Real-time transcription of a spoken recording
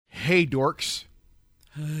Hey, dorks.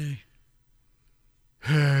 Hey.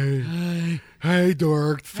 Hey. Hey,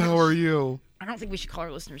 dorks. How are you? I don't think we should call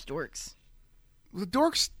our listeners dorks. The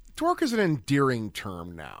dork is an endearing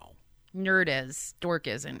term now. Nerd is. Dork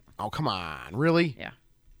isn't. Oh, come on. Really? Yeah.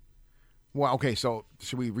 Well, okay, so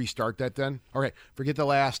should we restart that then? All right, forget the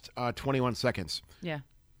last 21 seconds. Yeah.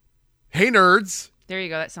 Hey, nerds. There you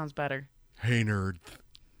go. That sounds better. Hey, nerd.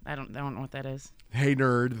 I don't know what that is. Hey,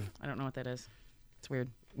 nerd. I don't know what that is. It's weird.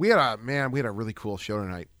 We had a really cool show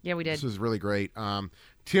tonight. Yeah, we did. This was really great.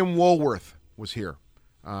 Tim Woolworth was here,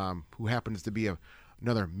 who happens to be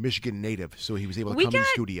another Michigan native, so he was able to come in the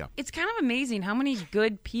studio. It's kind of amazing how many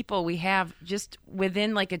good people we have just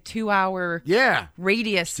within like a 2-hour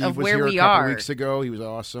radius Steve of was where here we a couple are. weeks ago. He was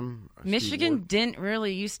awesome. Michigan didn't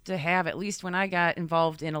really used to have, at least when I got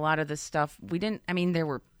involved in a lot of this stuff, we didn't, I mean, there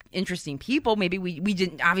were interesting people. Maybe we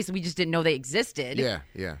didn't, obviously we just didn't know they existed.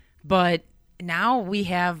 Yeah. But now we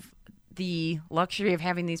have the luxury of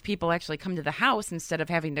having these people actually come to the house instead of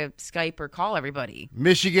having to Skype or call everybody.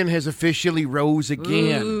 Michigan has officially rose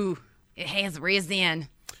again. Ooh, it has risen.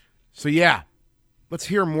 So, yeah, let's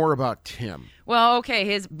hear more about Tim. Well, okay,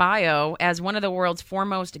 his bio. As one of the world's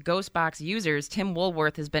foremost Ghostbox users, Tim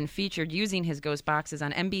Woolworth has been featured using his Ghostboxes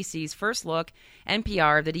on NBC's First Look,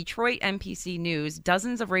 NPR, the Detroit NPC News,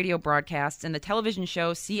 dozens of radio broadcasts, and the television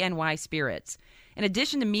show CNY Spirits. In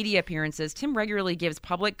addition to media appearances, Tim regularly gives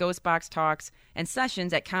public Ghostbox talks and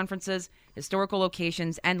sessions at conferences, historical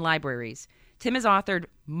locations, and libraries. Tim has authored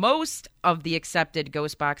most of the accepted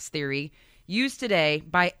Ghostbox theory used today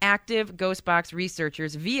by active Ghostbox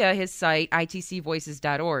researchers via his site,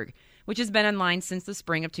 itcvoices.org, which has been online since the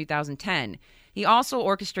spring of 2010. He also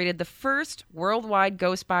orchestrated the first worldwide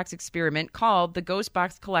Ghostbox experiment called the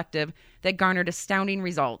Ghostbox Collective that garnered astounding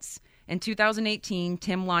results. In 2018,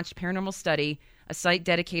 Tim launched Paranormal Study, a site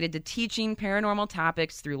dedicated to teaching paranormal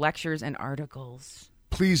topics through lectures and articles.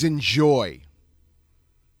 Please enjoy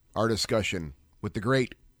our discussion with the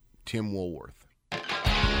great Tim Woolworth.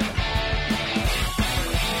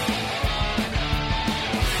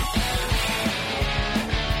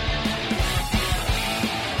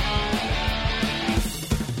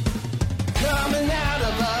 Coming out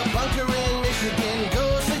of a bunker in Michigan,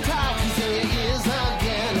 ghostly talk is in your ears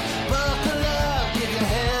again. Buckle up, get your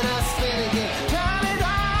head a spin again. Turn it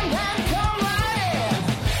on and come right in.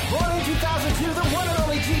 Born in 2002, the one and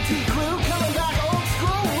only GT crew, coming back old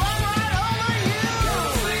school, run right over you.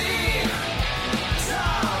 Ghostly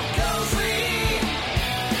talk, ghostly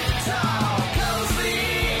talk, ghostly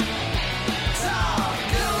talk,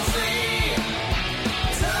 ghostly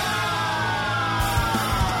talk.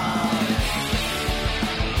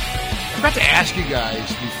 I forgot to ask you guys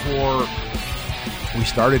before we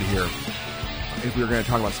started here if we were going to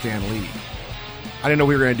talk about Stan Lee. I didn't know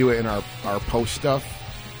we were going to do it in our post stuff.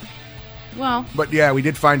 Well, But yeah, we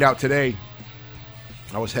did find out today.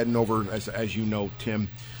 I was heading over, as you know, Tim,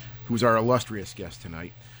 who's our illustrious guest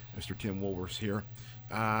tonight, Mr. Tim Woolworth's here.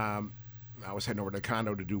 I was heading over to the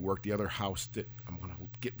condo to do work, the other house that I'm going to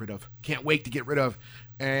get rid of. Can't wait to get rid of.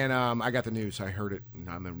 And I got the news. I heard it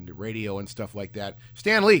on the radio and stuff like that.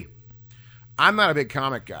 Stan Lee. I'm not a big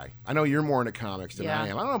comic guy. I know you're more into comics than I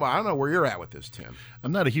am. I don't know where you're at with this, Tim.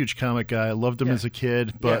 I'm not a huge comic guy. I loved him as a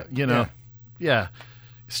kid, but, Yeah.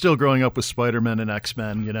 Still growing up with Spider-Man and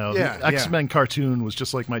X-Men, Yeah, The X-Men cartoon was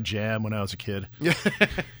just like my jam when I was a kid. Yeah.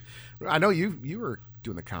 I know you were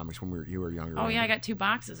doing the comics when you were younger. oh yeah, I got 2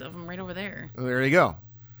 boxes of them right over there. Well, there you go.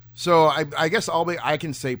 So I guess I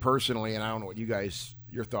can say personally, and I don't know what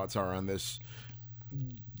your thoughts are on this,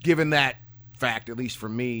 given that fact, at least for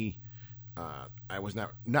me, I was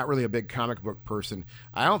not really a big comic book person.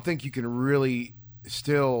 I don't think you can really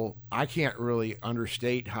I can't really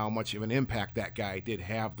understate how much of an impact that guy did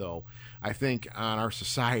have, though, I think, on our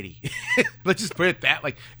society. Let's just put it that,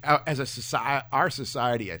 as our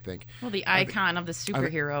society, I think. Well, the icon of the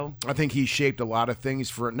superhero. I think he shaped a lot of things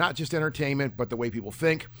for not just entertainment, but the way people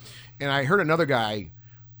think. And I heard another guy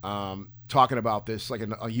talking about this, like a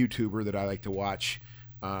YouTuber that I like to watch.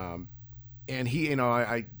 And he,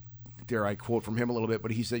 I quote from him a little bit,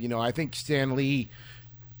 but he said, I think Stan Lee,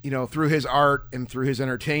 through his art and through his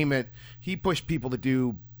entertainment, he pushed people to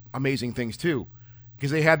do amazing things too,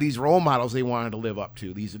 because they had these role models they wanted to live up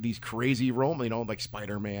to. These crazy role, like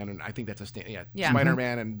Spider-Man, and I think that's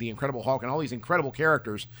Spider-Man and the Incredible Hulk and all these incredible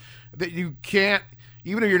characters that you can't,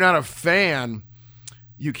 even if you're not a fan,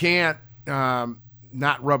 you can't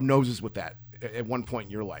not rub noses with that at one point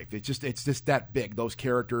in your life. It's just that big, those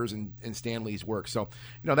characters and Stan Lee's work. So,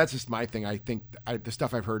 that's just my thing. I think the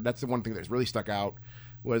stuff I've heard, that's the one thing that's really stuck out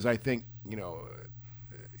was I think,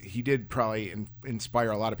 he did probably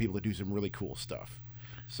inspire a lot of people to do some really cool stuff.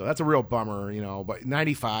 So that's a real bummer, but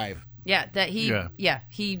 95. Yeah, that he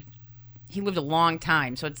lived a long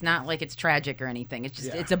time, so it's not like it's tragic or anything. It's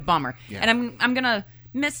just it's a bummer. Yeah. And I'm gonna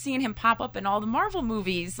miss seeing him pop up in all the Marvel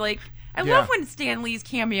movies. Like I love when Stan Lee's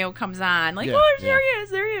cameo comes on. Like, there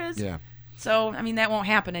he is. Yeah. So I mean that won't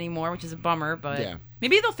happen anymore, which is a bummer. But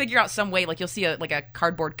maybe they'll figure out some way. Like you'll see a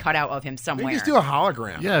cardboard cutout of him somewhere. Maybe just do a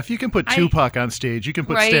hologram. Yeah, if you can put Tupac on stage, you can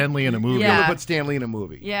put Stan Lee in a movie. Yeah. Put Stan Lee in a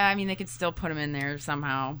movie. Yeah, I mean they could still put him in there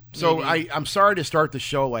somehow. So maybe. I'm sorry to start the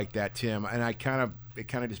show like that, Tim, and it kind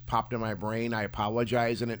of just popped in my brain. I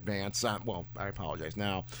apologize in advance. I apologize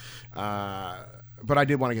now, but I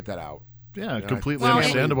did want to get that out. Yeah, completely Well,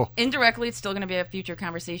 understandable. Indirectly, it's still going to be a future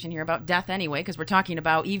conversation here about death anyway, because we're talking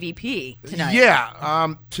about EVP tonight.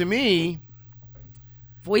 Yeah, to me,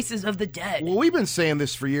 Voices of the Dead. well, we've been saying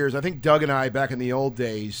this for years. I think Doug and I, back in the old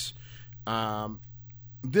days,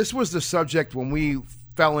 this was the subject when we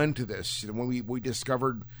fell into this, when we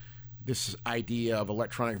discovered this idea of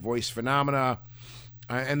electronic voice phenomena.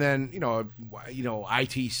 And then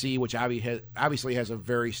ITC, which obviously has a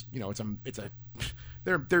very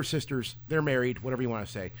they're sisters, they're married, whatever you want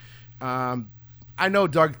to say. I know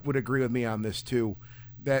Doug would agree with me on this too,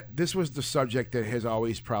 that this was the subject that has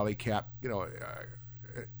always probably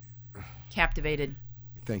Captivated.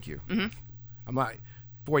 Thank you. Mm-hmm. I'm not.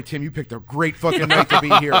 Boy, Tim, you picked a great fucking night to be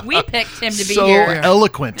here. We picked him to be So here.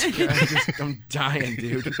 eloquent. I'm dying,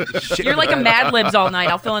 dude. Shit. You're like a Mad Libs all night.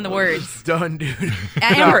 I'll fill in the words. Done, dude.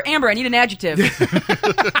 Amber, I need an adjective.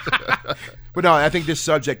 But no, I think this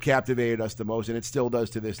subject captivated us the most, and it still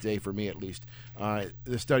does to this day, for me at least.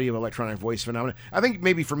 The study of electronic voice phenomena. I think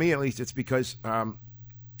maybe for me at least, it's because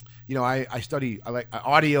I study.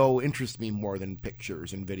 Audio interests me more than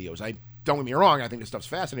pictures and videos. Don't get me wrong. I think this stuff's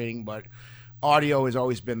fascinating, but audio has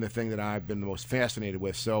always been the thing that I've been the most fascinated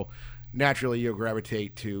with. So naturally, you'll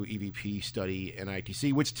gravitate to EVP study and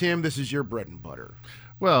ITC. Which, Tim, this is your bread and butter.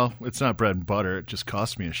 Well, it's not bread and butter. It just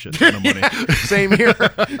costs me a shit ton of money. Same here.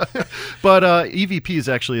 But EVP is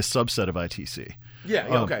actually a subset of ITC. Yeah.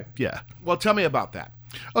 Okay. Yeah. Well, tell me about that.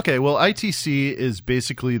 Okay, well, ITC is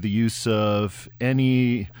basically the use of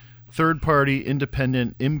any third-party,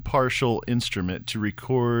 independent, impartial instrument to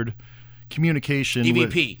record communication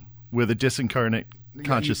EVP. with a disincarnate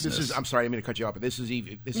consciousness. I'm sorry, I didn't mean to cut you off, but this is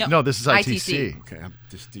EV. No, this is ITC. ITC. Okay, I'm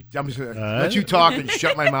just going to let you talk and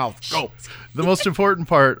shut my mouth. Go. The most important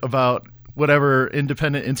part about whatever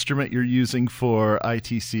independent instrument you're using for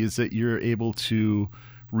ITC is that you're able to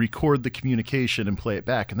record the communication and play it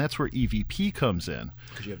back, and that's where EVP comes in.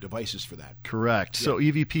 Because you have devices for that. Correct. Yeah. So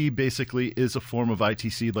EVP basically is a form of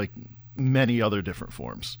ITC like many other different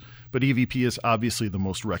forms. But EVP is obviously the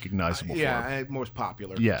most recognizable form. And most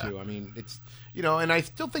popular, Yeah. too. I mean, it's, and I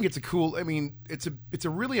still think it's it's a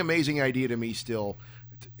really amazing idea to me still,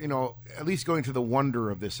 at least going to the wonder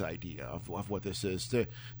of this idea of what this is,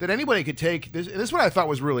 that anybody could take this. And this is what I thought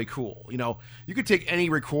was really cool. You could take any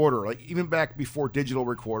recorder, like even back before digital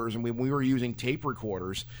recorders, and when we were using tape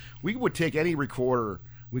recorders, we would take any recorder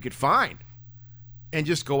we could find and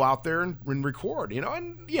just go out there and record, and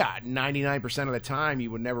 99% of the time you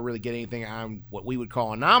would never really get anything on what we would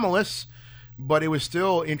call anomalous, but it was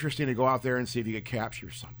still interesting to go out there and see if you could capture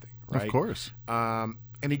something, right? Of course. And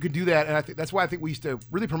you could do that, and I think that's why I think we used to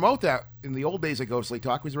really promote that in the old days of Ghostly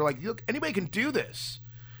Talk, because we were like, look, anybody can do this.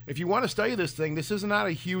 If you want to study this thing, this is not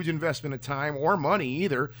a huge investment of time or money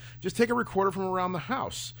either. Just take a recorder from around the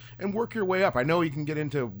house and work your way up. I know you can get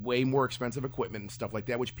into way more expensive equipment and stuff like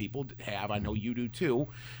that, which people have. I know you do too.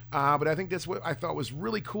 But I think that's what I thought was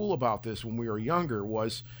really cool about this when we were younger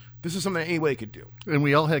was this is something anybody could do. And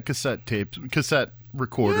we all had cassette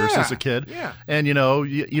recorders as a kid. Yeah. And,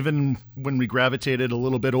 even when we gravitated a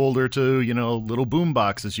little bit older to, little boom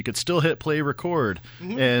boxes, you could still hit play record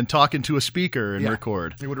and talk into a speaker and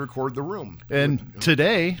record. It would record the room. And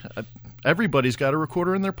today, everybody's got a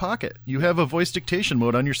recorder in their pocket. You have a voice dictation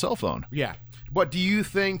mode on your cell phone. Yeah. But do you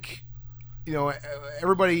think,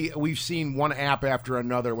 everybody, we've seen one app after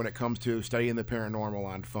another when it comes to studying the paranormal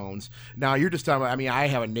on phones. Now, you're just talking about, I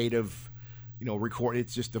have a native, record.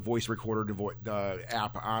 It's just the voice recorder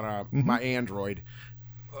app on my Android.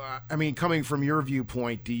 Coming from your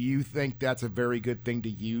viewpoint, do you think that's a very good thing to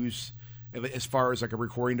use as far as like a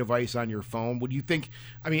recording device on your phone? Would you think?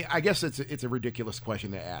 I guess it's a ridiculous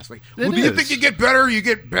question to ask. Like, do you think you get better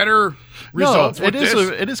results? No, with this?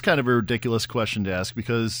 It is kind of a ridiculous question to ask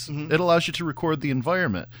because it allows you to record the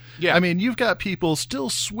environment. Yeah. You've got people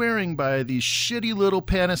still swearing by these shitty little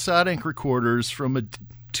Panasonic recorders from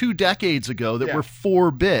 2 decades ago that were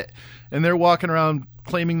 4-bit, and they're walking around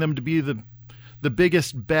claiming them to be the the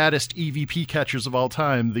biggest, baddest EVP catchers of all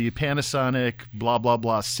time, the Panasonic blah, blah,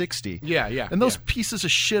 blah 60. Yeah. And those pieces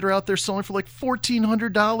of shit are out there selling for like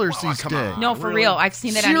 $1,400 these come days. on. No, for Really? real. I've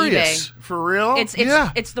seen that Serious? on eBay. For real?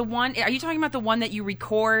 It's the one. Are you talking about the one that you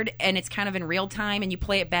record and it's kind of in real time and you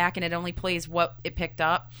play it back and it only plays what it picked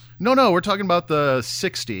up? No, we're talking about the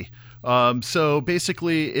 60. So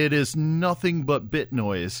basically, it is nothing but bit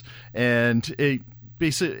noise, and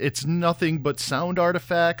it's nothing but sound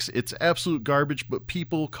artifacts. It's absolute garbage, but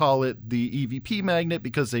people call it the EVP magnet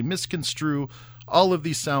because they misconstrue all of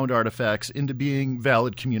these sound artifacts into being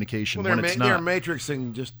valid communication Well, when it's they're not.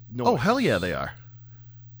 matrixing just noise. Oh, hell yeah, they are.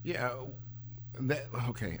 Yeah.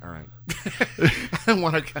 Okay, all right. I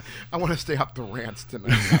want to stay up the rants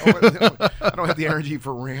tonight. I don't have the energy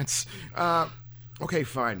for rants. Okay,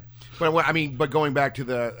 fine. But going back to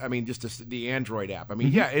the Android app.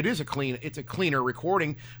 Yeah, it is it's a cleaner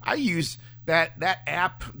recording. I use that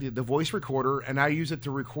app, the voice recorder, and I use it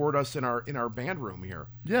to record us in our band room here.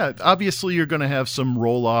 Yeah, obviously you're going to have some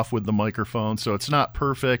roll off with the microphone, so it's not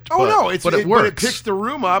perfect. Oh, but, no, it but works. it picks the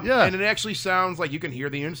room up, Yeah. and it actually sounds like you can hear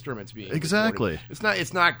the instruments being Exactly. recorded.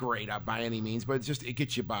 It's not great by any means, but it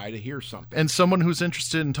gets you by to hear something. And someone who's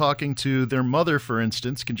interested in talking to their mother, for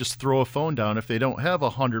instance, can just throw a phone down if they don't have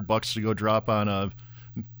 $100 to go drop on a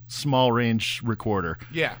small range recorder.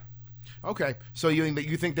 Yeah. Okay, so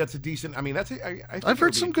you think that's a decent? I think I've heard it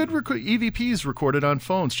would some be- good EVPs recorded on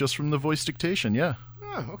phones just from the voice dictation. Yeah.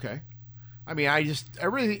 Oh, okay.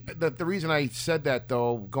 The reason I said that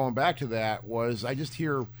though, going back to that, was I just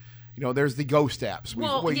hear, there's the ghost apps.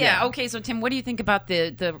 Yeah. Okay, so Tim, what do you think about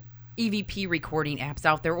the EVP recording apps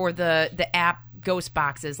out there, or the app ghost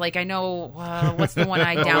boxes? Like, I know what's the one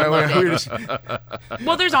I downloaded.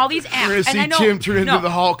 Well, there's all these apps. We're gonna see and I know, Tim turn into the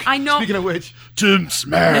Hulk. I know. Speaking of which, Tim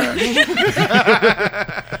Smash.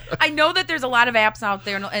 I know that there's a lot of apps out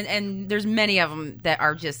there, and there's many of them that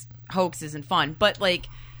are just hoaxes and fun. But like,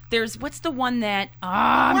 what's the one that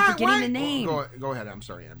I'm forgetting the name. Go ahead. I'm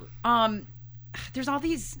sorry, Amber. There's all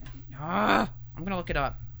these. I'm gonna look it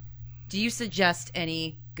up. Do you suggest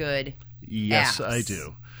any good? Yes, apps? I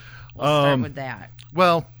do. We'll start with that.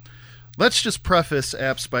 Well, let's just preface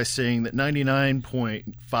apps by saying that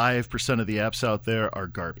 99.5% of the apps out there are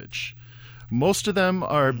garbage. Most of them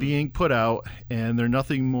are being put out, and they're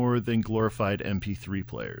nothing more than glorified MP3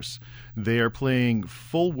 players. They are playing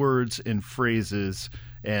full words and phrases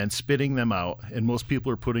and spitting them out, and most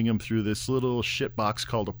people are putting them through this little shit box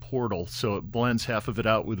called a portal, so it blends half of it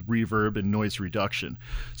out with reverb and noise reduction.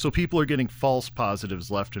 So people are getting false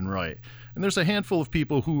positives left and right. And there's a handful of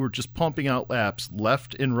people who are just pumping out apps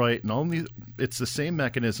left and right, and it's the same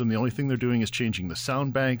mechanism. The only thing they're doing is changing the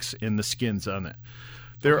sound banks and the skins on it.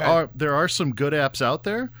 There are some good apps out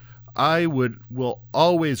there. I will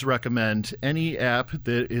always recommend any app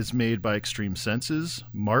that is made by Extreme Senses.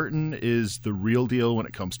 Martin is the real deal when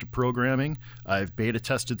it comes to programming. I've beta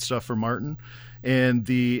tested stuff for Martin. And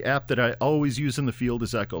the app that I always use in the field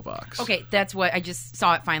is Echovox. Okay, that's what I just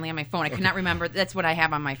saw it finally on my phone. I could not remember. That's what I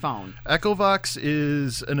have on my phone. Echovox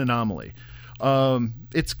is an anomaly.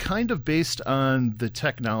 It's kind of based on the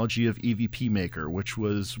technology of EVP Maker, which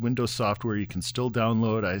was Windows software you can still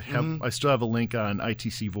download. I still have a link on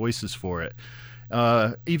ITC Voices for it.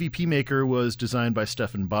 EVP Maker was designed by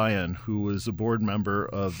Stefan Bayan, who was a board member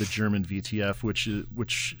of the German VTF,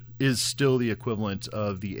 which is still the equivalent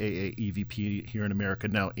of the AA EVP here in America,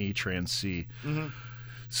 now ATRANS-C.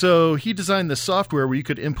 So he designed this software where you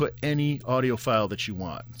could input any audio file that you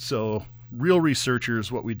want. So real researchers,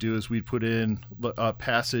 what we do is we put in a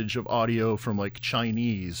passage of audio from like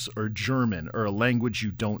Chinese or German or a language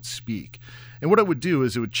you don't speak. And what it would do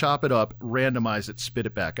is it would chop it up, randomize it, spit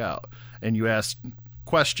it back out. And you ask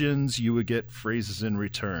questions, you would get phrases in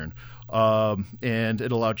return. And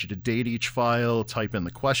it allowed you to date each file, type in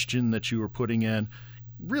the question that you were putting in.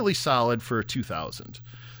 Really solid for 2000.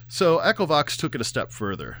 So Echovox took it a step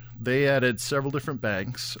further. They added several different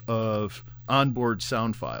banks of onboard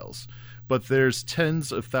sound files. But there's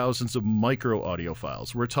tens of thousands of micro audio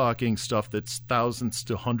files. We're talking stuff that's thousandths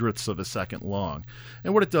to hundredths of a second long.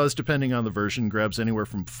 And what it does, depending on the version, grabs anywhere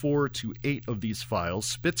from 4 to 8 of these files,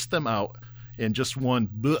 spits them out in just one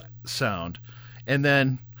bleh sound. And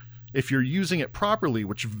then if you're using it properly,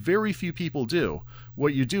 which very few people do,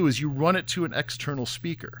 what you do is you run it to an external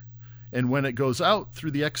speaker. And when it goes out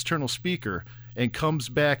through the external speaker and comes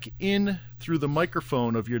back in through the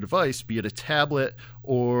microphone of your device, be it a tablet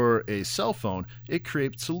or a cell phone, it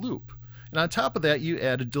creates a loop. And on top of that, you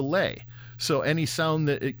add a delay. So any sound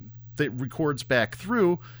that records back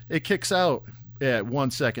through, it kicks out at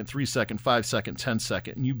 1 second, 3 second, 5 second, 10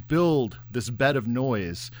 second. And you build this bed of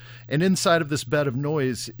noise. And inside of this bed of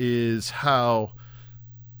noise is how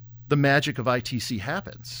the magic of ITC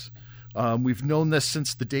happens. We've known this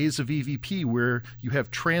since the days of EVP, where you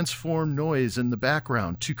have transformed noise in the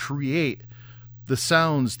background to create the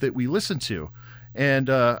sounds that we listen to. And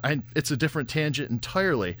it's a different tangent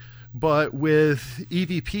entirely. But with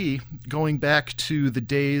EVP, going back to the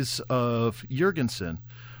days of Jurgensen,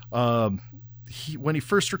 when he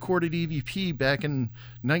first recorded EVP back in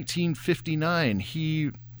 1959,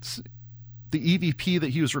 the EVP that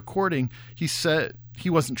he was recording, he said he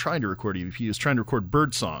wasn't trying to record EVP. He was trying to record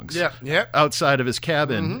bird songs outside of his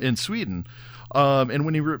cabin in Sweden. And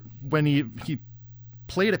when he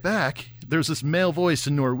played it back, there's this male voice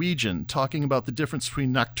in Norwegian talking about the difference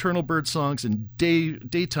between nocturnal bird songs and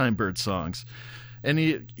daytime bird songs. And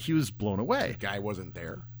he was blown away. The guy wasn't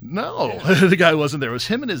there. No, the guy wasn't there. It was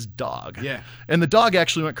him and his dog. Yeah. And the dog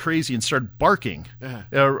actually went crazy and started barking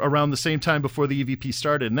around the same time before the EVP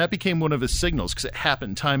started. And that became one of his signals because it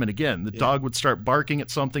happened time and again. The dog would start barking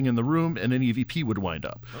at something in the room and an EVP would wind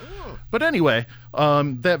up. Oh. But anyway,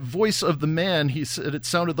 that voice of the man, he said it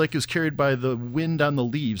sounded like it was carried by the wind on the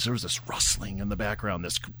leaves. There was this rustling in the background,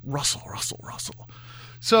 this rustle, rustle, rustle.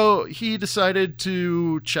 So he decided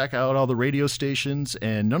to check out all the radio stations,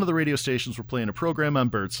 and none of the radio stations were playing a program on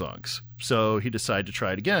bird songs. So he decided to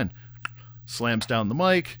try it again. Slams down the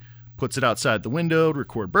mic, puts it outside the window to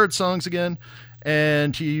record bird songs again,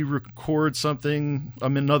 and he records something,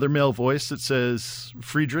 another male voice that says,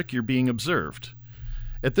 "Friedrich, you're being observed."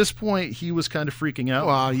 At this point, he was kind of freaking out.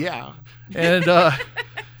 Well, yeah. And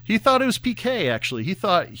he thought it was PK, actually. He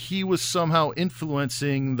thought he was somehow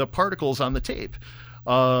influencing the particles on the tape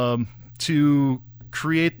to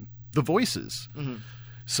create the voices. Mm-hmm.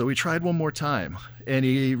 So he tried one more time, and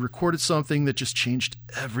he recorded something that just changed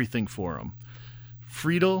everything for him.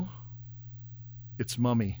 Friedel, it's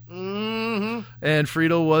Mummy. Mm-hmm. And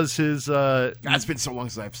Friedel was his... it's been so long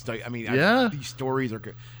since I've studied. I mean, these stories are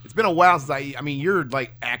good. It's been a while since you're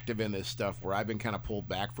like active in this stuff where I've been kind of pulled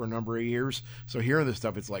back for a number of years. So hearing this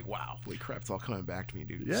stuff, it's like, wow, holy crap, it's all coming back to me,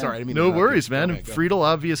 dude. Yeah. Sorry, I didn't mean no to worries, man. Friedel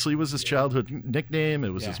obviously was his childhood nickname. It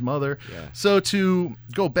was his mother. Yeah. So to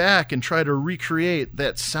go back and try to recreate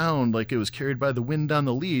that sound like it was carried by the wind on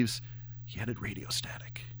the leaves, he added radio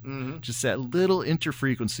static. Mm-hmm. Just that little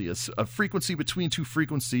interfrequency, a frequency between two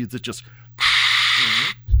frequencies that just...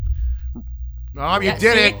 Oh, you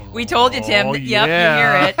did it. We told you, Tim. Oh, Yep, yeah. you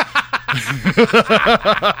hear it.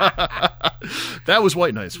 That was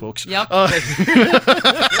white noise, folks. Yep.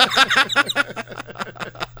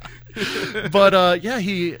 But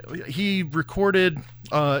he recorded.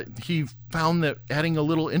 He found that adding a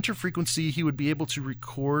little interfrequency, he would be able to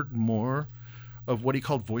record more of what he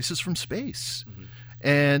called voices from space. Mm-hmm.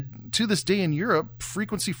 And to this day in Europe,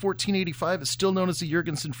 frequency 1485 is still known as the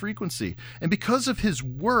Jurgensen frequency. And because of his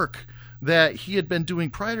work that he had been doing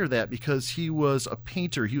prior to that, because he was a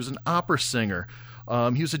painter, he was an opera singer,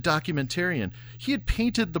 he was a documentarian. He had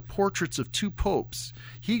painted the portraits of two popes.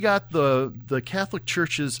 He got the Catholic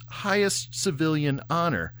Church's highest civilian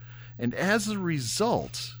honor. And as a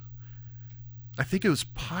result, I think it was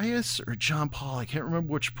Pius or John Paul, I can't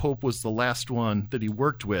remember which pope was the last one that he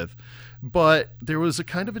worked with, but there was a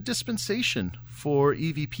kind of a dispensation for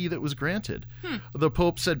EVP that was granted. The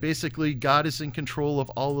Pope said basically God is in control of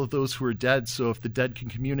all of those who are dead, so if the dead can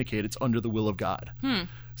communicate, it's under the will of God.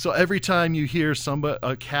 So every time you hear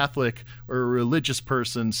a Catholic or a religious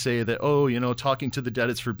person say that, talking to the dead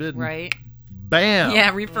is forbidden, right? Bam!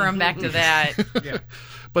 Yeah, refer them back to that. Yeah.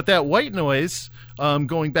 But that white noise,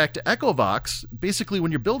 going back to Echovox, basically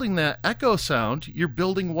when you're building that echo sound, you're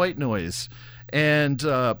building white noise. And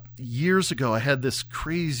years ago, I had this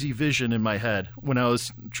crazy vision in my head when I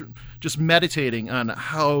was just meditating on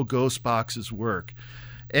how ghost boxes work.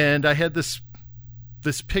 And I had this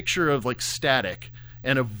picture of like static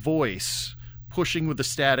and a voice pushing with the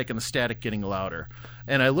static and the static getting louder.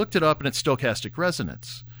 And I looked it up, and it's stochastic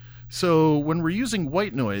resonance. So when we're using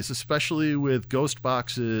white noise, especially with ghost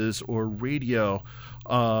boxes or radio,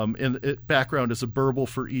 and background is a burble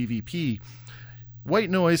for EVP, white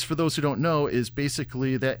noise, for those who don't know, is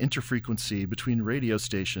basically that interfrequency between radio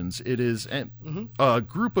stations. It is a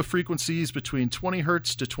group of frequencies between 20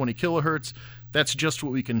 hertz to 20 kilohertz. That's just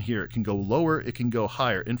what we can hear. It can go lower, it can go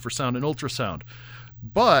higher, infrasound and ultrasound.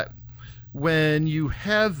 But when you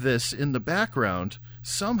have this in the background,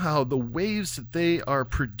 somehow the waves that they are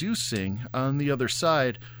producing on the other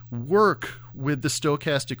side work with the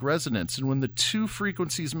stochastic resonance. And when the two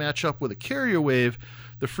frequencies match up with a carrier wave,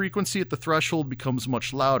 the frequency at the threshold becomes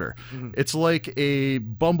much louder. Mm-hmm. It's like a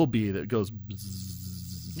bumblebee that goes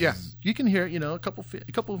bzzz. Yeah. You can hear, a couple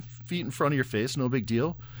feet in front of your face, no big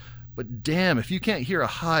deal. But damn, if you can't hear a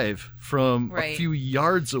hive from a few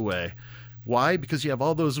yards away, why? Because you have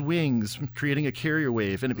all those wings creating a carrier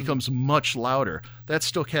wave, and it becomes much louder. That's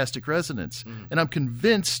stochastic resonance. And I'm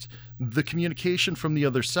convinced the communication from the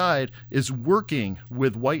other side is working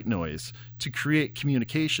with white noise to create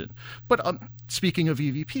communication. But speaking of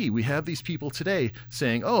EVP, we have these people today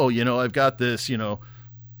saying, oh, I've got this, $500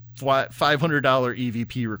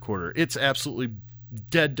 EVP recorder. It's absolutely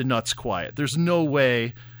dead to nuts quiet. There's no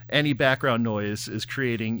way any background noise is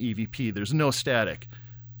creating EVP. There's no static.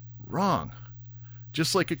 Wrong.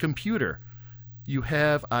 Just like a computer, you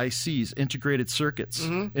have ICs, integrated circuits.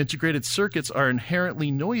 Integrated circuits are inherently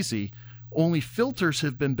noisy. Only filters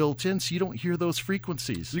have been built in so you don't hear those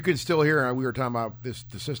frequencies. You can still hear, we were talking about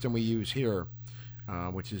the system we use here,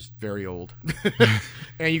 which is very old.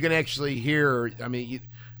 And you can actually hear,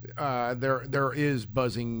 there is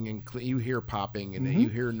buzzing, and you hear popping, and you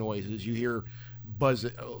hear noises, you hear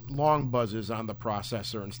long buzzes on the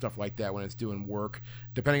processor and stuff like that when it's doing work.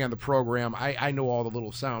 Depending on the program, I know all the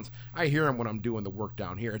little sounds. I hear them when I'm doing the work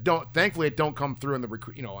down here. Thankfully, it don't come through in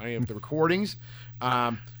any of the recordings.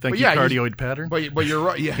 Thank you, cardioid pattern. But you're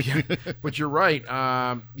right. Yeah. But you're right.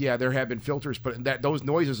 There have been filters, but those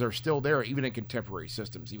noises are still there, even in contemporary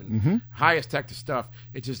systems, even highest tech stuff.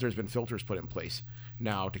 It's just there's been filters put in place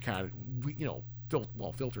now to kind of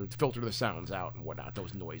filter the sounds out and whatnot,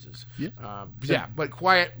 those noises. But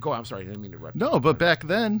quiet. I'm sorry, I didn't mean to interrupt. No, but back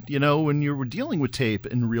then, when you were dealing with tape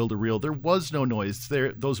and reel-to-reel, there was no noise.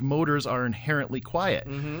 Those motors are inherently quiet,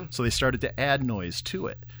 so they started to add noise to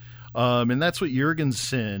it. And that's what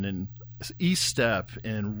Jurgensen and E-Step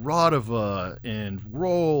and Radova and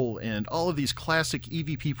Roll and all of these classic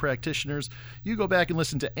EVP practitioners, you go back and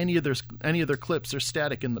listen to any of their clips, they're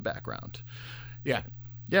static in the background. Yeah.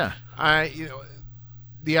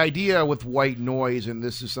 The idea with white noise, and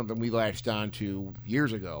this is something we latched on to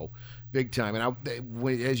years ago, big time. And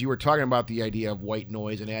as you were talking about the idea of white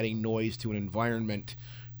noise and adding noise to an environment,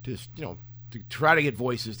 to try to get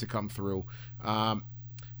voices to come through.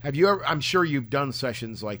 Have you ever? I'm sure you've done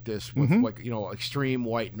sessions like this with extreme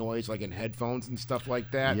white noise, like in headphones and stuff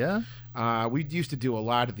like that. Yeah. We used to do a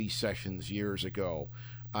lot of these sessions years ago.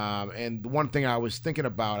 And the one thing I was thinking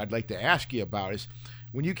about, I'd like to ask you about is,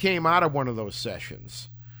 when you came out of one of those sessions,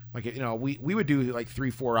 we would do like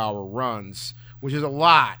 3-4 hour runs, which is a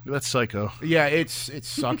lot. That's psycho. Yeah, it's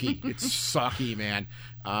sucky. It's sucky, man.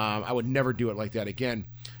 I would never do it like that again.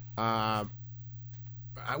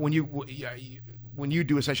 When you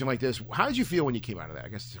do a session like this, how did you feel when you came out of that? I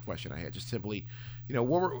guess it's a question I had. Just simply,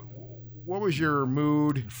 what was your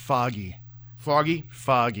mood? Foggy,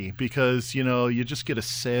 because you just get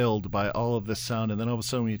assailed by all of this sound, and then all of a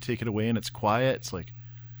sudden when you take it away and it's quiet, it's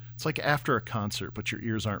like after a concert, but your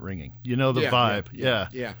ears aren't ringing. The vibe.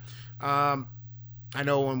 Yeah. I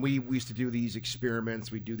know when we used to do these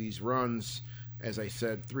experiments, we do these runs, as I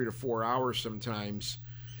said, 3 to 4 hours sometimes.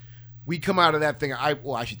 We come out of that thing. I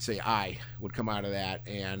would come out of that,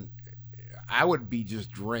 and I would be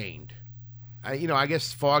just drained. I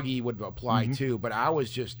guess foggy would apply too, but I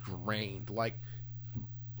was just drained.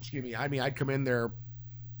 Excuse me. I'd come in there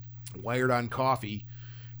wired on coffee,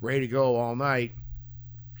 ready to go all night.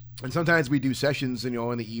 And sometimes we do sessions, in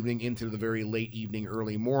the evening into the very late evening,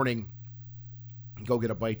 early morning, go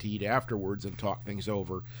get a bite to eat afterwards and talk things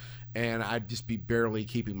over. And I'd just be barely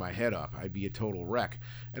keeping my head up. I'd be a total wreck.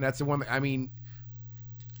 And that's the one thing,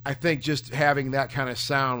 I think just having that kind of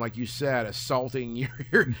sound, like you said, assaulting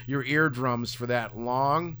your eardrums for that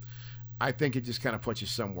long, I think it just kind of puts you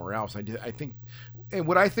somewhere else. I think, and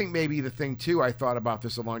what I think maybe the thing too, I thought about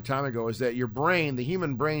this a long time ago, is that your brain, the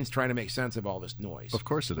human brain's trying to make sense of all this noise. Of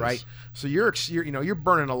course it is. Right? So you're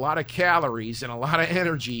burning a lot of calories and a lot of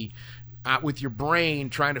energy with your brain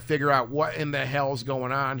trying to figure out what in the hell's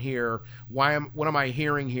going on here. What am I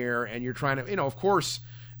hearing here? And you're trying to, of course,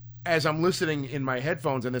 as I'm listening in my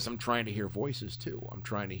headphones in this, I'm trying to hear voices too. I'm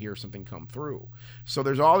trying to hear something come through. So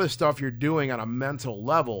there's all this stuff you're doing on a mental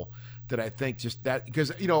level that I think just that,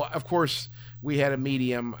 because, of course, we had a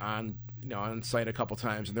medium on site a couple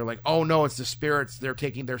times, and they're like, oh no, it's the spirits. They're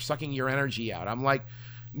sucking your energy out. I'm like,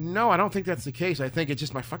 no, I don't think that's the case. I think it's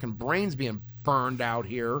just my fucking brain's being burned out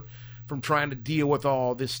here from trying to deal with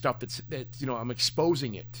all this stuff that's I'm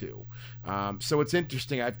exposing it to. So it's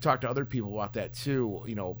interesting. I've talked to other people about that too.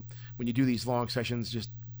 When you do these long sessions, just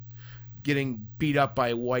getting beat up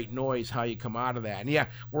by white noise, how you come out of that. And yeah,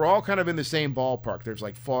 we're all kind of in the same ballpark. There's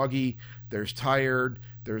like foggy, there's tired,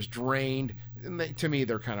 there's drained. And to me,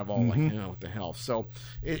 they're kind of all like, what the hell? So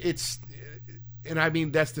it's And I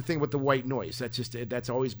mean, that's the thing with the white noise. That's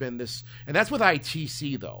always been this, and that's with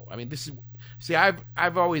ITC though. I mean, this is, see,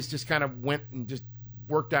 I've always just kind of went and just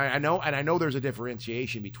worked on. I know there's a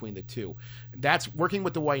differentiation between the two. That's working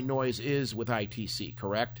with the white noise is with ITC,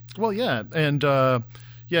 correct? Well, yeah, and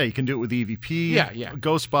you can do it with EVP. Yeah.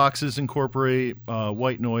 Ghost boxes incorporate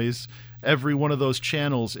white noise. Every one of those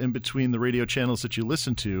channels in between the radio channels that you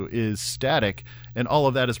listen to is static, and all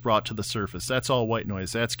of that is brought to the surface. That's all white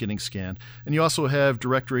noise. That's getting scanned. And you also have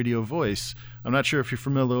direct radio voice. I'm not sure if you're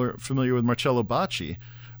familiar with Marcello Bacci,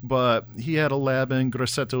 but he had a lab in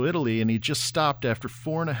Grosseto, Italy, and he just stopped after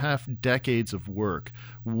 4.5 decades of work.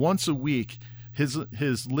 Once a week,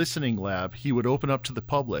 his listening lab, he would open up to the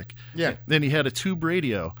public. Yeah. Then he had a tube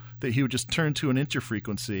radio that he would just turn to an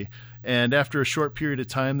interfrequency, and after a short period of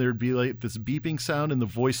time, there would be like this beeping sound, and the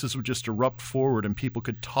voices would just erupt forward, and people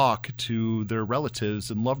could talk to their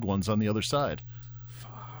relatives and loved ones on the other side.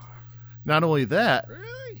 Not only that,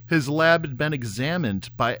 his lab had been examined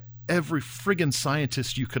by every friggin'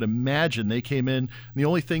 scientist you could imagine. They came in, and the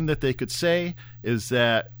only thing that they could say is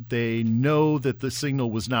that they know that the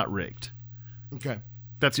signal was not rigged. Okay.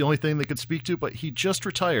 That's the only thing they could speak to, but he just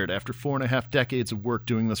retired after 4.5 decades of work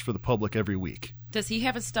doing this for the public every week. Does he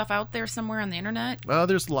have his stuff out there somewhere on the internet?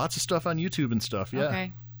 There's lots of stuff on YouTube and stuff, yeah. Okay.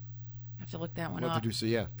 I have to look that one What up. to do? So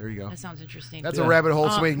yeah, there you go. That sounds interesting. That's a rabbit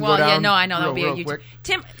hole, so we can well, go down. yeah, no, I know real, that'll be a real YouTube. quick.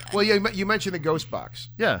 Tim, Well, yeah, you mentioned the ghost box.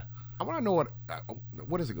 Yeah. I want to know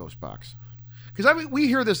what is a ghost box? Because we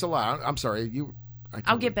hear this a lot. I'm sorry,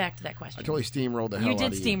 I'll get back to that question. I totally steamrolled the hell You out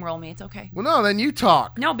of did steamroll me. It's okay. Well, no, then you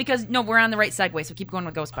talk. No, because we're on the right segue, so keep going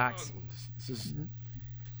with Ghostbox. This is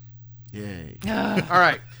yay. All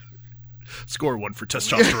right, Score 1 for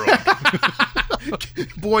testosterone.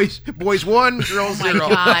 boys 1, girls Oh 0.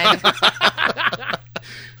 my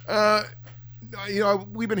God.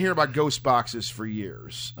 We've been hearing about ghost boxes for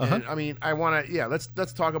years. Uh-huh. And, I mean, I want to,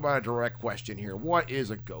 let's talk about a direct question here. What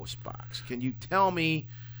is a ghost box? Can you tell me?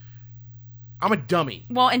 I'm a dummy.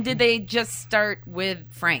 Well, and did they just start with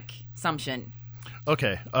Frank Sumption?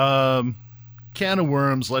 Okay. Can of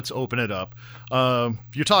worms. Let's open it up.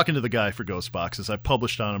 You're talking to the guy for ghost boxes. I've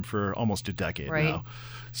published on him for almost a decade Right. now.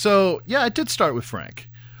 So, yeah, it did start with Frank.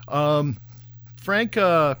 Frank,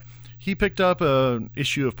 he picked up an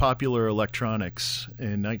issue of Popular Electronics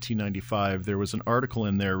in 1995. There was an article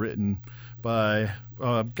in there written by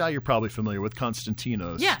a guy you're probably familiar with,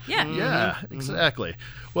 Konstantinos. Yeah. Yeah, exactly.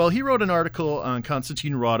 Well, he wrote an article on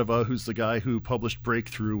Konstantin Radova, who's the guy who published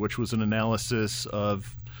Breakthrough, which was an analysis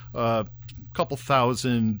of a couple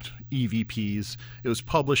thousand EVPs. It was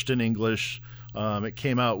published in English. It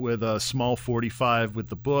came out with a small 45 with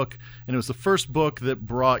the book, and it was the first book that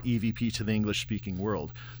brought EVP to the English-speaking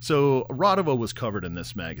world. So Radova was covered in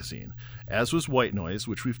this magazine, as was white noise,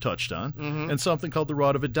 which we've touched on, and something called the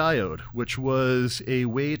Radova diode, which was a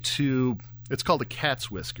way to... It's called a cat's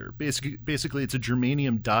whisker. Basically, it's a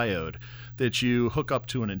germanium diode that you hook up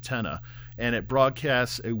to an antenna, and it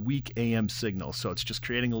broadcasts a weak AM signal, so it's just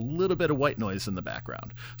creating a little bit of white noise in the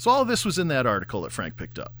background. So all of this was in that article that Frank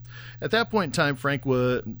picked up. At that point in time, Frank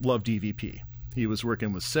loved EVP. He was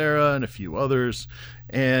working with Sarah and a few others,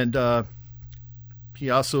 and he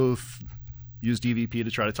also used EVP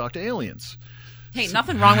to try to talk to aliens. Hey,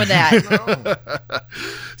 nothing wrong with that.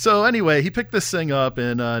 So anyway, he picked this thing up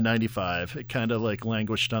in 95. It kind of like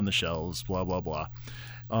languished on the shelves, blah, blah, blah.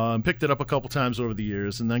 Picked it up a couple times over the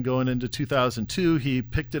years, and then going into 2002, he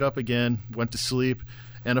picked it up again, went to sleep,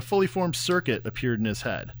 and a fully formed circuit appeared in his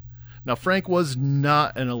head. Now, Frank was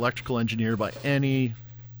not an electrical engineer by any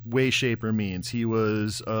way, shape, or means. He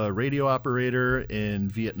was a radio operator in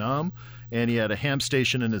Vietnam, and he had a ham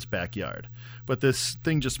station in his backyard. But this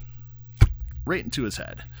thing just right into his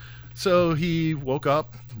head. So he woke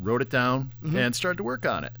up, wrote it down, and started to work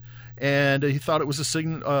on it. And he thought it was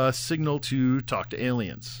a signal to talk to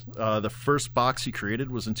aliens. The first box he created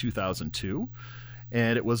was in 2002,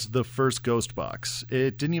 and it was the first ghost box.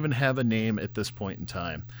 It didn't even have a name at this point in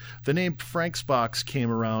time. The name Frank's box came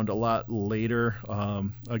around a lot later. A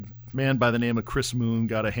man by the name of Chris Moon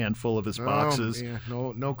got a handful of his boxes. Yeah,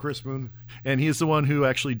 no Chris Moon. And he's the one who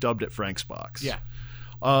actually dubbed it Frank's box. Yeah.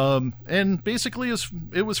 And basically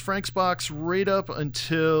it was Frank's box right up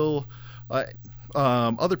until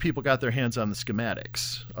other people got their hands on the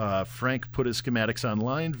schematics. Frank put his schematics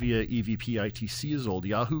online via EVP ITC's old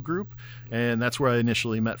Yahoo group, and that's where I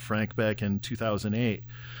initially met Frank back in 2008.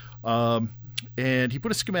 And he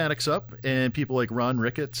put his schematics up, and people like Ron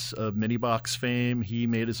Ricketts of Minibox fame, he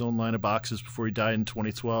made his own line of boxes before he died in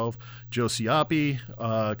 2012. Joe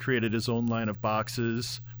Ciappi created his own line of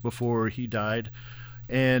boxes before he died.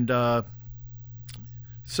 And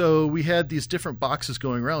So we had these different boxes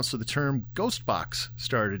going around. So the term ghost box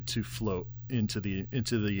started to float into the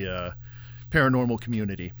paranormal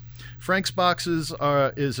community. Frank's boxes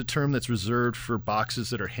is a term that's reserved for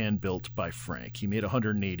boxes that are hand built by Frank. He made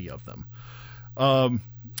 180 of them.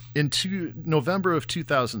 In November of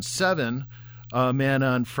 2007, a man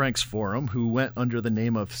on Frank's forum who went under the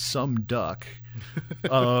name of Some Duck,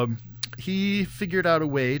 he figured out a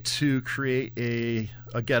way to create a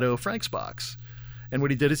ghetto Frank's box. And what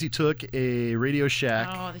he did is he took a Radio Shack.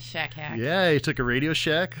 Oh, the Shack hack. Yeah, he took a Radio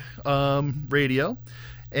Shack radio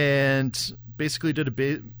and basically did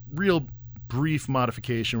a real brief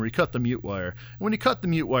modification where he cut the mute wire. And when you cut the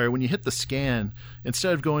mute wire, when you hit the scan,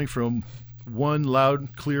 instead of going from one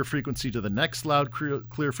loud, clear frequency to the next loud,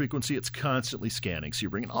 clear frequency, it's constantly scanning. So you're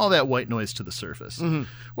bringing all that white noise to the surface. Mm-hmm.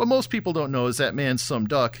 What most people don't know is that man, Some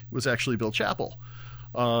Duck, was actually Bill Chappell,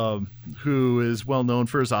 who is well known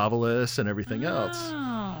for his Ovilus and everything else.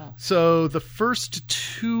 So the first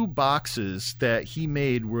two boxes that he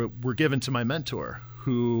made were given to my mentor,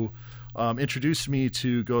 who introduced me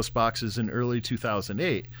to ghost boxes in early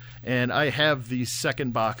 2008. And I have the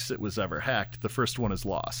second box that was ever hacked. The first one is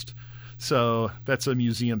lost. So that's a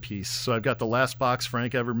museum piece. So I've got the last box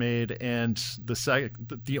Frank ever made, and the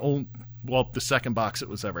second box that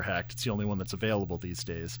was ever hacked. It's the only one that's available these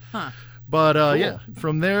days. Huh. But cool. Yeah,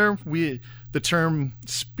 from there the term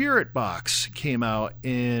spirit box came out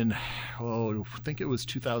in I think it was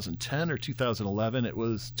 2010 or 2011. It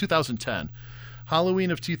was 2010,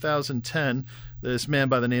 Halloween of 2010. This man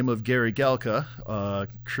by the name of Gary Gelka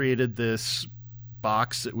created this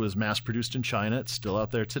box. It was mass produced in China. It's still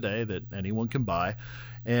out there today that anyone can buy,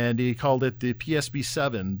 and he called it the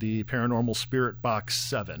PSB7, the Paranormal Spirit Box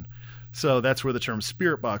 7. So that's where the term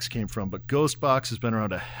spirit box came from, but ghost box has been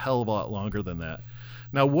around a hell of a lot longer than that.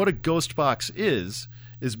 Now, what a ghost box is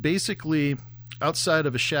basically, outside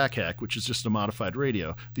of a shack hack, which is just a modified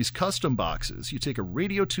radio, these custom boxes, you take a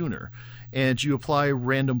radio tuner and you apply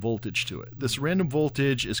random voltage to it. This random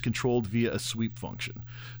voltage is controlled via a sweep function.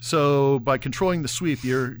 So by controlling the sweep,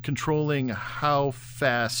 you're controlling how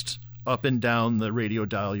fast up and down the radio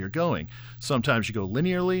dial you're going. Sometimes you go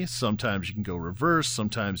linearly, sometimes you can go reverse,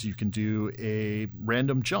 sometimes you can do a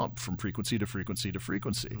random jump from frequency to frequency to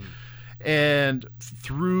frequency. And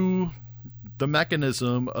through the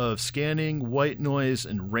mechanism of scanning, white noise,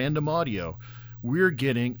 and random audio, we're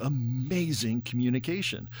getting amazing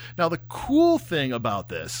communication. Now, the cool thing about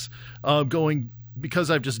this,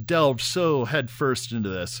 because I've just delved so headfirst into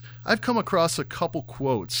this, I've come across a couple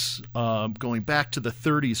quotes going back to the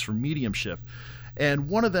 30s from mediumship, and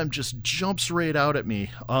one of them just jumps right out at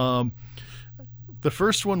me. The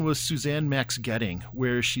first one was Suzanne Max Getting,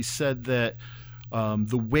 where she said that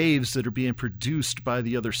the waves that are being produced by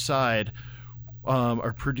the other side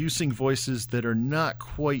are producing voices that are not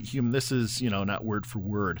quite human. This is, not word for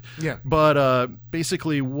word. Yeah. But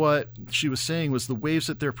basically what she was saying was the waves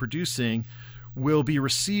that they're producing will be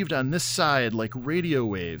received on this side like radio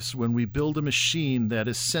waves when we build a machine that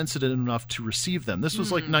is sensitive enough to receive them. This was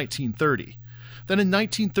like 1930. Then in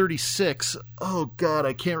 1936, oh God,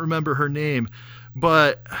 I can't remember her name,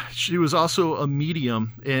 but she was also a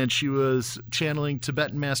medium, and she was channeling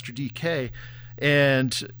Tibetan Master DK.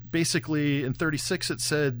 And basically in 36 it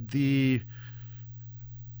said the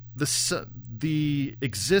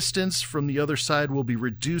existence from the other side will be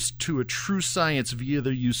reduced to a true science via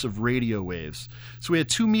the use of radio waves. So we had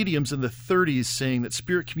two mediums in the 30s saying that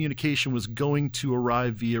spirit communication was going to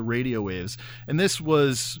arrive via radio waves. And this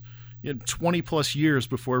was 20 plus years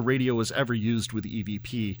before radio was ever used with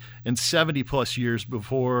EVP, and 70 plus years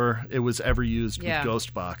before it was ever used with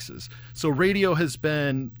ghost boxes. So radio has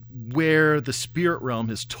been where the spirit realm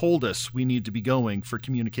has told us we need to be going for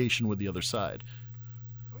communication with the other side.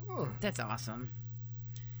 That's awesome.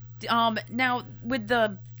 Now, with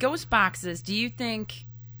the ghost boxes, do you think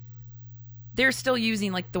they're still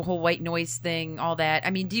using like the whole white noise thing, all that? I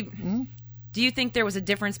mean, do you think there was a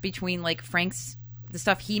difference between like the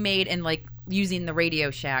stuff he made and like using the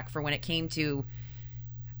Radio Shack for when it came to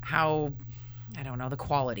how, I don't know, the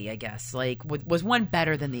quality, I guess? Like, was one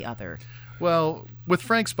better than the other? Well, with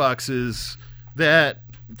Frank's boxes, that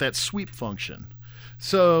sweep function.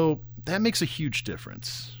 So that makes a huge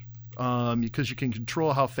difference because you can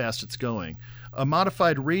control how fast it's going. A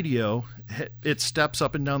modified radio, it steps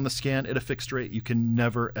up and down the scan at a fixed rate. You can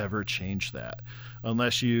never, ever change that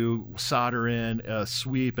unless you solder in a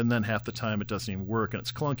sweep, and then half the time it doesn't even work, and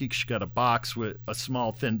it's clunky because you got a box with a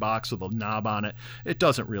small, thin box with a knob on it. It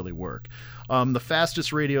doesn't really work. The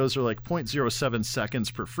fastest radios are like 0.07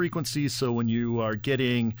 seconds per frequency, so when you are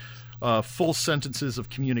getting full sentences of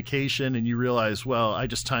communication and you realize, well, I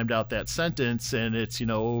just timed out that sentence and it's,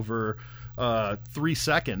 over 3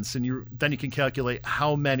 seconds, and then you can calculate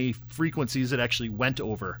how many frequencies it actually went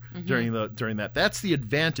over during that. That's the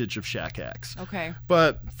advantage of ShackX. Okay.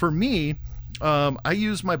 But for me, I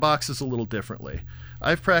use my boxes a little differently.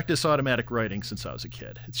 I've practiced automatic writing since I was a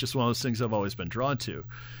kid. It's just one of those things I've always been drawn to.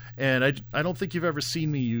 And I don't think you've ever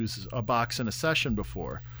seen me use a box in a session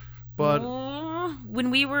before. But when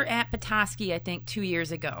we were at Petoskey, I think 2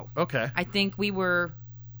 years ago. Okay. I think we were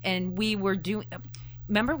doing.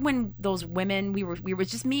 Remember when those women, we were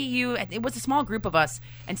just me, you, it was a small group of us,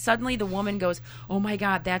 and suddenly the woman goes, "Oh my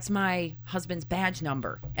God, that's my husband's badge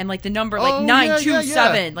number," and like the number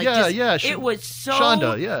 927, it was so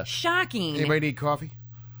Shonda, shocking. Anybody need coffee?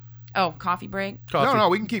 Oh, coffee break. Coffee. No,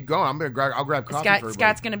 we can keep going. I'll grab coffee for everybody.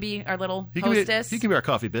 Scott's gonna be our little hostess. He can be our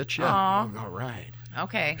coffee bitch. Yeah. Aw. All right.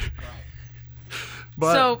 Okay.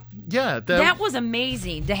 But, So yeah, that was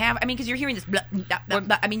amazing to have. I mean, because you're hearing this, blah, blah, blah,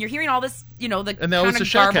 blah. I mean, you're hearing all this, the and that kind was of a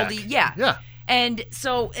shack garbledy, hack. yeah, Yeah. And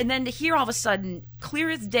so, and then to hear all of a sudden, clear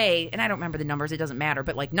as day, and I don't remember the numbers, it doesn't matter,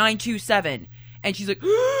 but like 927, and she's like,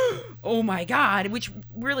 "Oh my God!" Which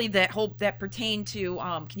really that pertained to.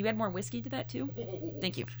 Can you add more whiskey to that too?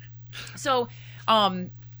 Thank you. So,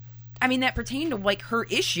 I mean, that pertained to like her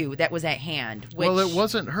issue that was at hand. Which, well, it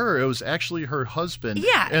wasn't her. It was actually her husband.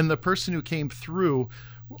 Yeah. And the person who came through,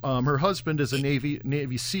 her husband is a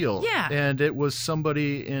Navy SEAL. Yeah. And it was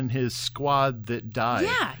somebody in his squad that died.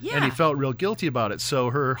 Yeah. And he felt real guilty about it. So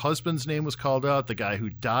her husband's name was called out. The guy who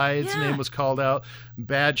died's name was called out.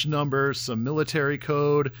 Badge number, some military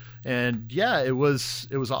code. And yeah, it was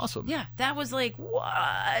awesome. Yeah, that was like,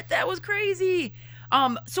 what? That was crazy.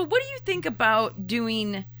 So what do you think about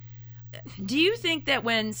doing... Do you think that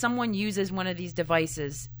when someone uses one of these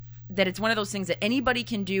devices, that it's one of those things that anybody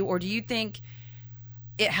can do, or do you think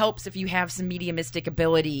it helps if you have some mediumistic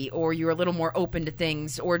ability, or you're a little more open to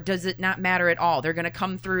things, or does it not matter at all? They're going to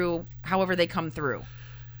come through however they come through.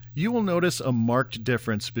 You will notice a marked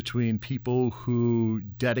difference between people who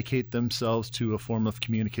dedicate themselves to a form of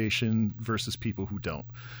communication versus people who don't.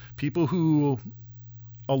 People who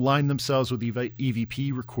align themselves with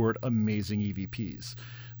EVP record amazing EVPs.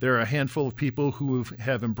 There are a handful of people who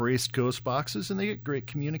have embraced ghost boxes, and they get great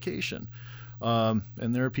communication. And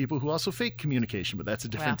there are people who also fake communication, but that's a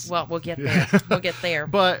different... Well, we'll get there. We'll get there.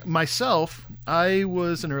 But myself, I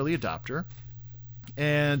was an early adopter,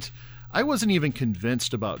 and I wasn't even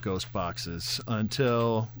convinced about ghost boxes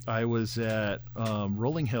until I was at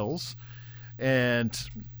Rolling Hills, and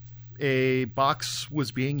a box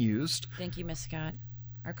was being used. Thank you, Miss Scott.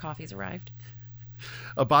 Our coffee's arrived.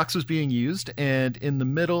 A box was being used, and in the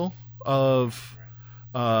middle of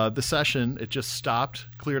the session, it just stopped,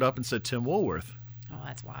 cleared up, and said Tim Woolworth. Oh,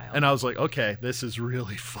 that's wild. And I was like, okay, this is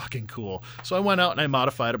really fucking cool. So I went out and I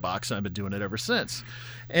modified a box, and I've been doing it ever since.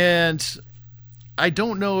 And I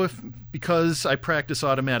don't know if, because I practice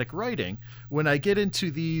automatic writing, when I get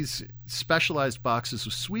into these specialized boxes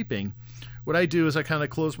of sweeping, what I do is I kind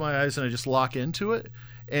of close my eyes and I just lock into it.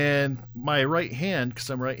 And my right hand, because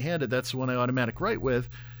I'm right-handed, that's the one I automatic write with,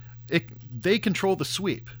 they control the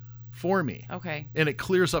sweep for me. Okay. And it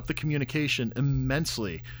clears up the communication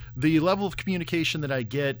immensely. The level of communication that I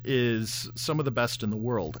get is some of the best in the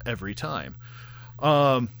world every time.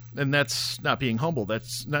 And that's not being humble.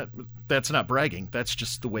 That's not bragging. That's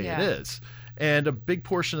just the way it is. And a big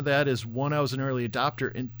portion of that is, one, I was an early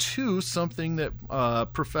adopter, and two, something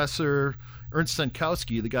that Professor Ernst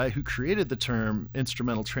Senkowski, the guy who created the term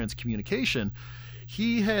instrumental transcommunication,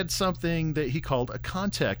 he had something that he called a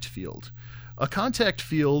contact field. A contact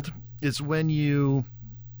field is when you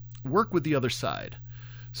work with the other side.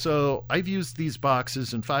 So I've used these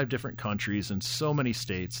boxes in 5 different countries and so many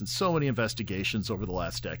states and so many investigations over the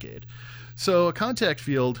last decade. So a contact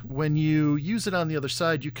field, when you use it on the other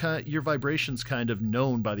side, your vibration's kind of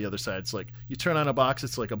known by the other side. It's like you turn on a box,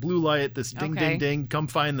 it's like a blue light, this ding, ding, ding, come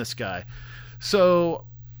find this guy. So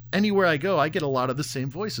anywhere I go, I get a lot of the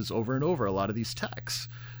same voices over and over, a lot of these texts.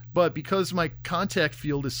 But because my contact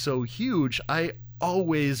field is so huge, I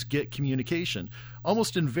always get communication.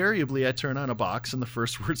 Almost invariably, I turn on a box, and the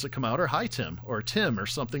first words that come out are "Hi, Tim," or "Tim," or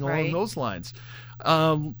something along Right. those lines.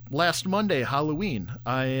 Last Monday, Halloween,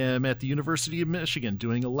 I am at the University of Michigan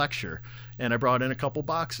doing a lecture, and I brought in a couple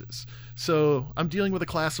boxes. So I'm dealing with a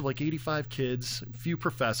class of like 85 kids, a few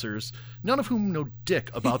professors, none of whom know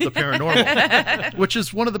dick about the paranormal, which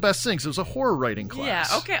is one of the best things. It was a horror writing Yeah.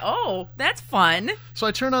 class. Okay. Oh, that's fun. So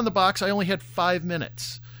I turned on the box. I only had 5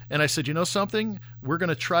 minutes, and I said, "You know something? We're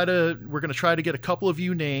gonna try to get a couple of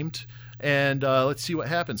you named, and let's see what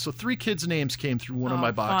happens." So 3 kids' names came through one of Oh,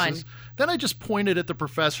 my boxes. fun. Then I just pointed at the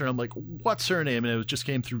professor, and I'm like, "What's her name?" And it just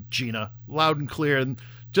came through Gina, loud and clear. And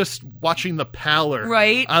just watching the pallor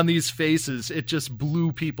Right. on these faces, it just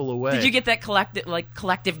blew people away. Did you get that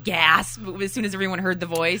collective gasp as soon as everyone heard the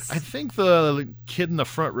voice? I think the kid in the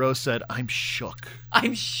front row said, "I'm shook,"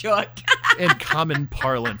 I'm shook. in common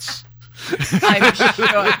parlance. I'm shook.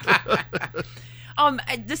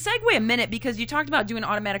 To segue a minute, because you talked about doing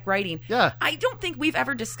automatic writing. Yeah. I don't think we've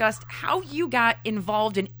ever discussed how you got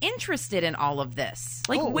involved and interested in all of this.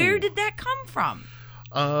 Like, Oh. where did that come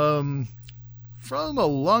from? From a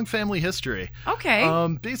long family history. Okay.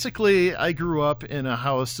 Basically, I grew up in a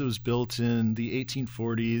house that was built in the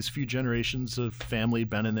 1840s. Few generations of family had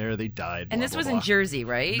been in there. They died. And blah, this blah, was blah. in Jersey,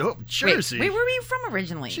 right? Nope, Wait, Jersey. where were you from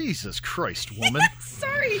originally? Jesus Christ, woman.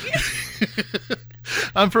 Sorry.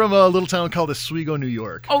 I'm from a little town called Oswego, New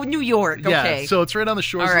York. Oh, New York. Okay. Yeah, so it's right on the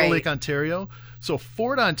shores All of right. Lake Ontario. So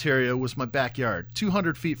Fort Ontario was my backyard,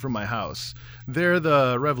 200 feet from my house. There,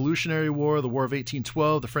 the Revolutionary War, the War of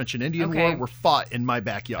 1812, the French and Indian Okay. War were fought in my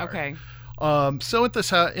backyard. Okay. So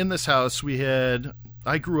at in this house,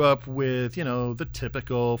 I grew up with, the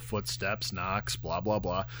typical footsteps, knocks, blah, blah,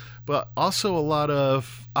 blah, but also a lot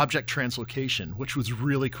of object translocation, which was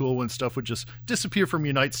really cool when stuff would just disappear from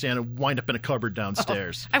your nightstand and wind up in a cupboard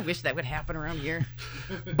downstairs. I wish that would happen around here.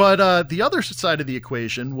 But the other side of the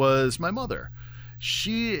equation was my mother.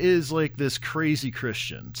 She is like this crazy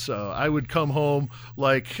Christian. So I would come home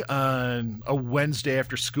like on a Wednesday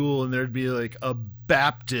after school, and there'd be like a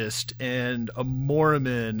Baptist and a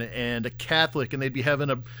Mormon and a Catholic, and they'd be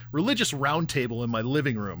having a religious roundtable in my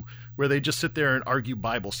living room where they just sit there and argue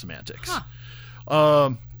Bible semantics.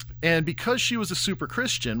 And because she was a super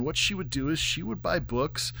Christian, what she would do is she would buy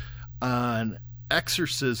books on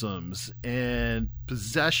exorcisms and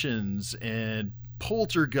possessions and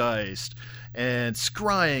poltergeist and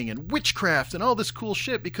scrying and witchcraft and all this cool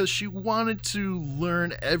shit because she wanted to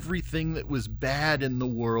learn everything that was bad in the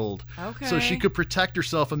world. Okay. So she could protect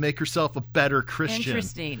herself and make herself a better Christian.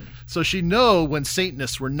 Interesting. So she'd know when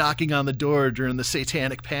Satanists were knocking on the door during the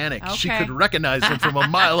Satanic Panic. She Okay. could recognize them from a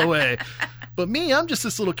mile away. But me, I'm just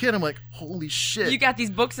this little kid. I'm like, holy shit. You got these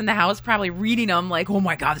books in the house, probably reading them like, oh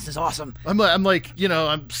my God, this is awesome. I'm like,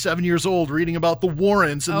 I'm 7 years old reading about the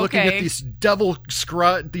Warrens and looking Okay. at these devil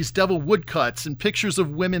woodcuts and pictures of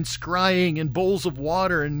women scrying in bowls of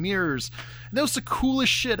water and mirrors. And that was the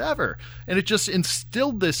coolest shit ever. And it just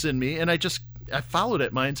instilled this in me, and I followed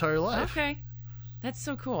it my entire life. Okay. That's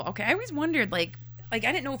so cool. Okay. I always wondered, like I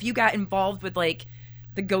didn't know if you got involved with, like,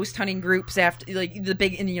 the ghost hunting groups after, like, the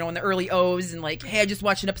big, in the early O's, and like, hey, I just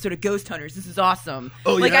watched an episode of Ghost Hunters. This is awesome.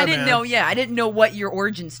 Oh, like, yeah, I didn't man. know. Yeah, I didn't know what your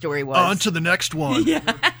origin story was. On to the next one. Yeah.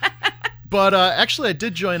 But actually, I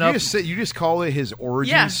did join up. You just call it his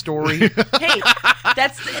origin Yeah. story. Hey,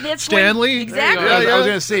 that's Stanley? when, exactly. Yeah, I was yeah.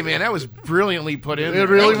 going to say, man, that was brilliantly put in. It there.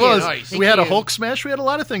 really Thank you. was. Nice. We had a you. Hulk smash. We had a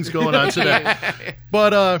lot of things going on today.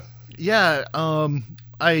 But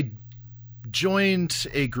I joined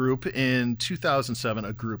a group in 2007.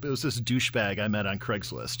 It was this douchebag I met on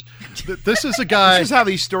Craigslist. This is a guy. This is how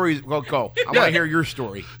these stories go. I want to hear your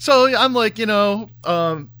story. So I'm like,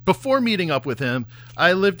 before meeting up with him,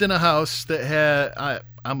 I lived in a house that had.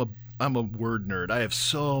 I'm a word nerd. I have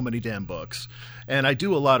so many damn books, and I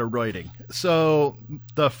do a lot of writing. So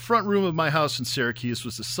the front room of my house in Syracuse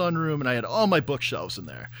was the sunroom, and I had all my bookshelves in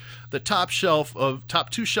there. The top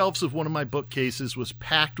two shelves of one of my bookcases was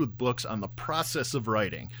packed with books on the process of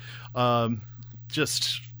writing.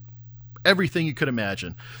 Just everything you could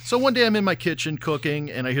imagine. So one day I'm in my kitchen cooking,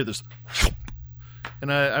 and I hear this.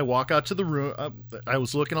 And I walk out to the room. I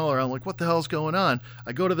was looking all around, like, what the hell's going on?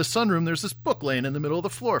 I go to the sunroom. There's this book laying in the middle of the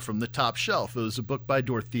floor from the top shelf. It was a book by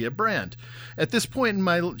Dorothea Brand. At this point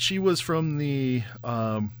she was from the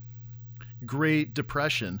Great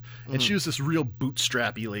Depression, and she was this real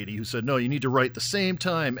bootstrappy lady who said, no, you need to write the same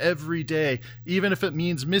time every day, even if it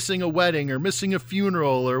means missing a wedding or missing a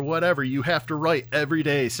funeral or whatever. You have to write every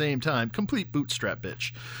day, same time. Complete bootstrap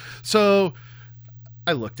bitch. So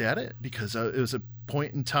I looked at it because it was a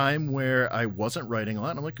point in time where I wasn't writing a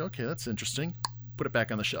lot. And I'm like, okay, that's interesting. Put it back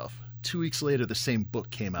on the shelf. 2 weeks later, the same book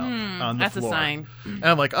came out on the that's floor. a sign. And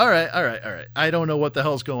I'm like, all right. I don't know what the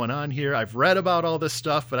hell's going on here. I've read about all this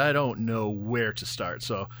stuff, but I don't know where to start.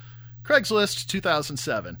 So Craigslist,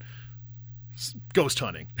 2007, ghost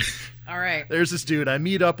hunting. All right. There's this dude. I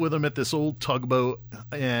meet up with him at this old tugboat,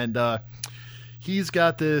 and he's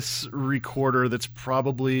got this recorder that's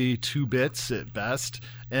probably 2 bits at best.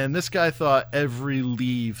 And this guy thought every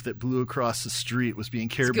leaf that blew across the street was being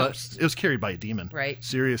carried by ghosts. it was carried by a demon. Right.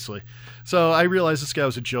 Seriously. So I realized this guy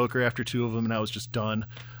was a joker after 2 of them, and I was just done.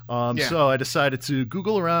 Yeah. So I decided to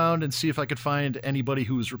Google around and see if I could find anybody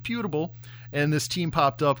who was reputable. And this team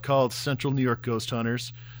popped up called Central New York Ghost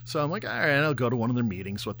Hunters. So I'm like, all right, I'll go to one of their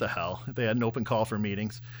meetings. What the hell? They had an open call for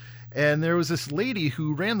meetings. And there was this lady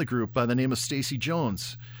who ran the group by the name of Stacy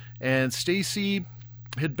Jones. And Stacy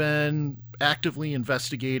had been actively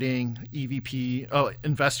investigating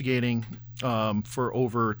for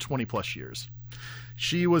over 20 plus years.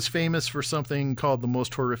 She was famous for something called the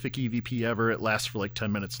most horrific EVP ever. It lasts for like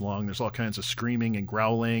 10 minutes long. There's all kinds of screaming and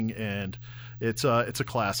growling, and it's a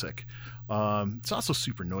classic. It's also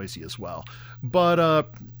super noisy as well. But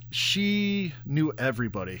she knew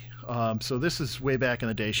everybody. So this is way back in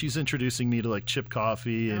the day. She's introducing me to like Chip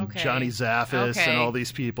Coffey and Okay. Johnny Zaffis Okay. and all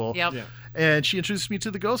these people. Yep. Yeah. And she introduced me to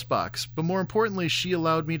the Ghost Box. But more importantly, she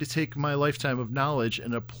allowed me to take my lifetime of knowledge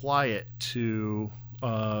and apply it to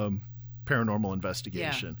paranormal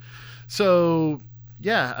investigation. So,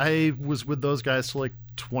 yeah, I was with those guys till like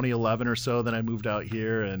 2011 or so. Then I moved out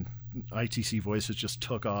here, and ITC Voices just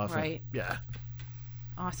took off. Right. And, yeah.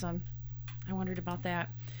 Awesome. I wondered about that.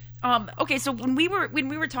 Okay, so when we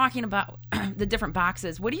were talking about the different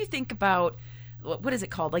boxes, what do you think about what is it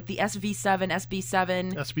called? Like the SV7,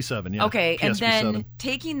 SB7? SB7, yeah. Okay, and PSB7. then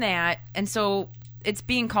taking that, and so it's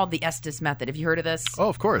being called the Estes method. Have you heard of this? Oh,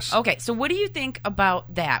 of course. Okay, so what do you think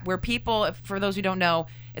about that? Where people, for those who don't know,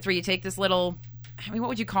 it's where you take this little, I mean, what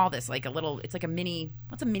would you call this? Like a little, it's like a mini,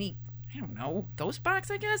 what's a mini, I don't know, ghost box,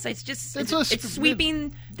 I guess? It's just, it's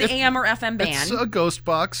sweeping the AM or FM band. It's a ghost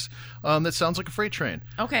box that sounds like a freight train.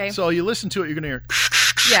 Okay. So you listen to it, you're going to hear...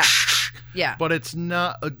 Yeah. Yeah. But it's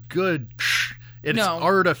not a good... It's No.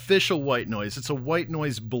 artificial white noise. It's a white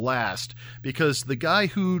noise blast, because the guy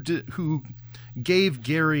who gave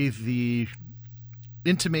Gary the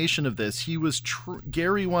intimation of this, he was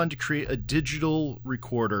Gary wanted to create a digital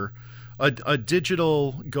recorder, a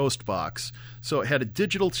digital ghost box. So it had a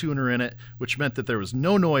digital tuner in it, which meant that there was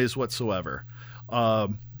no noise whatsoever.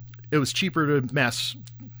 It was cheaper to mass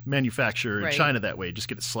manufacture in Right. China that way. Just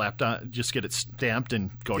get it slapped on, just get it stamped and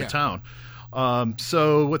go Yeah. to town.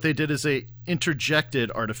 So what they did is they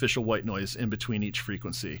interjected artificial white noise in between each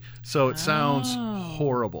frequency. So it sounds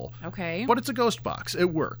horrible. Okay. But it's a ghost box.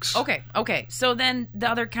 It works. Okay. So then the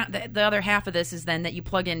other half of this is then that you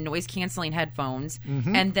plug in noise canceling headphones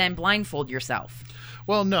and then blindfold yourself.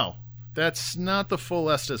 Well, no. That's not the full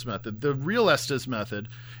Estes method. The real Estes method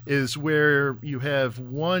is where you have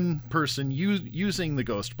one person using the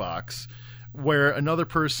ghost box, where another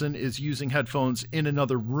person is using headphones in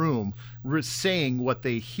another room, saying what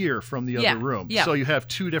they hear from the Yeah, other room. yeah. So you have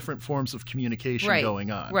 2 different forms of communication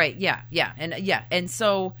going on. Right. Yeah. And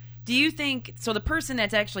so do you think so? The person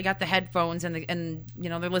that's actually got the headphones and you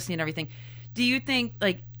know they're listening and everything. Do you think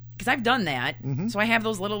like? Because I've done that, so I have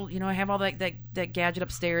those little, I have all that gadget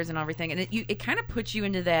upstairs and everything, and it kind of puts you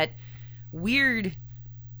into that weird,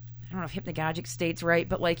 I don't know if hypnagogic state's right,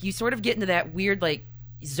 but like you sort of get into that weird like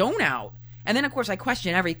zone out, and then of course I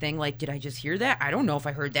question everything. Like, did I just hear that? I don't know if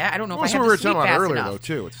I heard that. I don't know Well, if that's I what had we were to sleep talking about fast earlier, enough. though,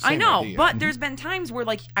 too. It's the I same know, idea. but there's been times where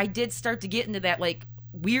like I did start to get into that like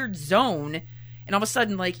weird zone. And all of a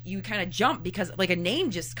sudden, like, you kind of jump because, like, a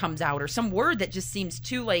name just comes out or some word that just seems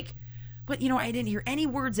too, like, but, I didn't hear any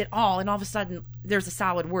words at all. And all of a sudden, there's a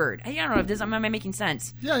solid word. I don't know if this, am I making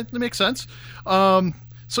sense? Yeah, that makes sense.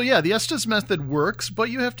 So yeah, the Estes method works, but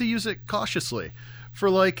you have to use it cautiously. For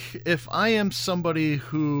like, if I am somebody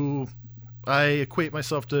who I equate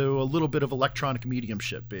myself to a little bit of electronic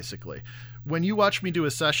mediumship, basically. When you watch me do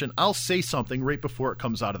a session, I'll say something right before it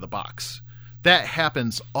comes out of the box. That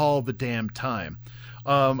happens all the damn time.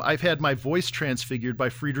 I've had my voice transfigured by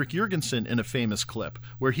Friedrich Jürgensen in a famous clip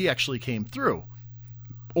where he actually came through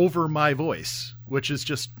over my voice, which is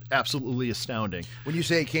just absolutely astounding. When you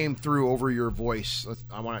say it came through over your voice,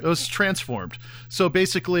 I want It to. was transformed. So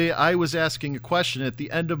basically, I was asking a question. At the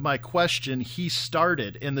end of my question, he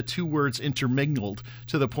started, and the 2 words intermingled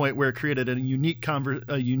to the point where it created a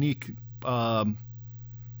unique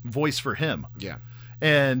voice for him. Yeah.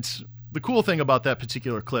 And the cool thing about that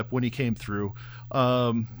particular clip, when he came through,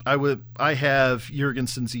 I have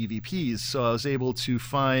Jurgensen's EVPs, so I was able to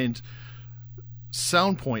find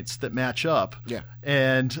sound points that match up. Yeah.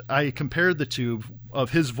 And I compared the two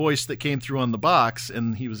of his voice that came through on the box,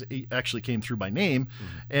 and he actually came through by name,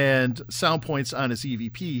 and sound points on his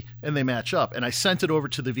EVP, and they match up. And I sent it over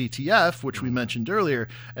to the VTF, which we mentioned earlier,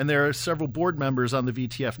 and there are several board members on the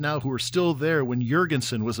VTF now who are still there when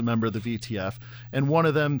Jurgensen was a member of the VTF, and one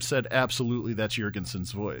of them said, absolutely, that's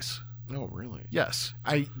Jurgensen's voice. Oh, really? Yes.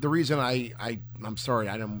 The reason I'm sorry,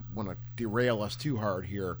 I don't want to derail us too hard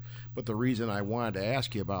here, but the reason I wanted to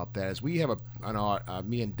ask you about that is we have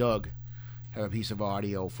me and Doug have a piece of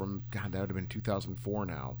audio from, God, that would have been 2004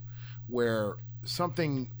 now, where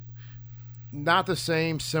something not the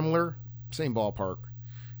same, similar, same ballpark.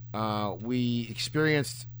 We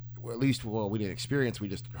experienced, well, at least, well, we didn't experience, we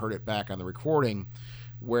just heard it back on the recording,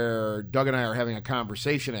 where Doug and I are having a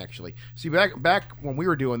conversation, actually. See, back when we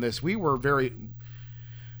were doing this, we were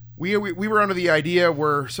we were under the idea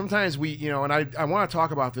where sometimes we, and I want to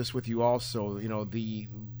talk about this with you also,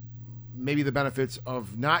 maybe the benefits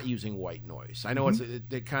of not using white noise. I know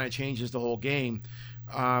it kind of changes the whole game,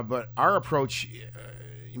 but our approach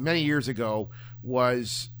many years ago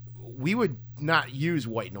was we would not use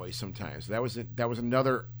white noise sometimes. That was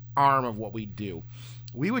another arm of what we'd do.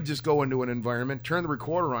 We would just go into an environment, turn the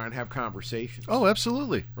recorder on, and have conversations. Oh,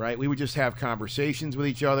 absolutely. Right? We would just have conversations with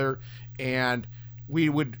each other, and we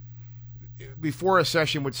would, before a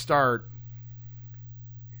session would start,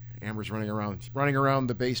 Amber's running around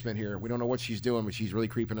the basement here. We don't know what she's doing, but she's really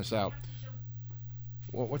creeping us out.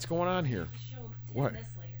 What's going on here? What?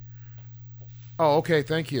 Oh, okay.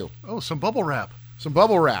 Thank you. Oh, some bubble wrap. Some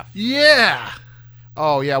bubble wrap. Yeah.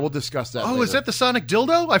 Oh, yeah. We'll discuss that. Oh, later. Is that the sonic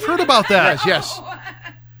dildo? I've heard about that. Yes.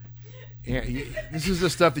 Yeah, this is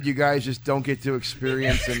the stuff that you guys just don't get to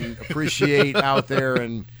experience and appreciate out there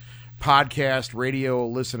in podcast, radio,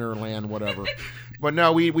 listener land, whatever. But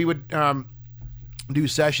no, we would do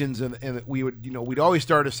sessions, and we would, we'd always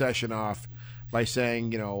start a session off by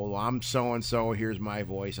saying, well, I'm so-and-so, here's my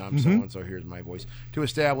voice. I'm so-and-so, here's my voice, to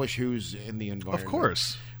establish who's in the environment. Of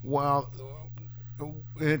course. Well,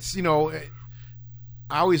 it's, I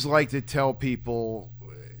always like to tell people,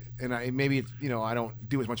 and I don't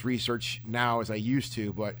do as much research now as I used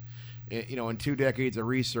to, but, in 2 decades of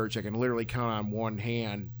research, I can literally count on one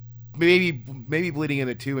hand, maybe bleeding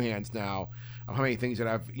into two hands now, of how many things that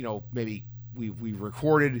I've, maybe we've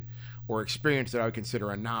recorded or experienced that I would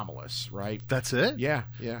consider anomalous, right? That's it? Yeah.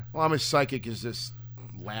 Well, I'm as psychic as this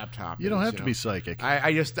laptop. You don't have to be psychic.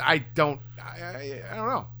 I don't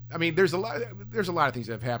know. I mean, there's a lot of things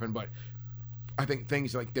that have happened, but I think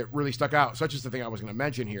things like that really stuck out, such as the thing I was going to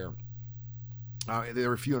mention here. They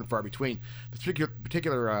were few and far between. The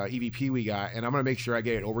particular EVP we got, and I'm going to make sure I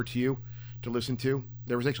get it over to you to listen to.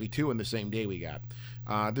 There was actually two in the same day we got.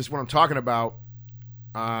 This is what I'm talking about.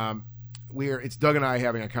 It's Doug and I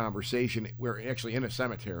having a conversation. We're actually in a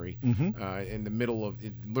cemetery in the middle of,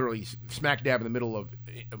 literally smack dab in the middle of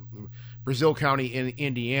Brazil County in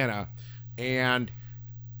Indiana. And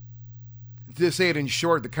to say it in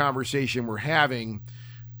short, the conversation we're having,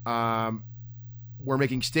 we're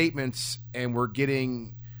making statements, and we're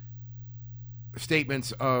getting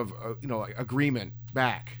statements of agreement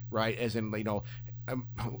back, right? As in, I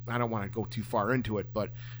don't want to go too far into it,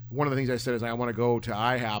 but one of the things I said is I want to go to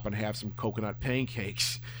IHOP and have some coconut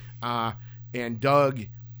pancakes. And Doug,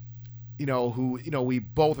 who, we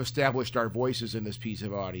both established our voices in this piece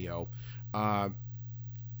of audio.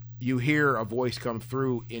 You hear a voice come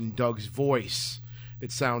through in Doug's voice.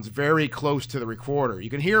 It sounds very close to the recorder.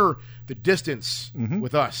 You can hear the distance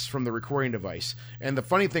with us from the recording device. And the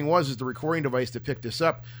funny thing is the recording device that picked this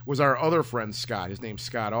up was our other friend, Scott. His name's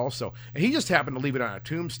Scott also. And he just happened to leave it on a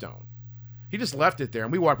tombstone. He just left it there.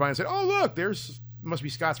 And we walked by and said, oh, look, must be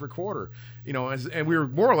Scott's recorder. And we were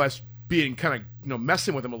more or less being kind of,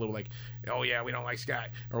 messing with him a little, like, oh, yeah, we don't like Scott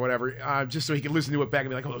or whatever, just so he could listen to it back and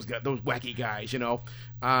be like, oh, those wacky guys,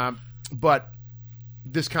 But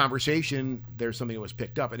this conversation, there's something that was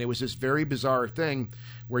picked up, and it was this very bizarre thing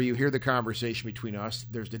where you hear the conversation between us.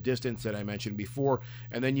 There's the distance that I mentioned before,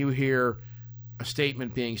 and then you hear a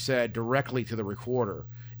statement being said directly to the recorder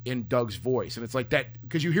in Doug's voice, and it's like that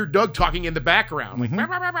because you hear Doug talking in the background,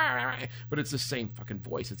 like, but it's the same fucking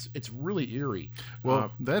voice. It's really eerie.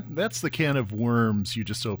 Well, that's the can of worms you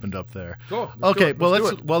just opened up there. Cool. Okay,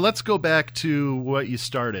 let's go back to what you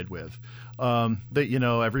started with.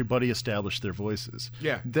 That everybody established their voices.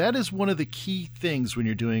 Yeah. That is one of the key things when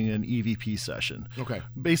you're doing an EVP session. Okay.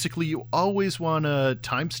 Basically, you always want to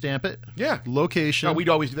timestamp it. Yeah. Location. Oh, we'd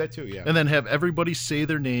always do that too, yeah. And then have everybody say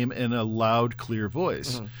their name in a loud, clear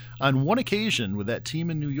voice. On one occasion with that team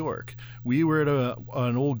in New York, we were at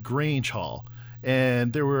an old Grange hall,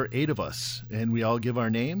 And there were 8 of us, and we all give our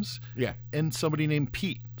names. Yeah. And somebody named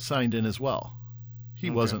Pete signed in as well. He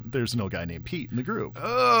wasn't. There's no guy named Pete in the group.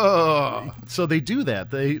 Oh. So they do that.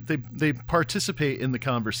 They participate in the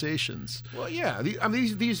conversations. Well, yeah.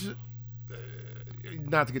 These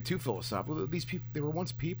not to get too philosophical, these people, they were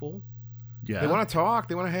once people. Yeah. They want to talk.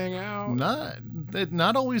 They want to hang out.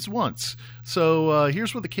 Not always once. So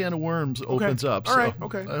here's where the can of worms opens up. All So right.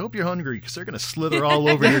 Okay. I hope you're hungry because they're going to slither all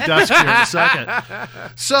over your desk here in a second.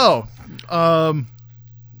 So on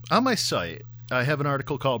my site, I have an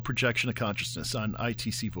article called Projection of Consciousness on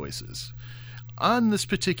ITC Voices. On this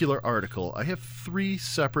particular article, I have 3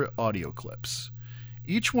 separate audio clips.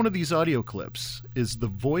 Each one of these audio clips is the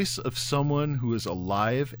voice of someone who is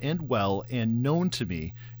alive and well and known to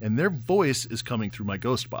me, and their voice is coming through my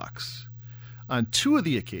ghost box. On 2 of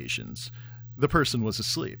the occasions, the person was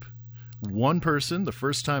asleep. One person, the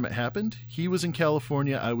first time it happened, he was in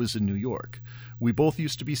California, I was in New York. We both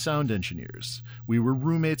used to be sound engineers. We were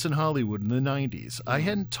roommates in Hollywood in the 90s. I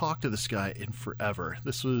hadn't talked to this guy in forever.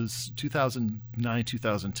 This was 2009,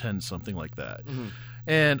 2010, something like that. Mm-hmm.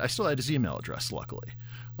 And I still had his email address, luckily.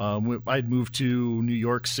 I'd moved to New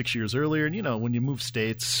York 6 years earlier, and, when you move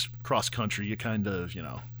states, cross-country, you kind of,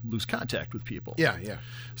 lose contact with people. Yeah.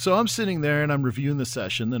 So I'm sitting there, and I'm reviewing the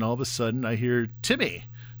session, then all of a sudden I hear Timmy,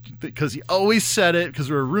 because he always said it, because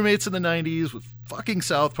we were roommates in the 90s with fucking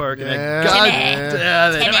South Park. And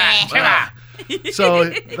So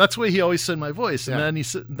that's the way he always said my voice. And then he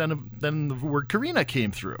said, then the word Karina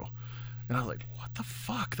came through. And I was like, what the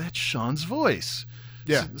fuck? That's Sean's voice.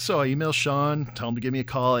 Yeah. So I email Sean, tell him to give me a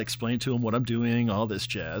call. I explain to him what I'm doing, all this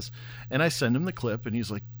jazz. And I send him the clip, and he's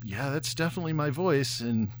like, yeah, that's definitely my voice.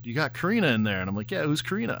 And you got Karina in there. And I'm like, yeah, who's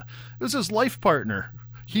Karina? It was his life partner.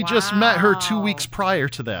 He just met her 2 weeks prior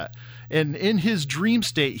to that. And in his dream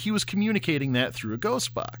state, he was communicating that through a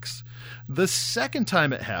ghost box. The second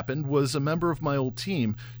time it happened was a member of my old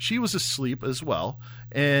team. She was asleep as well,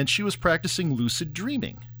 and she was practicing lucid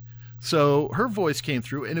dreaming. So her voice came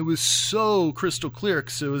through, and it was so crystal clear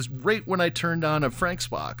because it was right when I turned on a Frank's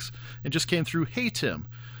box and just came through, hey, Tim.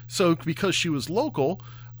 So because she was local,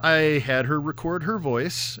 I had her record her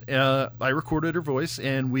voice. I recorded her voice,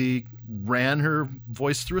 and we ran her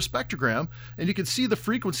voice through a spectrogram, and you could see the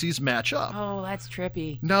frequencies match up. Oh, that's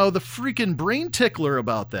trippy. Now, the freaking brain tickler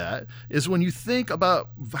about that is when you think about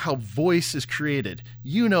how voice is created,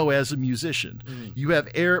 as a musician, you have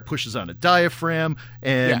air, it pushes on a diaphragm,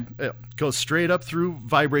 and it goes straight up through,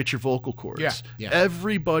 vibrates your vocal cords. Yeah.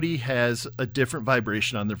 Everybody has a different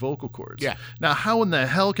vibration on their vocal cords. Yeah. Now, how in the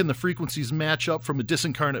hell can the frequencies match up from a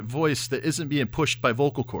disincarnate voice that isn't being pushed by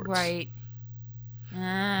vocal cords? Right.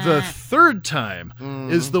 The third time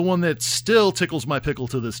is the one that still tickles my pickle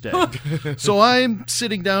to this day. So I'm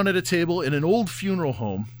sitting down at a table in an old funeral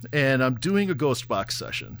home, and I'm doing a ghost box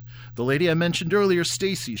session. The lady I mentioned earlier,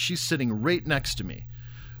 Stacy, she's sitting right next to me.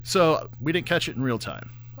 So we didn't catch it in real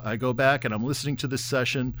time. I go back and I'm listening to this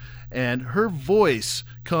session, and her voice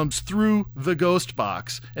comes through the ghost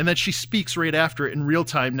box, and then she speaks right after it in real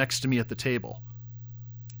time next to me at the table.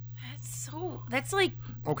 That's like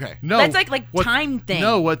Okay. No, that's like time thing.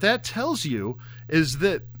 No, what that tells you is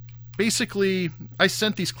that basically I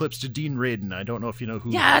sent these clips to Dean Radin. I don't know if you know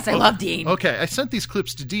who. Yes, I love Dean. Okay, I sent these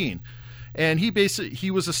clips to Dean, and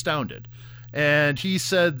he was astounded. And he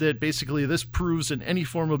said that basically this proves in any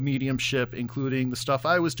form of mediumship, including the stuff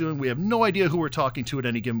I was doing, we have no idea who we're talking to at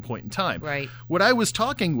any given point in time. Right. What I was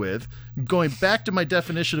talking with, going back to my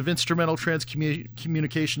definition of instrumental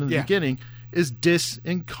transcommunication in the beginning, is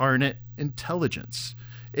disincarnate intelligence.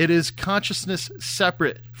 It is consciousness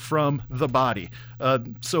separate from the body.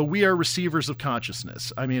 So we are receivers of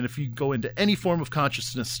consciousness. I mean, if you go into any form of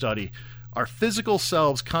consciousness study, our physical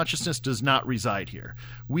selves, consciousness does not reside here.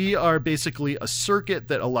 We are basically a circuit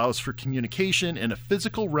that allows for communication in a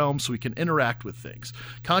physical realm so we can interact with things.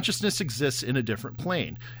 Consciousness exists in a different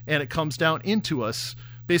plane, and it comes down into us.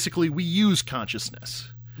 Basically, we use consciousness.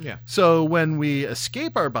 Yeah. So when we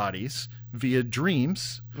escape our bodies via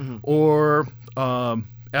dreams or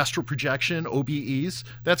astral projection, OBEs,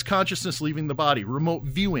 that's consciousness leaving the body. Remote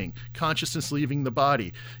viewing, consciousness leaving the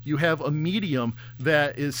body. You have a medium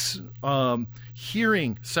that is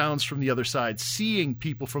hearing sounds from the other side, seeing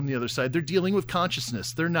people from the other side. They're dealing with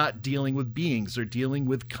consciousness. They're not dealing with beings. They're dealing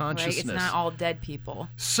with consciousness. Right? It's not all dead people.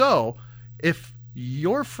 So if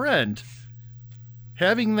your friend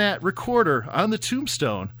having that recorder on the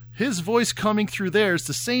tombstone, his voice coming through there is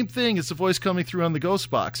the same thing as the voice coming through on the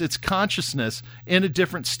ghost box. It's consciousness in a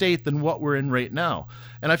different state than what we're in right now.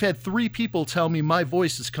 And I've had 3 people tell me my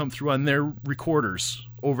voice has come through on their recorders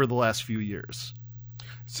over the last few years.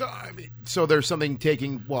 So there's something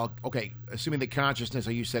taking. Well, okay. Assuming the consciousness,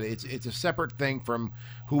 like you said, it's a separate thing from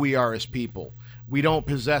who we are as people. We don't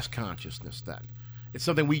possess consciousness. Then it's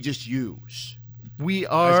something we just use. We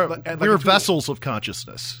are Like a we're tool. vessels of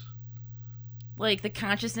consciousness. Like the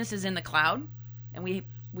consciousness is in the cloud, and we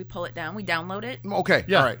pull it down, we download it. Okay,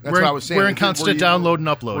 Yeah, all right. That's we're what in- I was saying. we're in constant download and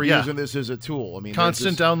upload, We're yeah. using this as a tool. I mean,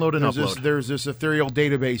 Constant there's download and there's this- upload. There's this ethereal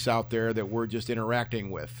database out there that we're just interacting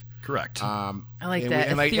with. Correct. I like and that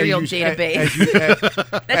and as ethereal you- database.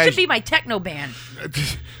 as That should be my techno band.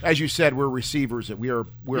 as you said, we're receivers. We're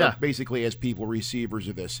Yeah. basically as people receivers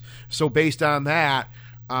of this. So based on that,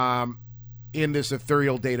 in this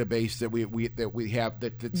ethereal database that we have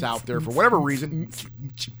that's out there for whatever reason.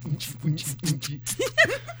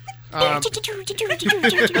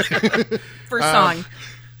 First song.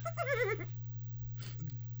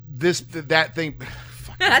 That thing.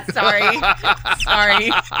 Sorry.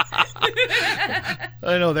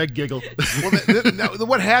 I know that giggle. Well,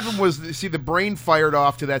 what happened was, see, the brain fired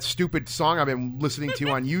off to that stupid song I've been listening to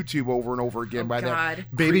on YouTube over and over again. Oh, by God.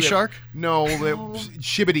 that Baby Shark? No,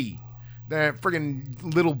 Shibbity, that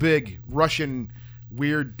friggin' Little Big Russian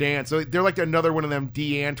weird dance. So they're like another one of them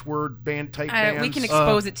Antwoord band type bands. We can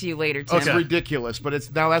expose it to you later, Tim. It's ridiculous, but it's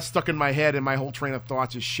now that's stuck in my head, and my whole train of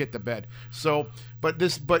thoughts is shit the bed. So, but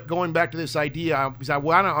going back to this idea, because I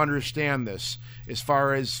want to understand this as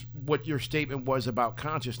far as what your statement was about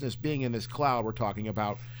consciousness being in this cloud we're talking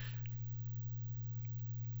about.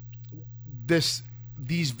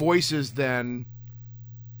 These voices, then,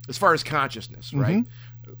 as far as consciousness, right?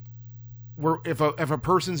 Where if a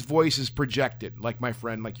person's voice is projected, like my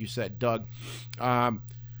friend, like you said, Doug,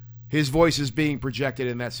 his voice is being projected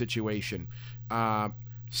in that situation.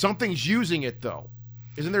 Something's using it, though.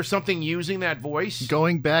 Isn't there something using that voice?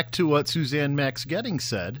 Going back to what Suzanne Max Getting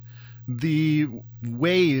said, the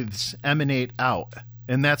waves emanate out,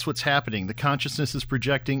 and that's what's happening. The consciousness is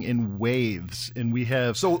projecting in waves, and we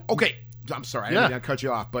have... So, okay, I'm sorry, I Yeah. didn't mean to cut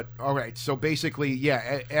you off, but all right. So basically,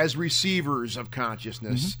 yeah, as receivers of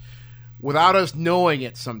consciousness, without us knowing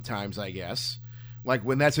it sometimes, I guess, like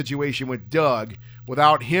when that situation with Doug,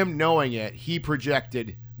 without him knowing it, he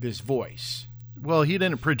projected this voice. Well, he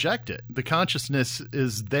didn't project it. The consciousness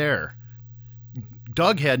is there.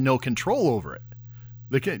 Doug had no control over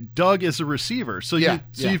it. Doug is a receiver. So Yeah,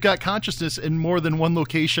 you've got consciousness in more than one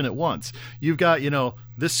location at once. You've got,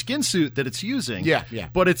 this skin suit that it's using. Yeah.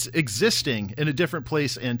 But it's existing in a different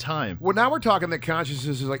place and time. Well, now we're talking that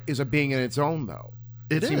consciousness is a being in its own, though.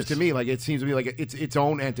 It seems is. to me like it's its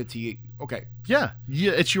own entity. Okay, Yeah,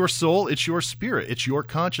 it's your soul, it's your spirit, it's your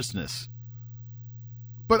consciousness.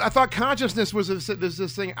 but I thought consciousness was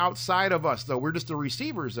this thing outside of us, though. We're just the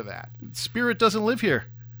receivers of that. Spirit doesn't live here.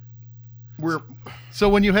 We're So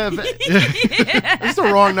when you have... This is the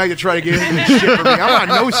wrong night to try to get into this shit for me. I'm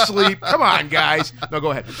on no sleep. Come on, guys. No, go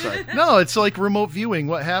ahead. I'm sorry. No, it's like remote viewing.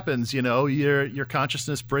 What happens? Your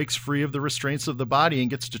consciousness breaks free of the restraints of the body and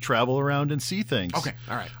gets to travel around and see things. Okay,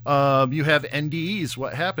 all right. You have NDEs.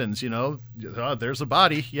 What happens? There's a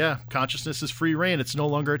body. Yeah, consciousness is free reign. It's no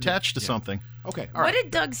longer attached to something. Okay, all What right.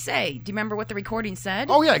 did Doug say? Do you remember what the recording said?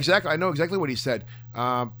 Oh, yeah, exactly. I know exactly what he said.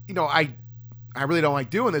 I really don't like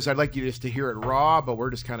doing this. I'd like you just to hear it raw, but we're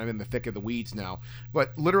just kind of in the thick of the weeds now.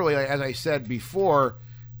 But literally, as I said before,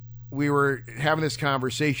 we were having this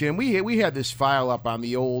conversation, and we had this file up on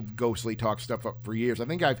the old Ghostly Talk stuff up for years. I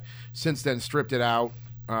think I've since then stripped it out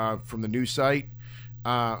from the new site.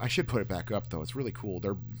 I should put it back up, though. It's really cool.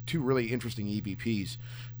 They're two really interesting EVPs.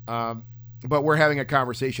 But we're having a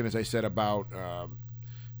conversation, as I said, about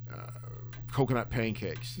coconut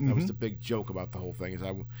pancakes. That was the big joke about the whole thing. Is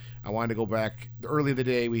I wanted to go back early in the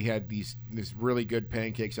day. We had these really good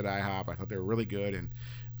pancakes at IHOP. I thought they were really good, and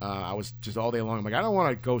I was just all day long. I'm like, I don't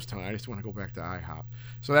want a ghost town. I just want to go back to IHOP.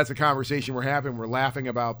 So that's a conversation we're having. We're laughing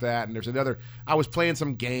about that. And there's another. I was playing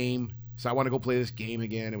some game, so I want to go play this game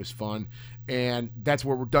again. It was fun, and that's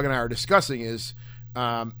what Doug and I are discussing. Is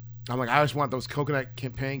I'm like, I just want those coconut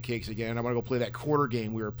pancakes again. I want to go play that quarter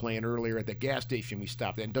game we were playing earlier at the gas station we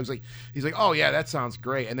stopped at. And Doug's like, he's like, oh, yeah, that sounds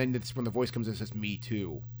great. And then it's when the voice comes in and says, me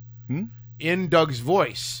too. In Doug's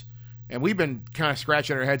voice. And we've been kind of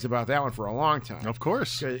scratching our heads about that one for a long time. Of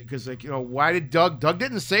course. Because, why did Doug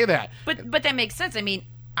didn't say that. But that makes sense. I mean,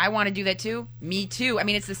 I want to do that too. Me too. I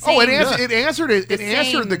mean, it's the same. Oh, it answered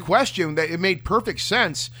same. the question. That it made perfect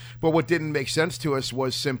sense. But what didn't make sense to us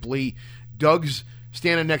was simply Doug's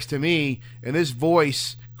standing next to me, and this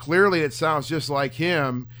voice, clearly it sounds just like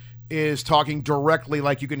him, is talking directly,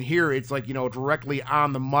 like you can hear it's like, directly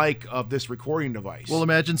on the mic of this recording device. Well,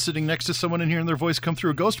 imagine sitting next to someone and hearing their voice come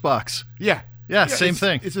through a ghost box. Yeah. Yeah, same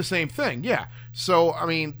thing. It's the same thing, yeah. So, I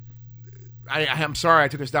mean, I'm sorry I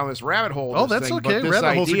took us down this rabbit hole. Oh, this that's thing, okay. But this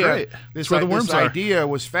Rabbit holes are idea, great. That's where the worms this are. idea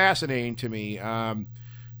was fascinating to me.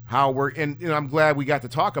 How we're and I'm glad we got to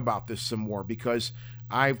talk about this some more because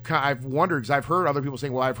I've wondered because I've heard other people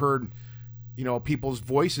saying, well, I've heard people's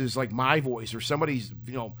voices like my voice or somebody's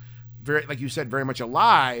very like you said very much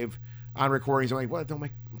alive on recordings. I'm like, what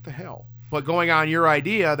the hell? But going on your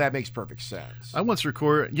idea, that makes perfect sense. I once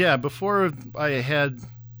before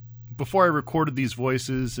I recorded these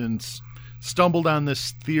voices and stumbled on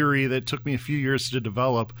this theory that took me a few years to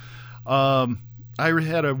develop. I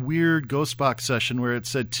had a weird ghost box session where it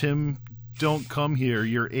said, Tim, don't come here.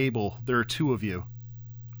 You're able. There are two of you.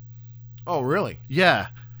 Oh, really? Yeah.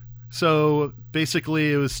 So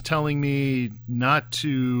basically it was telling me not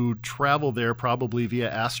to travel there, probably via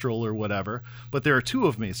astral or whatever, but there are two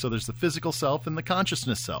of me. So there's the physical self and the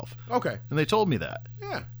consciousness self. Okay. And they told me that.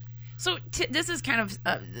 Yeah. So this is kind of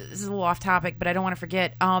this is a little off topic, but I don't want to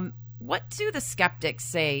forget. What do the skeptics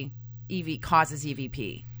say causes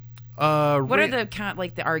EVP? What are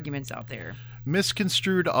the the arguments out there?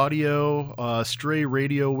 Misconstrued audio, stray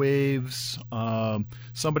radio waves,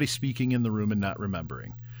 somebody speaking in the room and not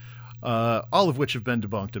remembering. All of which have been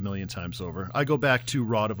debunked a million times over. I go back to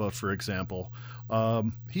Radova, for example.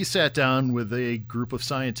 He sat down with a group of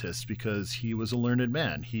scientists because he was a learned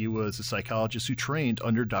man. He was a psychologist who trained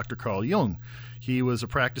under Dr. Carl Jung. He was a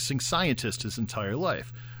practicing scientist his entire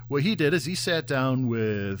life. What he did is he sat down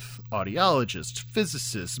with audiologists,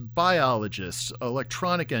 physicists, biologists,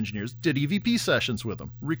 electronic engineers, did EVP sessions with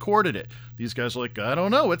them, recorded it. These guys are like, I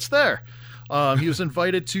don't know, it's there. He was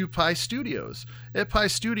invited to Pi Studios. At Pi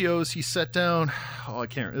Studios, he sat down,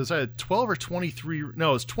 it was 12 or 23, no,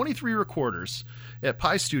 it was 23 recorders at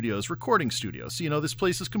Pi Studios, recording studios. So, this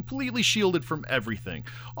place is completely shielded from everything.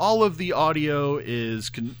 All of the audio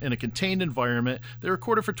is in a contained environment. They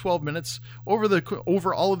recorded for 12 minutes.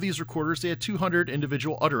 Over all of these recorders, they had 200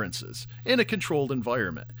 individual utterances in a controlled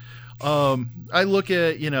environment. I look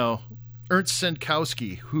at, Ernst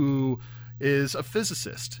Senkowski, who is a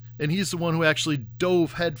physicist, and he's the one who actually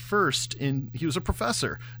dove headfirst he was a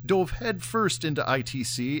professor, dove headfirst into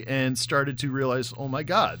ITC and started to realize, oh my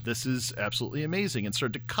God, this is absolutely amazing, and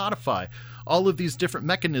started to codify all of these different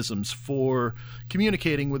mechanisms for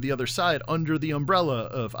communicating with the other side under the umbrella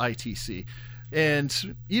of ITC.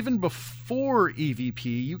 And even before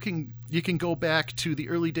EVP, you can go back to the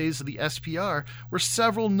early days of the SPR, where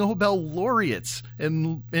several Nobel laureates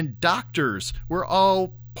and doctors were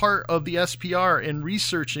all part of the SPR in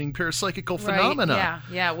researching parapsychical phenomena.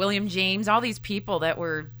 Yeah. William James, all these people that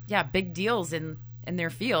were big deals in their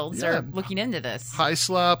fields are looking into this.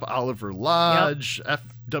 Hyslop, Oliver Lodge,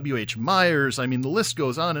 F.W.H. Myers. I mean, the list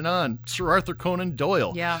goes on and on. Sir Arthur Conan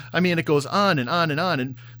Doyle. Yeah. I mean, it goes on and on and on.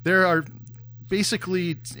 And there are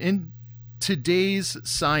basically, in today's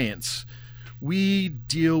science, we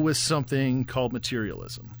deal with something called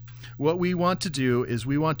materialism. What we want to do is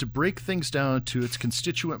we want to break things down to its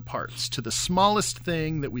constituent parts, to the smallest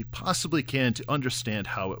thing that we possibly can to understand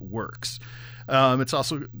how it works.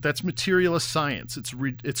 That's materialist science. It's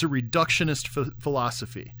a reductionist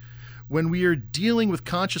philosophy. When we are dealing with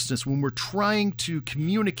consciousness, when we're trying to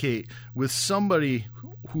communicate with somebody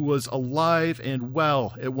who was alive and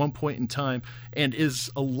well at one point in time and is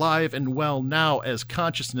alive and well now as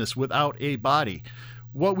consciousness without a body,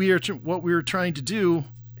 what we are trying to do.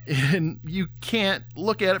 And you can't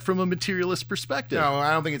look at it from a materialist perspective. No,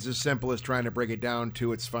 I don't think it's as simple as trying to break it down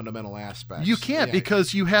to its fundamental aspects. You can't,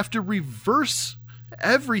 because you have to reverse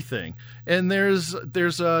everything. And there's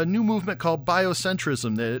a new movement called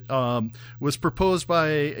biocentrism that was proposed by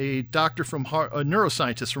a doctor a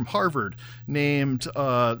neuroscientist from Harvard named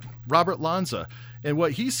Robert Lanza. And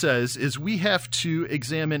what he says is we have to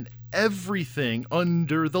examine everything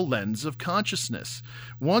under the lens of consciousness.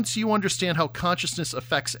 Once you understand how consciousness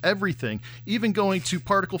affects everything, even going to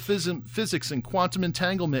particle physics and quantum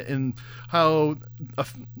entanglement and how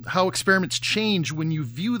experiments change when you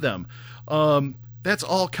view them, that's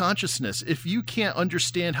all consciousness. If you can't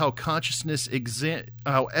understand how consciousness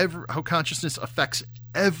how consciousness affects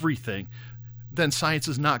everything, then science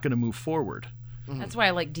is not going to move forward. That's why I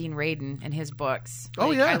like Dean Radin and his books.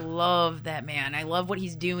 I love that man. I love what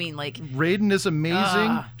he's doing. Radin is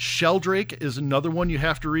amazing. Sheldrake is another one you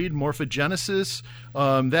have to read. Morphogenesis.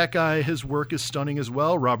 That guy, his work is stunning as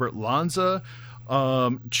well. Robert Lanza.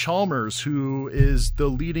 Chalmers, who is the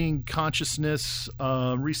leading consciousness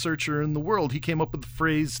researcher in the world, he came up with the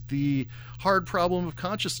phrase "the hard problem of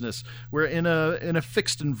consciousness," where in a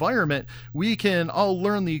fixed environment we can all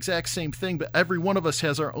learn the exact same thing, but every one of us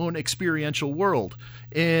has our own experiential world.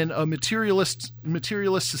 In a materialist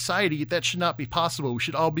society, that should not be possible. We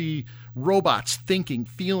should all be robots thinking,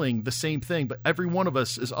 feeling the same thing, but every one of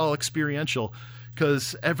us is all experiential,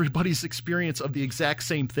 because everybody's experience of the exact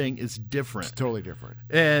same thing is different. It's totally different.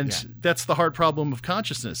 And Yeah. that's the hard problem of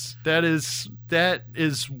consciousness. That is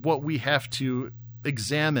what we have to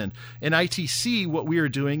examine. In ITC, what we are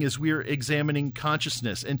doing is we are examining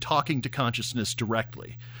consciousness and talking to consciousness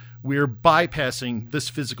directly. We are bypassing this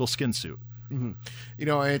physical skin suit. You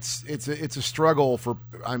know, it's a struggle for,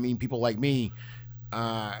 I mean, people like me,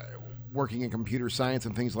 working in computer science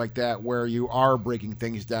and things like that, where you are breaking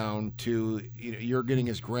things down to, you know, you're getting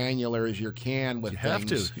as granular as you can with have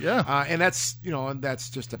things. to, yeah. And that's, you know, and that's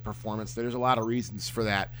just a performance. There's a lot of reasons for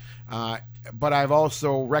that. But I've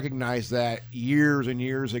also recognized that years and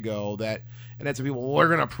years ago that, and that's people, well, we're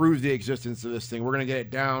going to prove the existence of this thing. We're going to get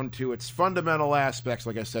it down to its fundamental aspects,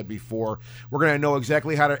 like I said before. We're going to know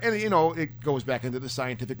exactly how to, and, you know, it goes back into the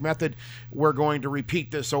scientific method. We're going to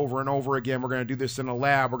repeat this over and over again. We're going to do this in a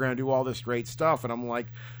lab. We're going to do all this great stuff. And I'm like,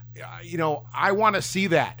 you know, I want to see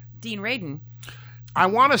that. Dean Radin. I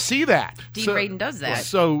want to see that. Dean Radin does that.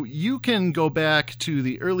 So you can go back to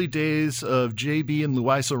the early days of J.B. and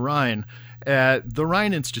Louisa Rhine at the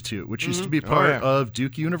Rhine Institute, which used to be part of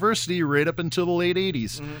Duke University right up until the late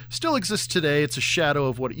 80s. Still exists today. It's a shadow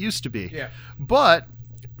of what it used to be. Yeah. But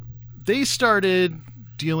they started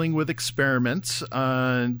dealing with experiments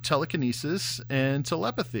on telekinesis and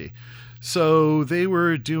telepathy. So they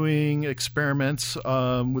were doing experiments with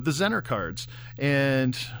the Zener cards.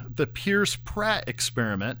 And the Pierce-Pratt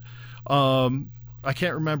experiment, I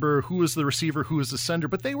can't remember who was the receiver, who was the sender,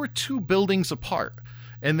 but they were 2 buildings apart.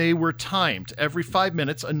 And they were timed. Every 5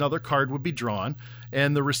 minutes, another card would be drawn,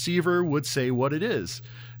 and the receiver would say what it is.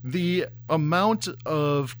 The amount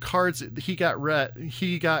of cards he got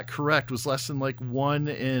correct was less than like 1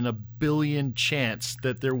 in a billion chance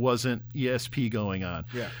that there wasn't ESP going on.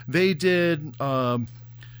 Yeah. They did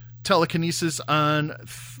telekinesis on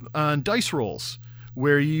dice rolls,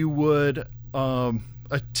 where you would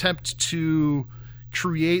attempt to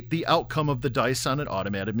create the outcome of the dice on an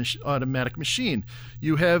automatic machine.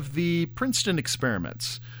 You have the Princeton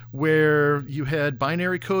experiments, where you had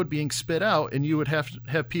binary code being spit out, and you would have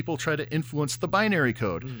people try to influence the binary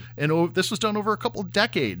code. And this was done over a couple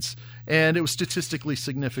decades, and it was statistically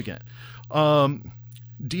significant. Dean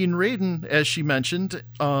Radin, as she mentioned,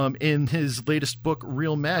 in his latest book,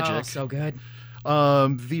 Real Magic. Oh, so good.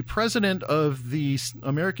 The president of the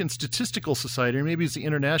American Statistical Society, or maybe it's the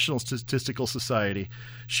International Statistical Society,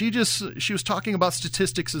 she was talking about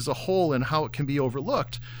statistics as a whole and how it can be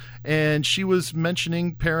overlooked, and she was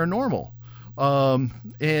mentioning paranormal.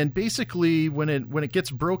 And basically, when it gets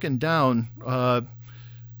broken down,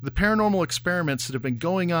 the paranormal experiments that have been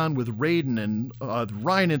going on with Radin and the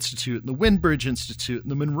Rhine Institute and the Windbridge Institute and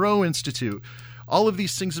the Monroe Institute, all of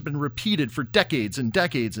these things have been repeated for decades and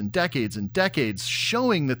decades and decades and decades,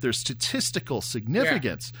 showing that there's statistical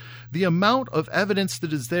significance. Yeah. The amount of evidence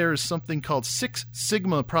that is there is something called 6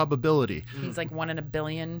 sigma probability. He's like 1 in a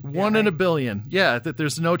billion. 1 in a billion. Yeah, that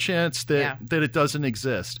there's no chance that it doesn't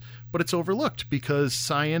exist. But it's overlooked because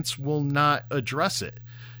science will not address it.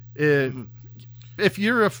 If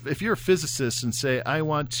you're a physicist and say, I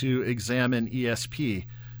want to examine ESP,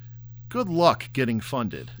 good luck getting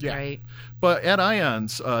funded. Yeah. Right. But at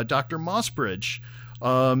IONS, Dr. Mossbridge,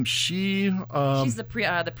 she's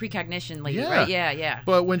the precognition lady, right? Yeah.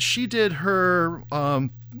 But when she did her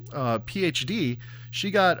PhD,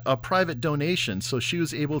 she got a private donation, so she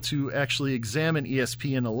was able to actually examine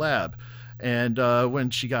ESP in a lab. And when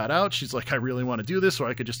she got out, she's like, I really want to do this, or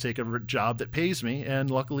I could just take a job that pays me. And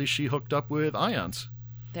luckily, she hooked up with IONS.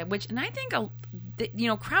 And I think,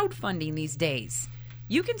 crowdfunding these days,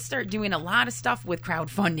 you can start doing a lot of stuff with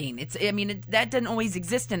crowdfunding. That didn't always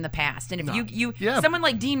exist in the past. And if someone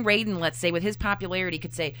like Dean Radin, let's say, with his popularity,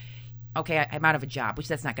 could say, okay, I'm out of a job, which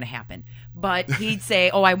that's not going to happen. But he'd say,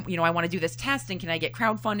 I want to do this test, and can I get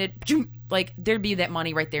crowdfunded? Like, there'd be that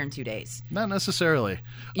money right there in 2 days. Not necessarily.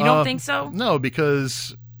 You don't think so? No,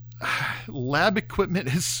 because Lab equipment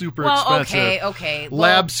is super Well, expensive. okay. Well,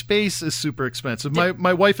 Lab space is super expensive.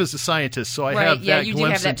 My wife is a scientist, so I right, have yeah, that you do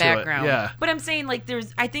glimpse have that into background. it. Yeah. But I'm saying, like,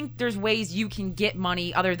 I think there's ways you can get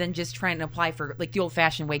money other than just trying to apply for, like, the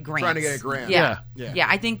old-fashioned way, grants. Trying to get a grant. Yeah. Yeah. Yeah,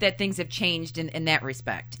 I think that things have changed in that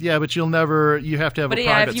respect. Yeah, but you have to have But a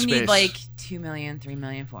yeah, private if you space. need, like, 2 million, 3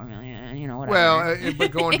 million, 4 million, you know, whatever. Well,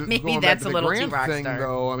 but going Maybe back that's to a the little too grant rock thing, star.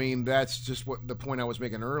 though, I mean, that's just what the point I was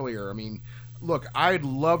making earlier. I mean, look, I'd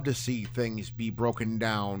love to see things be broken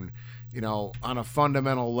down, on a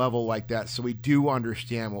fundamental level like that, so we do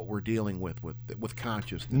understand what we're dealing with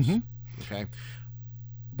consciousness. Okay,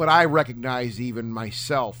 but I recognize even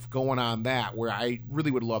myself going on that, where I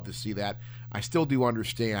really would love to see that. I still do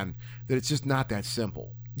understand that it's just not that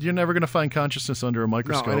simple. You're never going to find consciousness under a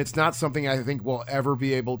microscope. No, and it's not something I think we'll ever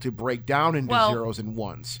be able to break down into Well- zeros and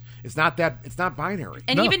ones. It's not binary.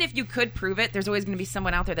 And No. even if you could prove it, there's always going to be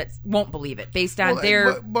someone out there that won't believe it based on Well,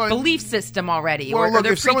 their but- belief system already. Well, or look,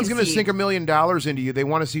 their if someone's going to preconceived- sink $1 million into you, they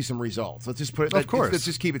want to see some results. Let's just put it. Of course. Let's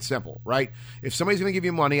just keep it simple, right? If somebody's going to give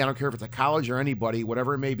you money, I don't care if it's a college or anybody,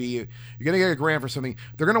 whatever it may be, you're going to get a grant for something.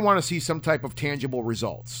 They're going to want to see some type of tangible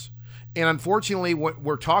results. And unfortunately, what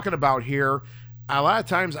we're talking about here, a lot of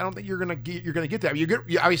times, I don't think you're going to get that.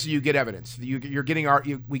 Obviously, you get evidence. You're getting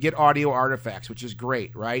we get audio artifacts, which is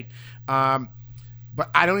great, right? But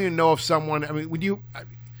I don't even know if someone. I mean, when you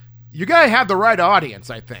got to have the right audience.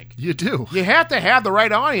 I think You do. you have to have the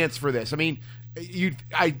right audience for this. I mean,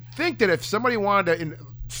 I think that if somebody wanted to, and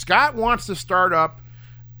Scott wants to start up.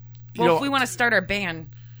 Well, if we want to start our band,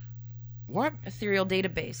 what? Ethereal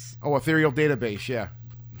Database. Oh, Ethereal Database, yeah.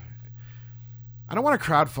 I don't want to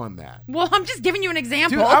crowdfund that. Well, I'm just giving you an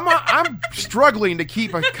example. Dude, I'm struggling to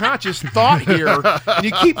keep a conscious thought here, and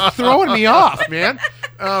you keep throwing me off, man.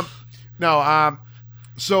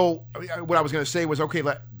 So what I was going to say was, okay,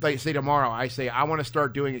 like say tomorrow, I say I want to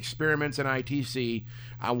start doing experiments in ITC.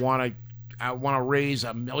 I want to raise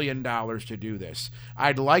 $1 million to do this.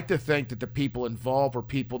 I'd like to think that the people involved are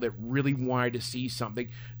people that really wanted to see something.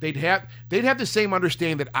 They'd have the same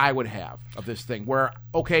understanding that I would have of this thing, where,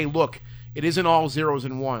 okay, look, it isn't all zeros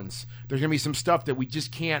and ones. There's going to be some stuff that we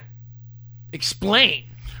just can't explain.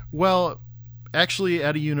 Well, actually,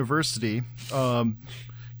 at a university,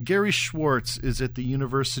 Gary Schwartz is at the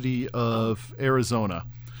University of Arizona.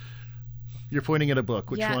 You're pointing at a book.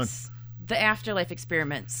 Which one? Yes. The Afterlife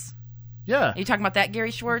Experiments. Yeah. Are you talking about that,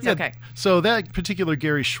 Gary Schwartz? Yeah, Okay. So that particular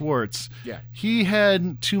Gary Schwartz, Yeah. he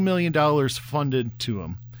had $2 million funded to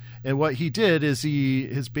him. And what he did is he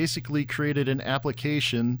has basically created an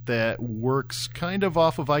application that works kind of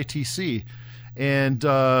off of ITC. And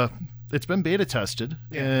it's been beta tested.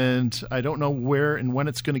 Yeah. And I don't know where and when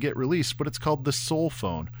it's going to get released, but it's called the Soul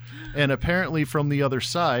Phone. And apparently from the other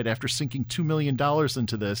side, after sinking $2 million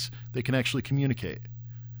into this, they can actually communicate.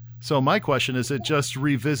 So my question is it just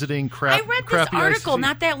revisiting I read this crappy article ITC?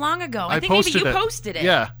 not that long ago. I I think maybe posted you it. posted it.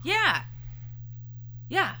 Yeah. Yeah.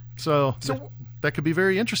 Yeah. So So- that could be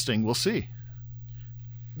very interesting. We'll see.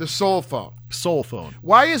 The Soul Phone. Soul Phone.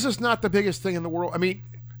 Why is this not the biggest thing in the world? I mean,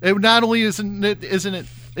 It not only isn't it,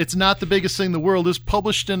 it's not the biggest thing in the world. It's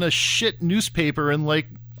published in a shit newspaper in like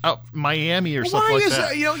out Miami or something why like is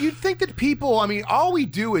that. you'd think that people? I mean, all we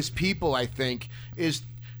do as people, I think, is.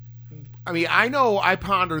 I mean, I know I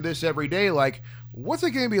ponder this every day. Like, what's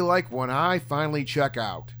it going to be like when I finally check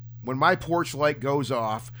out? When my porch light goes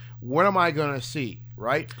off, what am I going to see?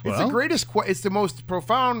 Right? It's Well- the greatest. It's the most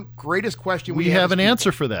profound, greatest question We have as an people.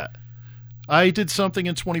 answer for that. I did something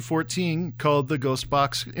in 2014 called the Ghost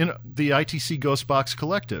Box, the ITC Ghost Box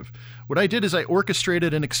Collective. What I did is I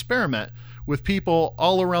orchestrated an experiment with people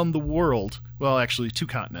all around the world. Well, actually, 2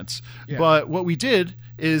 continents. Yeah. But what we did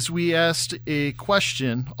is we asked a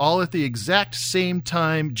question all at the exact same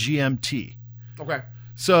time GMT. Okay.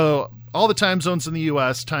 So all the time zones in the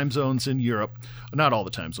U.S., time zones in Europe. Not all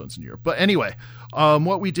the time zones in Europe. But anyway,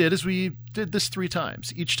 what we did is we did this 3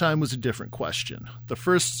 times. Each time was a different question.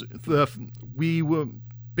 We were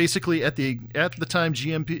basically at the time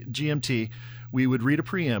GMT, we would read a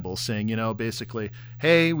preamble saying, basically,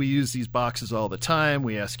 hey, we use these boxes all the time.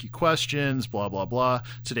 We ask you questions, blah, blah, blah.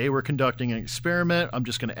 Today we're conducting an experiment. I'm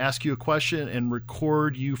just going to ask you a question and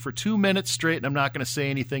record you for 2 minutes straight, and I'm not going to say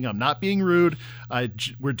anything. I'm not being rude.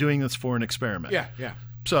 We're doing this for an experiment. Yeah. Yeah.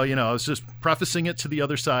 So, I was just prefacing it to the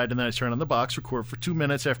other side, and then I turn on the box, record for 2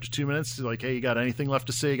 minutes. After 2 minutes, it's like, hey, you got anything left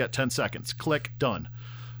to say? You got 10 seconds. Click, done.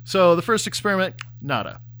 So the first experiment,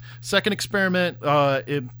 nada. Second experiment,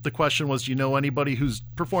 the question was, do you know anybody who's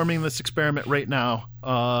performing this experiment right now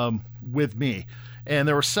with me? And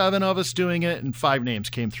there were 7 of us doing it, and 5 names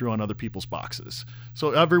came through on other people's boxes.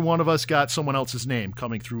 So every one of us got someone else's name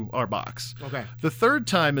coming through our box. Okay. The third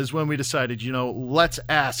time is when we decided, let's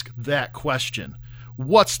ask that question.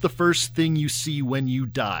 What's the first thing you see when you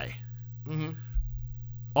die? Mm-hmm.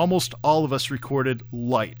 Almost all of us recorded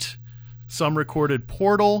light. Some recorded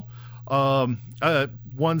portal.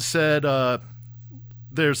 One said,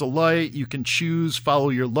 there's a light. You can choose, follow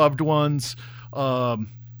your loved ones.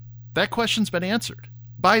 That question's been answered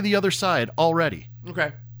by the other side already.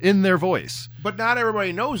 Okay. In their voice. But not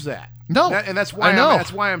everybody knows that. No. And that's why I know.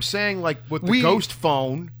 that's why I'm saying, like, with the ghost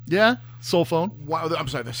phone. Yeah, soul phone. Why, I'm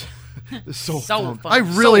sorry, the soul Soul phone. phone. I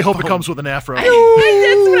really Soul hope it phone. comes with an afro. That's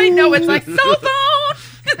what I know. It's like cell phone.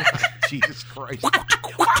 Jesus Christ.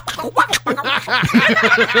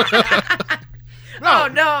 Oh,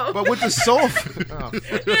 no. But with the soul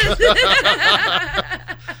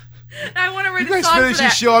I want to write You a guys song finish for this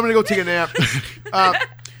that. show. I'm going to go take a nap. Cell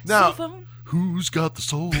Now, phone. Who's got the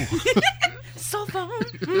soul? Cell phone.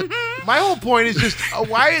 my whole point is just,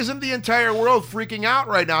 why isn't the entire world freaking out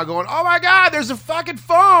right now going, oh, my God, there's a fucking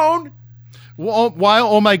phone? Well, why?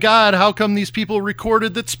 Oh my God! How come these people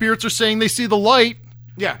recorded that spirits are saying they see the light?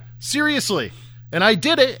 Yeah. Seriously, and I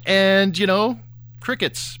did it, and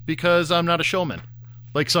crickets because I'm not a showman,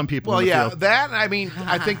 like some people. Well, in the yeah, field. that, I mean,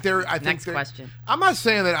 I think they're, Next question. I'm not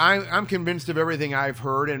saying that I'm convinced of everything I've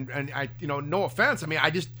heard, and I, no offense. I mean,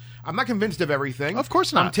 I'm not convinced of everything. Of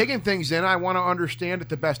course not. I'm taking things in. I want to understand it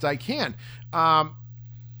the best I can.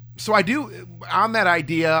 So I do, on that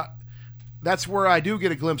idea, that's where I do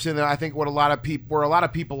get a glimpse into, I think, where a lot of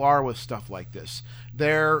people are with stuff like this.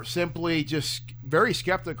 They're simply just very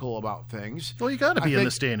skeptical about things. Well, you got to I be in think-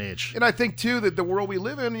 this day and age. And I think, too, that the world we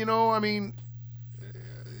live in, I mean,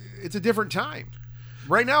 it's a different time.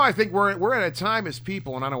 Right now, I think we're at a time as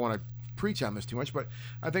people, and I don't want to preach on this too much, but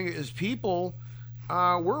I think as people,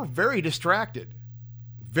 we're very distracted.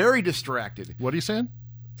 Very distracted. What are you saying?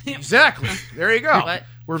 Exactly. There you go. What?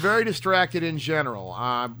 We're very distracted in general.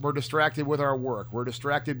 We're distracted with our work. We're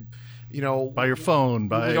distracted, By your phone,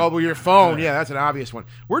 by with your phone. Yeah, that's an obvious one.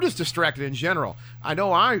 We're just distracted in general. I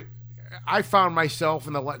know I found myself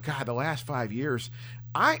in the last 5 years.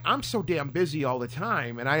 I'm so damn busy all the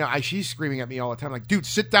time, and she's screaming at me all the time, like, dude,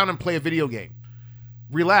 sit down and play a video game.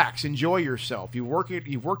 Relax, enjoy yourself. You've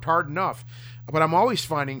worked hard enough. But I'm always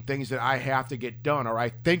finding things that I have to get done, or I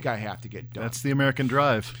think I have to get done. That's the American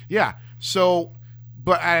drive. Yeah. So,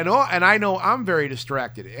 but I know I'm very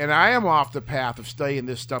distracted, and I am off the path of studying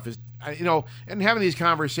this stuff. And having these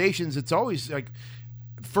conversations, it's always like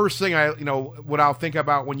first thing what I'll think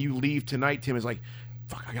about when you leave tonight, Tim, is like,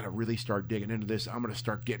 fuck, I gotta really start digging into this. I'm gonna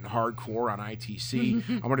start getting hardcore on ITC.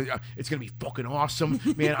 It's gonna be fucking awesome,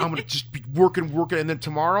 man. I'm gonna just be working, and then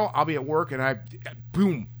tomorrow I'll be at work, and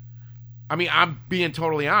boom. I mean, I'm being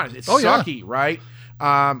totally honest. It's sucky, right?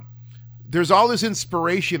 There's all this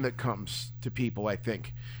inspiration that comes to people, I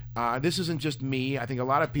think. This isn't just me. I think a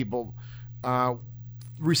lot of people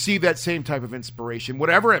receive that same type of inspiration,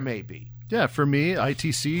 whatever it may be. Yeah, for me,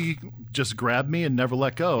 ITC just grabbed me and never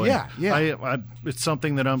let go. Yeah, and yeah. It's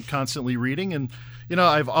something that I'm constantly reading, and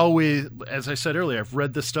I've always, as I said earlier, I've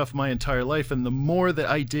read this stuff my entire life, and the more that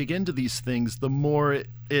I dig into these things, the more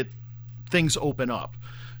things open up.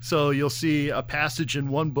 So you'll see a passage in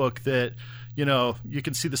one book that, you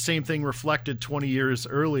can see the same thing reflected 20 years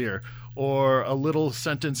earlier, or a little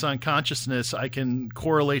sentence on consciousness I can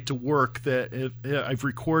correlate to work that I've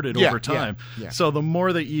recorded over time. Yeah. So the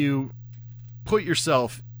more that you put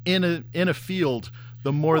yourself in a field,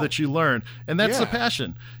 the more that you learn. And that's the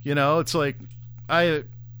passion. It's like I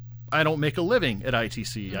don't make a living at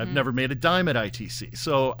ITC. Mm-hmm. I've never made a dime at ITC.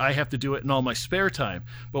 So I have to do it in all my spare time.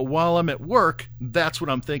 But while I'm at work, that's what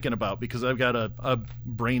I'm thinking about because I've got a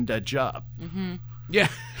brain dead job. Mm-hmm. Yeah.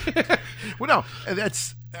 Well, no,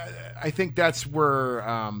 that's. I think that's where.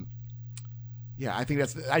 I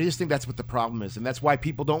just think that's what the problem is, and that's why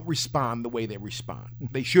people don't respond the way they respond.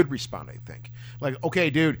 They should respond. I think, like, okay,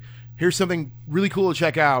 dude, here's something really cool to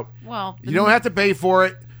check out. Well, you don't have to pay for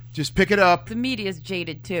it. Just pick it up. The media's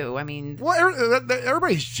jaded too. I mean, well,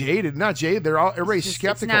 everybody's jaded, not jaded. Everybody's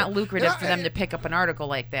skeptical. It's not lucrative for them to pick up an article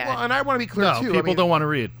like that. Well, and I want to be clear too. People don't want to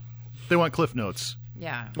read; they want Cliff Notes.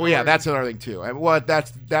 Yeah. Well, yeah, that's another thing too. Well,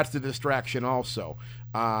 that's the distraction also.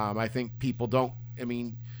 I think people don't. I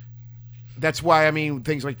mean, that's why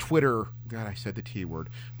things like Twitter. God, I said the T word.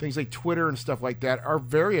 Things like Twitter and stuff like that are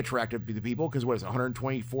very attractive to people because what is it,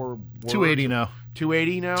 124 words? 280 now.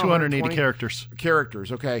 280 now. 280 characters.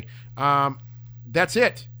 Characters. Okay. That's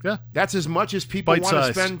it. Yeah. That's as much as people want to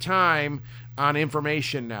Bite-sized. spend time on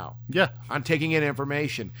information now. Yeah. On taking in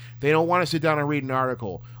information. They don't want to sit down and read an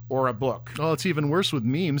article or a book. Well, it's even worse with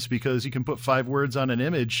memes because you can put 5 words on an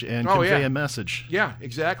image and Oh, convey yeah. a message. Yeah,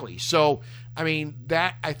 exactly. So, I mean,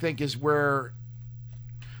 that I think is where,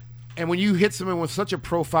 and when you hit someone with such a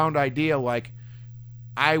profound idea, like,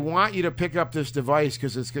 I want you to pick up this device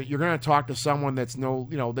because you're going to talk to someone that's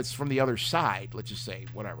that's from the other side. Let's just say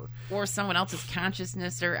whatever. Or someone else's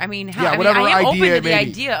consciousness, or I mean, whatever I am open idea to it the may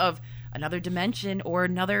be. idea of another dimension or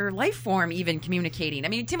another life form even communicating. I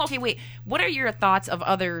mean, Tim, okay, wait. What are your thoughts of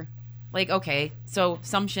other, like, okay, so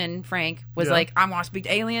Sumption Frank was Yeah. like, I want to speak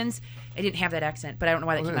to aliens. I didn't have that accent, but I don't know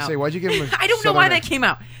why that I was came gonna out. say, why'd you give him a I don't know why southern that came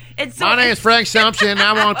out. It's so, My name is Frank Sumption, and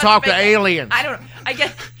I want to talk to aliens. I don't know. I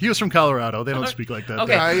guess. He was from Colorado. They don't speak like that.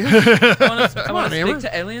 Okay. I I want on, to Amber.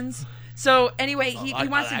 speak to aliens. So anyway, he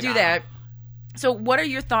wants to do that. So what are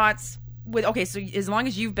your thoughts with? Okay, so as long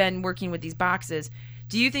as you've been working with these boxes,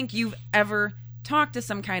 do you think you've ever talked to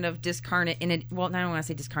some kind of discarnate in it? Well, I don't want to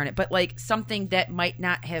say discarnate, but like something that might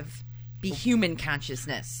not have be human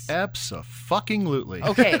consciousness. Abso-fucking-lutely.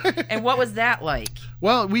 Okay, and what was that like?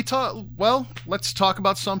 Well, let's talk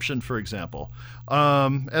about Sumption, for example.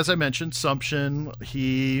 As I mentioned, Sumption,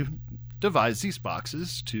 he devised these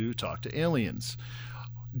boxes to talk to aliens.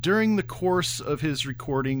 During the course of his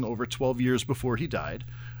recording over 12 years before he died,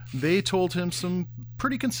 they told him some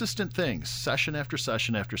pretty consistent things, session after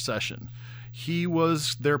session after session. He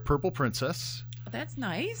was their purple princess. Oh, that's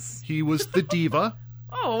nice. He was the diva.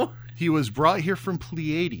 Oh, He was brought here from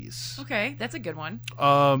Pleiades. okay, that's a good one.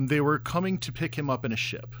 They were coming to pick him up in a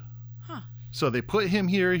ship. So they put him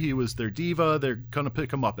here. He was their diva. They're going to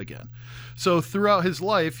pick him up again. So throughout his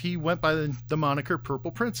life, he went by the moniker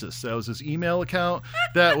Purple Princess. That was his email account.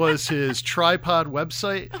 That was his tripod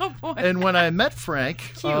website. Oh, boy. And when I met Frank,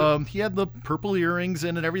 he had the purple earrings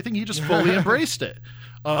in and everything. He just fully embraced it.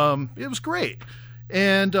 It was great.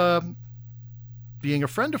 And being a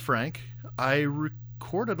friend of Frank, I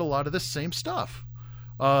recorded a lot of this same stuff.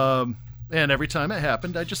 And every time it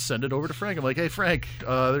happened, I just send it over to Frank. I'm like, hey, Frank,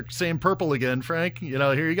 they're saying purple again, Frank.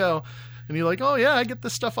 Here you go. And he's like, oh, yeah, I get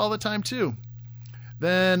this stuff all the time, too.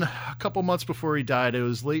 Then a couple months before he died, it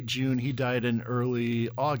was late June. He died in early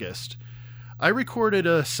August. I recorded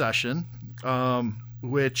a session,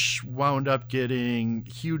 which wound up getting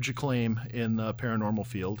huge acclaim in the paranormal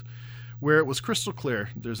field, where it was crystal clear.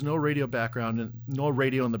 There's no radio background, no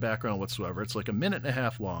radio in the background whatsoever. It's like a minute and a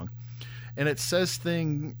half long. And it says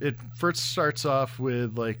it first starts off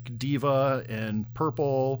with like Diva and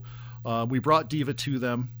Purple. We brought Diva to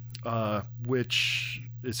them, which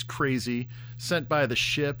is crazy. Sent by the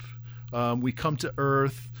ship. We come to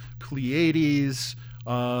Earth. Pleiades.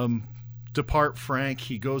 Depart Frank.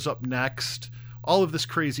 He goes up next. All of this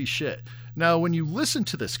crazy shit. Now, when you listen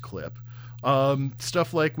to this clip,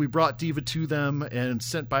 stuff like we brought Diva to them and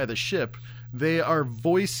sent by the ship, they are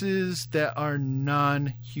voices that are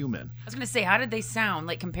non-human. I was going to say, how did they sound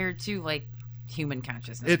like compared to like human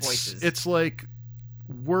consciousness voices? It's like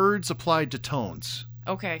words applied to tones.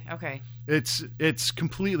 Okay. It's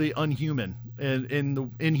completely unhuman and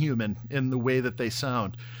inhuman in the way that they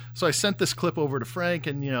sound. So I sent this clip over to Frank,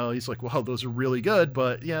 and he's like, "Wow, those are really good,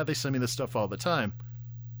 but yeah, they send me this stuff all the time."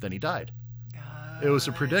 Then he died. It was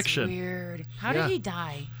a prediction. That's weird. How Yeah. did he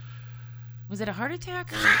die? Was it a heart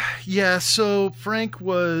attack? Or... Yeah, so Frank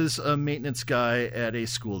was a maintenance guy at a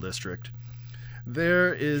school district.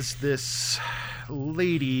 There is this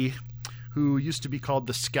lady who used to be called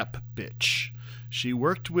the Skep Bitch. She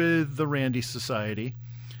worked with the Randy Society,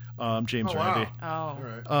 James Oh, wow.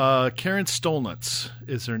 Randy. Oh. Karen Stolnitz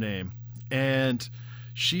is her name. And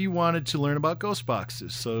she wanted to learn about ghost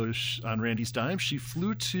boxes. So on Randy's dime, she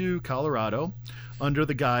flew to Colorado under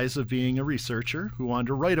the guise of being a researcher who wanted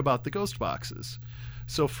to write about the ghost boxes.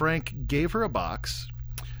 So Frank gave her a box.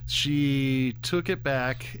 She took it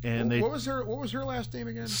back, and What was her last name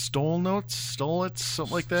again? Stolnitz,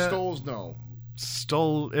 something like that. Stoles, no.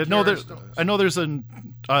 I know there's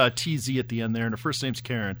a TZ at the end there, and her first name's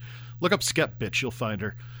Karen. Look up Skep Bitch, you'll find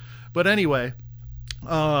her. But anyway,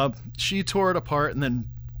 she tore it apart and then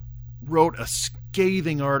wrote a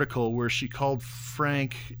scathing article where she called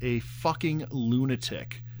Frank a fucking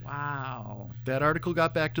lunatic. Wow. That article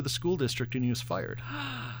got back to the school district, and he was fired.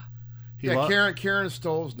 Karen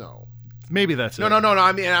Stoles, no. Maybe that's it. No.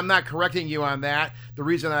 I mean, I'm not correcting you on that. The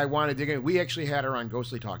reason I wanted to dig in, we actually had her on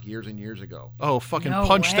Ghostly Talk years and years ago. Oh, fucking No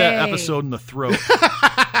punch that way. episode in the throat.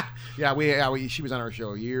 She was on our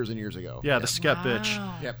show years and years ago. Yeah, the Skep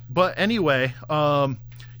Bitch. Yep. But anyway,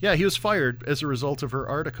 he was fired as a result of her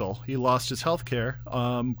article. He lost his health care,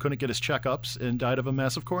 couldn't get his checkups, and died of a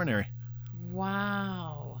massive coronary.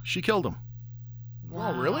 Wow. She killed him.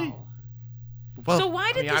 Oh, really? Well, so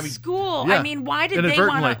why did the school? yeah, I mean, why did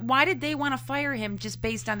they want to fire him just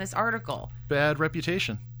based on this article? bad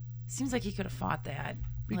reputation. Seems like he could have fought that.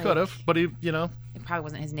 He Like, could have, but he, It probably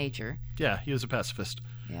wasn't his nature. yeah, he was a pacifist.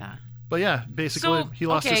 Yeah. But yeah, basically, So, he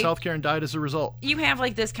lost his okay. health care and died as a result. You have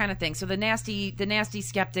like this kind of thing. So the nasty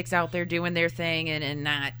skeptics out there doing their thing and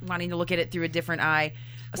not wanting to look at it through a different eye.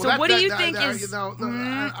 So what do you think is? Hold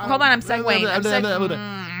on, I'm segueing.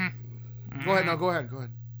 Go ahead. No, go ahead.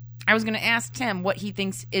 I was going to ask Tim what he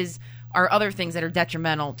thinks are other things that are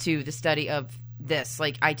detrimental to the study of this,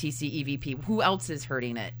 like ITC EVP. Who else is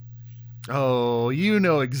hurting it? Oh, you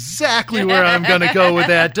know exactly where I'm going to go with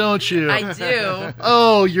that, don't you? I do.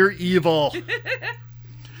 Oh, you're evil.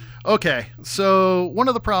 Okay, so one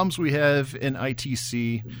of the problems we have in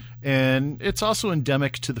ITC, and it's also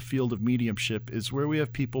endemic to the field of mediumship, is where we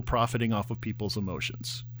have people profiting off of people's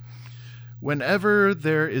emotions. Whenever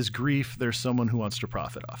there is grief, there's someone who wants to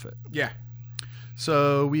profit off it. Yeah.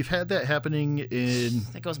 So we've had that happening in...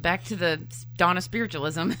 That goes back to the dawn of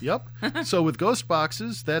spiritualism. Yep. So with ghost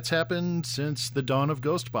boxes, that's happened since the dawn of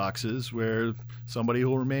ghost boxes, where somebody who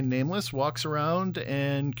will remain nameless walks around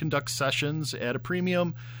and conducts sessions at a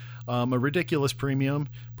premium, a ridiculous premium,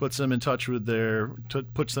 puts them in touch with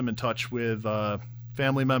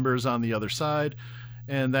family members on the other side,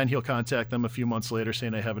 and then he'll contact them a few months later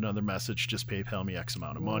saying, I have another message, just PayPal me X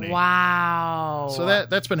amount of money. Wow. So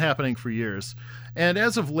that's been happening for years. And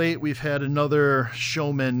as of late, we've had another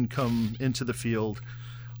showman come into the field.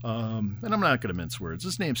 And I'm not going to mince words.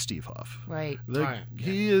 His name's Steve Huff. Right.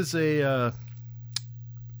 He is to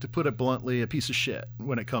put it bluntly, a piece of shit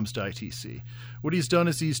when it comes to ITC. What he's done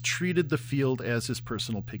is he's treated the field as his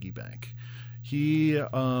personal piggy bank. He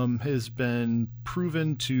has been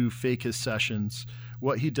proven to fake his sessions.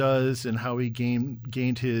 What he does and how he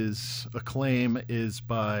gained his acclaim is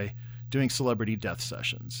by doing celebrity death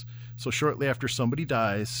sessions. So shortly after somebody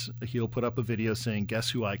dies, he'll put up a video saying, guess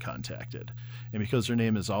who I contacted? And because their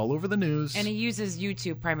name is all over the news... And he uses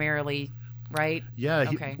YouTube primarily, right? Yeah.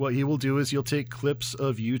 Okay. What he will do is he'll take clips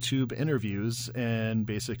of YouTube interviews and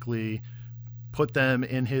basically put them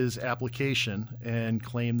in his application and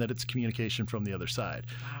claim that it's communication from the other side.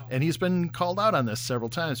 Wow. And he's been called out on this several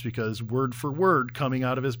times because word for word coming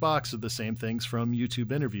out of his box are the same things from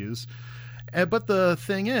YouTube interviews. But the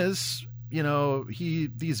thing is,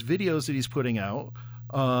 these videos that he's putting out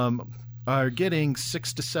are getting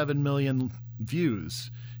 6 to 7 million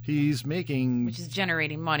views. He's making... Which is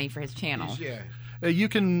generating money for his channel. Yeah. You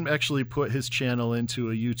can actually put his channel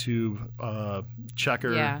into a YouTube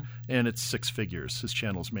checker, and it's 6 figures his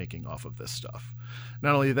channel's making off of this stuff.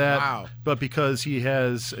 Not only that, but because he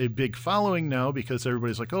has a big following now, because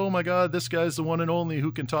everybody's like, oh my God, this guy's the one and only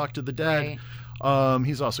who can talk to the dead. Right.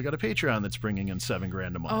 He's also got a Patreon that's bringing in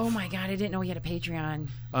 $7,000 a month. Oh my God, I didn't know he had a Patreon.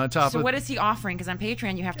 On top what is he offering? Because on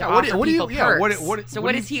Patreon you have to offer people perks.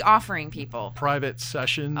 What is he offering people? Private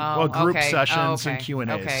session, group sessions and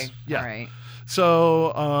Q&As. Okay, yeah. All right.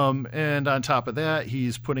 So, and on top of that,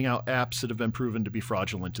 he's putting out apps that have been proven to be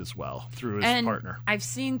fraudulent as well through his partner. I've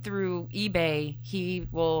seen through eBay, he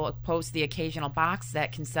will post the occasional box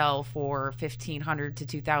that can sell for $1,500 to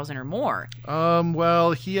 $2,000 or more.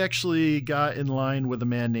 Well, he actually got in line with a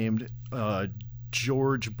man named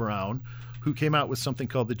George Brown, who came out with something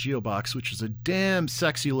called the GeoBox, which is a damn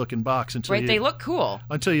sexy looking box they look cool.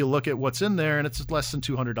 Until you look at what's in there, and it's less than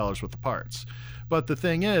 $200 worth of parts. But the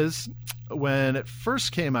thing is, when it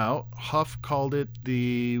first came out, Huff called it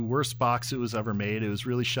the worst box it was ever made. It was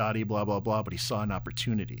really shoddy, blah, blah, blah, but he saw an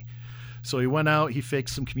opportunity. So he went out, he faked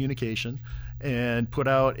some communication, and put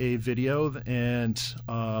out a video, and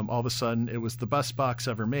all of a sudden it was the best box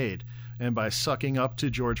ever made. And by sucking up to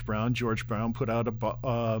George Brown put out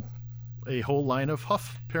a whole line of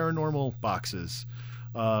Huff paranormal boxes.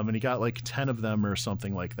 And he got like 10 of them or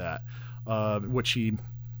something like that, which he...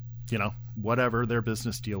 whatever their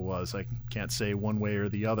business deal was. I can't say one way or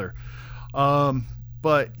the other.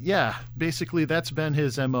 But yeah, basically that's been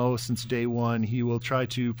his MO since day one. He will try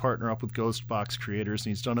to partner up with ghost box creators,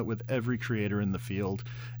 and he's done it with every creator in the field.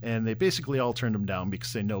 And they basically all turned him down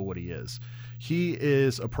because they know what he is. He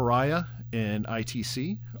is a pariah in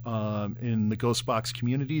ITC, in the ghost box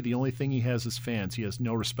community. The only thing he has is fans. He has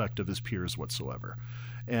no respect of his peers whatsoever.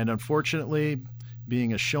 And unfortunately,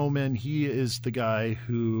 being a showman, he is the guy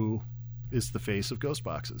who is the face of ghost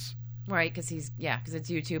boxes. Right, because it's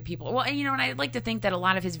YouTube people. Well, and I'd like to think that a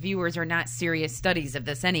lot of his viewers are not serious studies of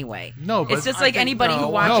this anyway. No, but it's just like anybody who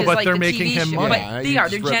watches but like they're the making TV him show. money. But they are.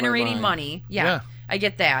 They're generating money. Yeah, Yeah. I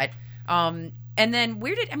get that. And then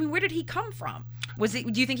where did he come from? Was it?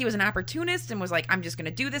 Do you think he was an opportunist and was like, "I'm just going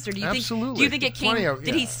to do this," or do you Absolutely. Do you think it came? Plenty of-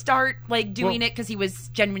 Did he yeah. start like doing Well- it because he was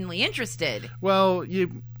genuinely interested? Well,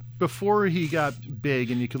 before he got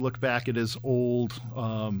big, and you could look back at his old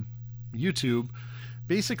YouTube.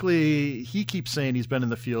 Basically, he keeps saying he's been in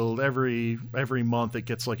the field every month. It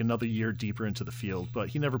gets like another year deeper into the field, but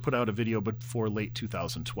he never put out a video before late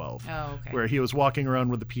 2012, Oh, okay. where he was walking around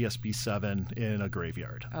with a PSP 7 in a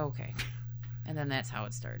graveyard. Okay, and then that's how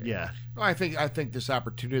it started. Yeah, Well, I think this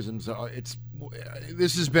opportunism's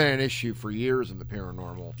this has been an issue for years in the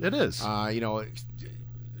paranormal. it is.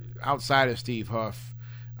 Outside of Steve Huff,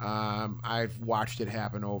 I've watched it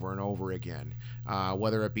happen over and over again.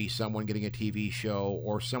 Whether it be someone getting a TV show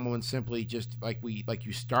or someone simply just like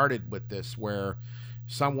you started with this, where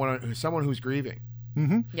someone who's grieving.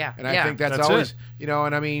 Yeah, And I yeah. think that's That's always, it.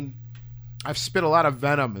 and I mean, I've spit a lot of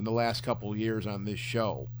venom in the last couple of years on this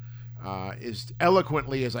show, as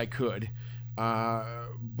eloquently as I could,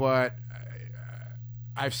 but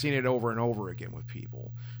I've seen it over and over again with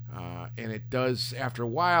people, and it does. After a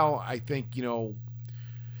while, I think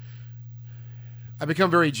I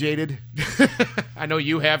become very jaded. I know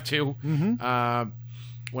you have too.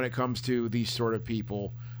 When it comes to these sort of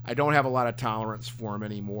people, I don't have a lot of tolerance for them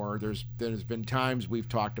anymore. There's been times we've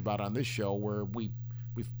talked about on this show where we've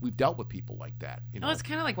dealt with people like that. Well, it's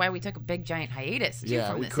kind of like why we took a big giant hiatus too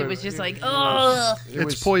from we this. could- It was just like, it ugh. was-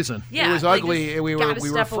 it's poison. Yeah, it was like, ugly. just And we gotta were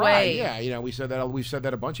step fried. away. Yeah, we said that. We've said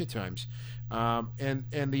that a bunch of times. And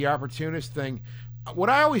the opportunist thing.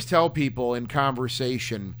 What I always tell people in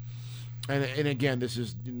conversation, and again, this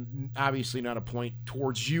is obviously not a point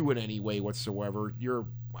towards you in any way whatsoever. You're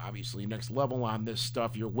obviously next level on this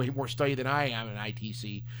stuff. You're way more studied than I am in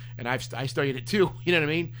ITC, and I studied it too. You know what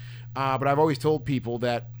I mean? But I've always told people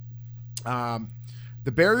that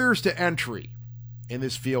the barriers to entry in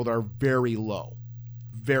this field are very low,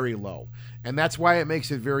 and that's why it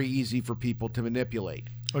makes it very easy for people to manipulate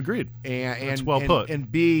Agreed. and That's well put. and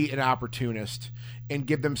be an opportunist and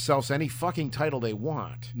give themselves any fucking title they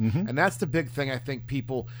want. And that's the big thing. I think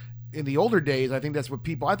people in the older days, I think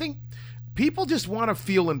people just want to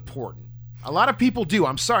feel important. A lot of people do.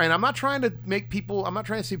 I'm sorry, and I'm not trying to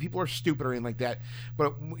say people are stupid or anything like that.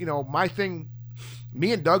 But my thing,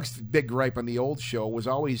 me and Doug's big gripe on the old show was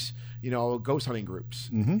always ghost hunting groups,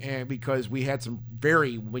 and because we had some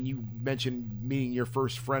when you mentioned meeting your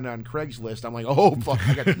first friend on Craigslist, I'm like, oh fuck,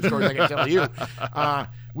 I got some stories I can tell you.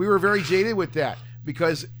 We were very jaded with that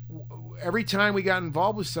because every time we got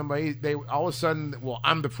involved with somebody, they all of a sudden, well,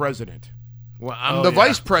 I'm the president. Well, I'm the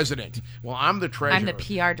vice president. Well, I'm the treasurer. I'm the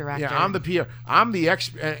PR director. Yeah, I'm the PR. I'm the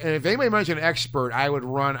expert. And if anybody mentioned expert, I would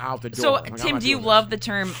run out the door. So, Like, I'm Tim, not do you doing love the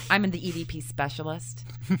term "I'm in the EVP specialist"?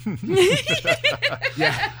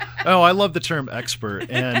 Oh, I love the term expert.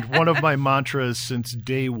 And one of my mantras since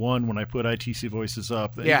day one when I put ITC Voices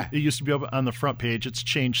up, Yeah. it used to be up on the front page. It's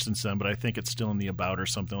changed since then, but I think it's still in the about or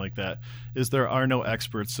something like that, is there are no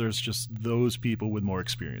experts. There's just those people with more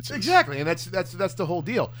experiences. Exactly, and that's the whole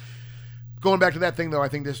deal. Going back to that thing, though, I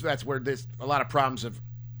think that's where a lot of problems have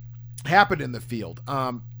happened in the field.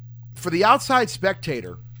 For the outside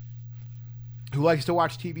spectator who likes to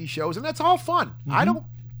watch TV shows, and that's all fun. I don't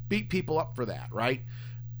beat people up for that, right?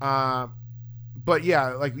 But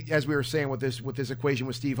yeah, like as we were saying with this equation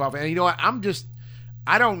with Steve Huff, and you know what?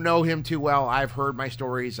 I don't know him too well. I've heard my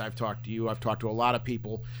stories. I've talked to you. I've talked to a lot of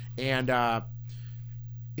people, and I've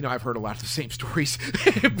heard a lot of the same stories.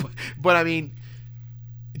 but I mean,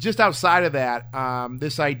 just outside of that,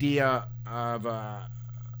 this idea of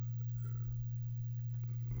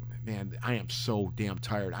man, I am so damn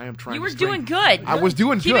tired. I am trying. You to were string- doing good. I was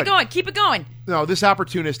doing Keep good. it going. Keep it going. No, this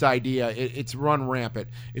opportunist idea, it's run rampant.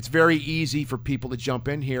 It's very easy for people to jump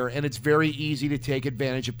in here, and it's very easy to take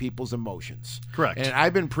advantage of people's emotions. Correct. And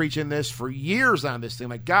I've been preaching this for years on this thing.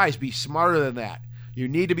 Like, guys, be smarter than that. You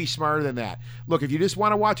need to be smarter than that. Look, if you just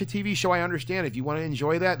want to watch a TV show, I understand. If you want to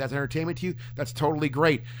enjoy that, that's entertainment to you, that's totally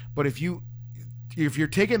great. But if you're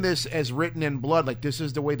taking this as written in blood, like this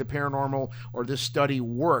is the way the paranormal or this study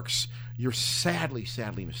works, you're sadly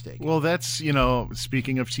mistaken. Well, that's,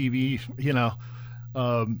 speaking of TV,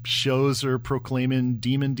 shows are proclaiming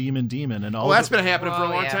demon, and all Well, that's the- been happening for a Oh,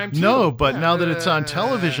 long yeah. time, too. No, but Yeah. now that it's on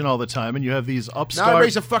television all the time and you have these Now upstart...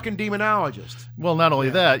 everybody's a fucking demonologist. Well, not only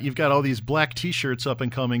that, you've got all these black T-shirts up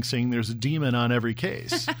and coming saying there's a demon on every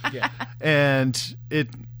case. Yeah. And it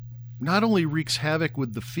not only wreaks havoc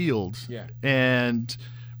with the field, Yeah. and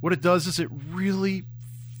what it does is it really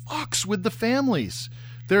fucks with the families.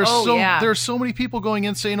 There's yeah. there's so many people going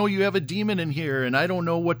in saying, "Oh, you have a demon in here, and I don't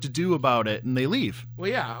know what to do about it," and they leave. Well,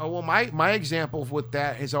 yeah. Well, my example with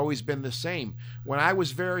that has always been the same. When I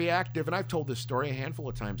was very active, and I've told this story a handful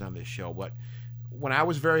of times on this show, but when I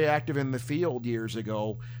was very active in the field years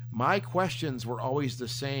ago, my questions were always the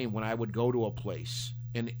same when I would go to a place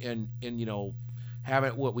and have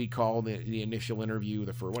it what we call the initial interview,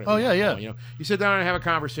 the first. Oh, yeah, yeah. You sit down and have a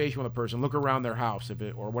conversation with a person, look around their house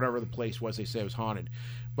or whatever the place was they say was haunted.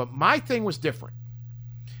 But my thing was different.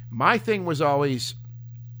 My thing was always,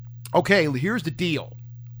 okay, here's the deal.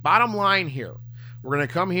 Bottom line here. We're going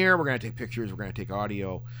to come here. We're going to take pictures. We're going to take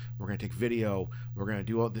audio. We're going to take video. We're going to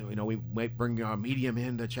do all. We might bring a medium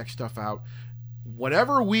in to check stuff out.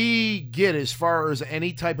 Whatever we get as far as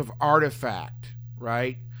any type of artifact,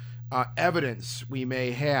 right? Evidence we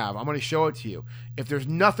may have. I'm going to show it to you. If there's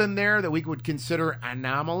nothing there that we would consider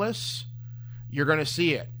anomalous, you're going to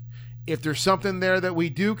see it. If there's something there that we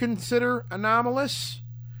do consider anomalous,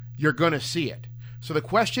 you're going to see it. So the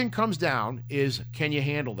question comes down is, can you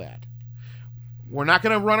handle that? We're not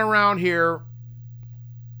going to run around here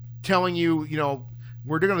telling you,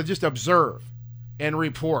 we're going to just observe and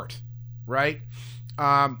report, right?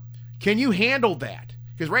 Can you handle that?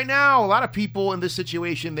 Because right now, a lot of people in this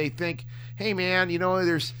situation, they think, hey, man,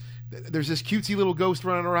 there's this cutesy little ghost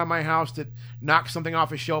running around my house that knocks something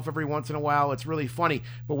off a shelf every once in a while. It's really funny.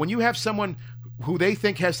 But when you have someone who they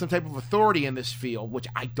think has some type of authority in this field, which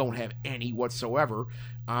I don't have any whatsoever,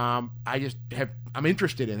 I'm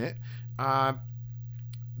interested in it.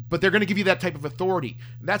 But they're going to give you that type of authority.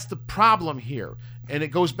 That's the problem here. And it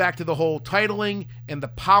goes back to the whole titling and the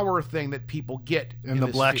power thing that people get. And the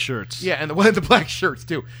black shirts. Yeah, and the black shirts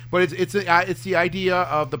too. But it's the idea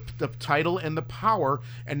of the title and the power.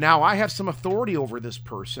 And now I have some authority over this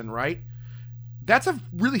person, right? That's a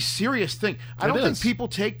really serious thing. I don't think people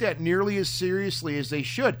take that nearly as seriously as they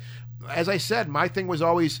should. As I said, my thing was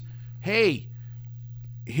always, hey,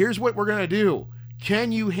 here's what we're going to do.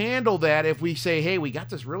 Can you handle that if we say, hey, we got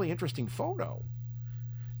this really interesting photo?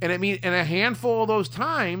 And in a handful of those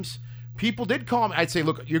times, people did call me. I'd say,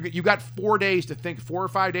 look, you got 4 days to think, 4 or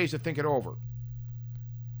 5 days to think it over.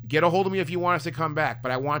 Get a hold of me if you want us to come back,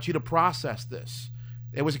 but I want you to process this.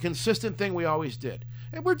 It was a consistent thing we always did.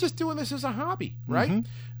 And we're just doing this as a hobby, right?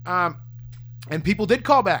 Mm-hmm. And people did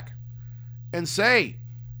call back and say,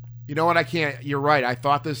 you know what, I can't, you're right, I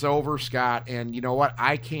thought this over, Scott, and you know what,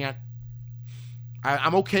 I can't,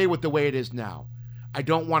 I'm okay with the way it is now. I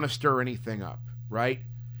don't want to stir anything up, right?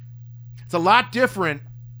 It's a lot different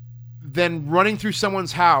than running through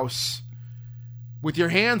someone's house with your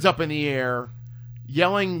hands up in the air,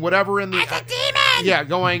 yelling whatever in the... It's a demon!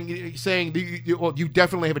 Yeah, saying, you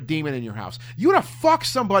definitely have a demon in your house. You would have fucked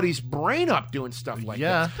somebody's brain up doing stuff like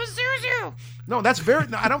that. Pazuzu! No, that's very...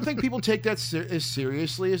 I don't think people take that as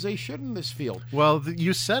seriously as they should in this field. Well,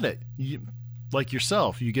 you said it. Like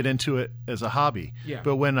yourself, you get into it as a hobby. Yeah.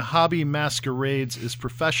 But when hobby masquerades as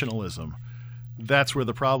professionalism, that's where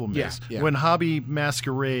the problem is. Yeah. When hobby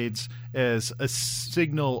masquerades as a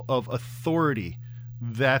signal of authority,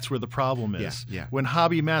 that's where the problem is. Yeah. When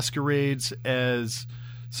hobby masquerades as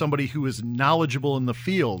somebody who is knowledgeable in the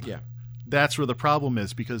field, that's where the problem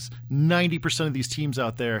is, because 90% of these teams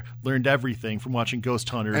out there learned everything from watching Ghost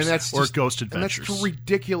Hunters or Ghost Adventures. And that's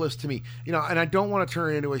ridiculous to me. And I don't want to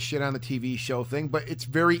turn it into a shit on the TV show thing, but it's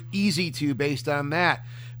very easy to based on that.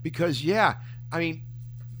 Because,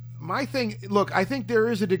 my thing, look, I think there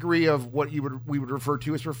is a degree of what we would refer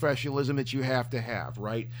to as professionalism that you have to have,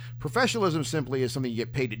 right? Professionalism simply is something you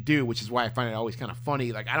get paid to do, which is why I find it always kind of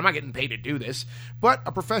funny. Like, I'm not getting paid to do this. But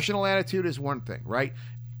a professional attitude is one thing, right?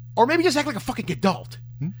 Or maybe just act like a fucking adult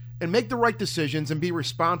and make the right decisions and be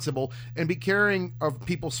responsible and be caring of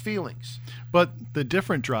people's feelings. But the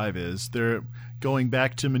different drive is they're going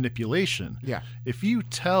back to manipulation. Yeah. If you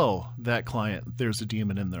tell that client there's a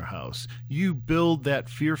demon in their house, you build that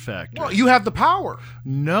fear factor. Well, you have the power.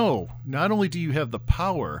 No. Not only do you have the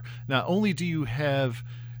power, not only do you have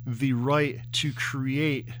the right to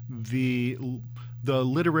create the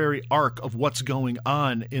literary arc of what's going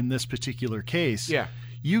on in this particular case. Yeah.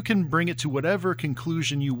 You can bring it to whatever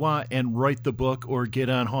conclusion you want and write the book or get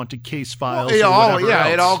on Haunted Case Files. It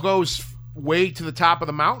else. all goes way to the top of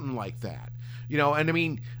the mountain like that.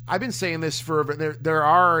 And I've been saying this for there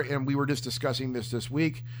are, and we were just discussing this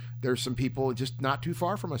week. There's some people just not too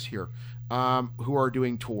far from us here who are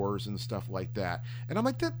doing tours and stuff like that. And I'm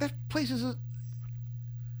like, that place is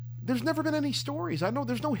there's never been any stories. I know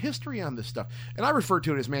there's no history on this stuff, and I refer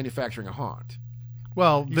to it as manufacturing a haunt.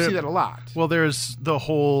 Well, you see that a lot. Well, there's the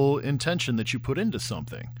whole intention that you put into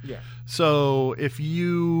something. Yeah. So if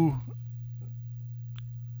you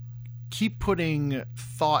keep putting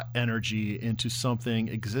thought energy into something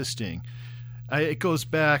existing, it goes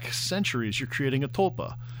back centuries. You're creating a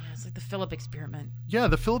tulpa. Yes, like the Philip experiment. Yeah,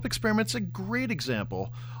 the Philip experiment's a great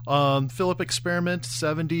example. Philip experiment,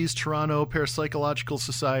 70s, Toronto Parapsychological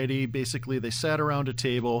Society. Basically, they sat around a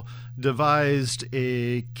table, devised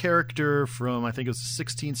a character from, I think it was the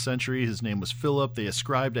 16th century. His name was Philip. They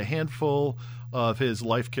ascribed a handful of his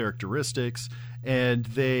life characteristics, and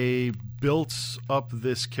they built up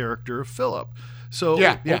this character of Philip.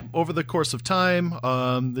 So over the course of time,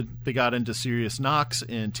 they got into serious knocks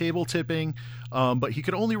and table tipping, but he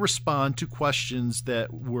could only respond to questions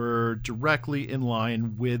that were directly in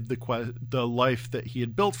line with the life that he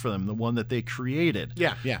had built for them, the one that they created.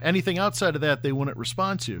 Yeah. Anything outside of that, they wouldn't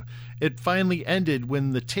respond to. It finally ended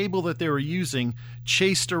when the table that they were using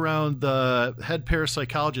chased around the head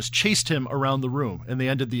parapsychologist, chased him around the room, and they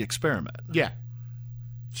ended the experiment. Yeah.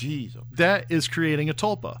 Jeez. That is creating a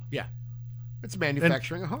tulpa. Yeah. It's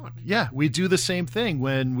manufacturing a haunt. Yeah, we do the same thing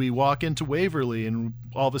when we walk into Waverly and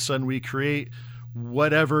all of a sudden we create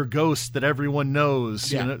whatever ghost that everyone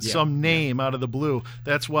knows, some name out of the blue.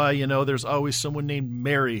 That's why, there's always someone named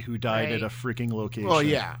Mary who died at a freaking location. Well,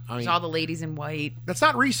 yeah. There's all the ladies in white. That's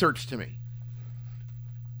not research to me.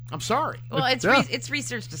 I'm sorry. Well, it's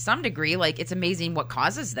research to some degree. Like, it's amazing what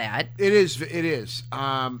causes that. It is.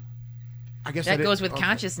 I guess that goes with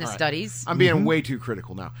consciousness studies. I'm being way too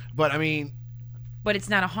critical now. But, I mean... But it's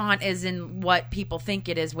not a haunt as in what people think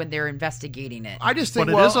it is when they're investigating it. I just think,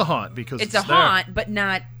 it is a haunt because it's a haunt, but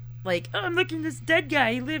not like, oh, I'm looking at this dead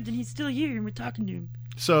guy. He lived and he's still here and we're talking to him.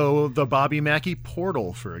 So the Bobby Mackey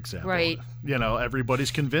portal, for example. Right.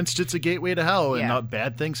 Everybody's convinced it's a gateway to hell and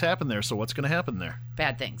bad things happen there. So what's going to happen there?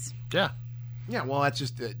 Bad things. Yeah. Yeah, well, that's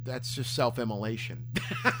just self-immolation.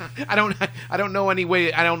 I don't know any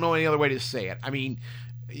other way to say it. I mean,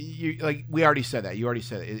 we already said that. You already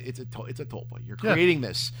said it. It's a tulpa. You're creating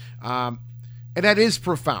this, and that is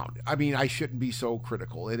profound. I mean, I shouldn't be so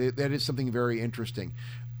critical. That is something very interesting.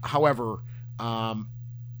 However,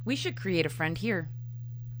 we should create a friend here.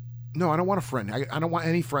 No, I don't want a friend. I don't want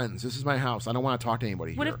any friends. This is my house. I don't want to talk to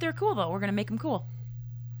anybody. What if they're cool though? We're going to make them cool.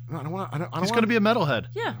 No, I don't want. He's going to be a metalhead.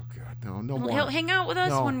 Yeah. Oh God, no more. He'll hang out with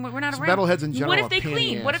us when we're not around. Metalheads in general. What if they are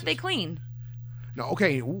clean? asses. What if they clean? No.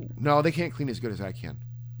 Okay. Ooh, no, they can't clean as good as I can.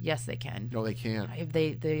 Yes, they can. No, they can't.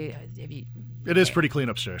 It is pretty clean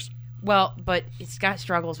upstairs. Well, but Scott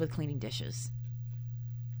struggles with cleaning dishes.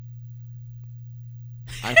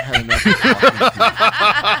 I've had enough of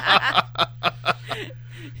talking.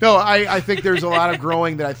 No, I think there's a lot of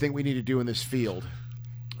growing that I think we need to do in this field.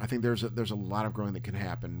 I think there's a lot of growing that can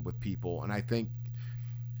happen with people, and I think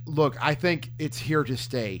it's here to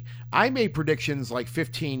stay. I made predictions like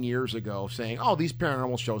 15 years ago saying, oh, these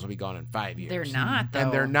paranormal shows will be gone in 5 years. They're not, though.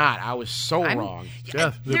 And they're not. I was so wrong.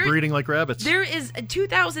 Yeah, they're breeding like rabbits. There is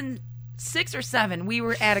 2006 or 7, we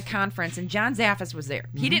were at a conference, and John Zaffis was there.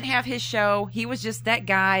 He didn't have his show. He was just that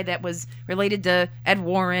guy that was related to Ed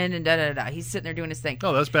Warren and da-da-da-da. He's sitting there doing his thing.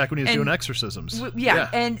 Oh, that's back when he was doing exorcisms. Yeah,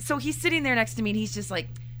 and so he's sitting there next to me, and he's just like,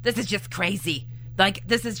 this is just crazy. Like,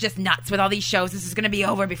 this is just nuts with all these shows. This is going to be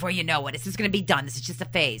over before you know it. This is going to be done. This is just a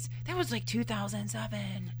phase. That was like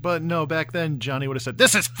 2007. But no, back then, Johnny would have said,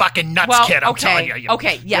 this is fucking nuts, kid. I'm telling you.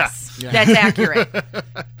 Okay, yes. Yeah. That's accurate.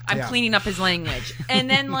 I'm cleaning up his language. And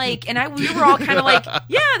then, we were all kind of like,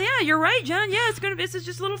 yeah, you're right, John. Yeah, this is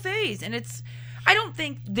just a little phase. And I don't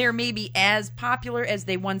think they're maybe as popular as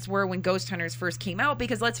they once were when Ghost Hunters first came out,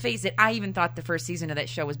 because let's face it, I even thought the first season of that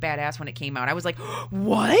show was badass when it came out. I was like,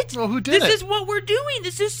 what? Well, who did This is what we're doing.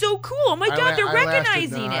 This is so cool. Oh my God, they're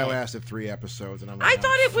recognizing it. I lasted 3 episodes, and I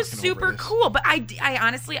thought it was super cool, but I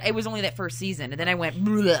honestly, it was only that first season, and then I went,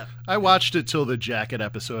 bleh. I watched it till the jacket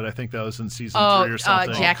episode. I think that was in season 3 or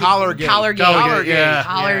something. Collargate.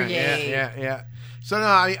 Yeah. So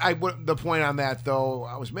no, the point on that though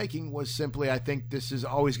I was making was simply I think this is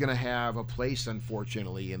always going to have a place,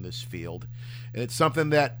 unfortunately, in this field, and it's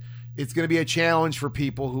something that it's going to be a challenge for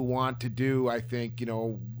people who want to do, I think,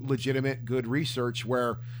 legitimate, good research.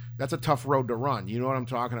 Where that's a tough road to run. You know what I'm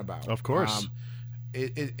talking about? Of course.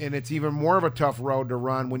 And it's even more of a tough road to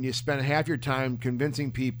run when you spend half your time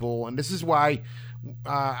convincing people, and this is why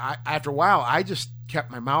after a while I just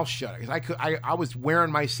kept my mouth shut because I was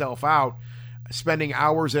wearing myself out. Spending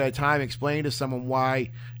hours at a time explaining to someone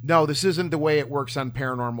why this isn't the way it works on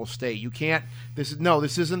Paranormal State. You can't. This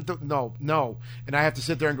isn't. And I have to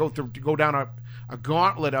sit there and go down a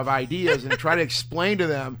gauntlet of ideas and try to explain to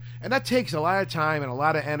them, and that takes a lot of time and a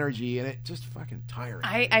lot of energy, and it just fucking tiring.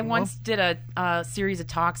 I once did a series of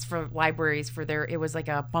talks for libraries for it was like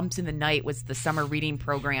a Bumps in the Night was the summer reading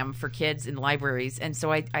program for kids in libraries, and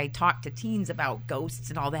so I talked to teens about ghosts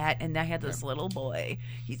and all that, and I had this little boy,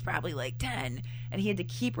 he's probably like 10, and he had to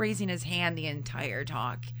keep raising his hand the entire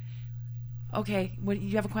talk. okay, what,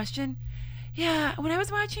 you have a question? Yeah, when I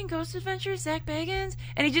was watching Ghost Adventures, Zach Bagans,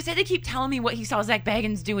 and he just had to keep telling me what he saw Zach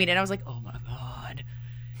Bagans doing, and I was like, oh my God.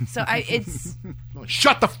 So it's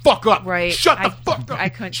Shut the fuck up. right. Shut the fuck up. I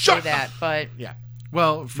couldn't Shut say that, but Yeah.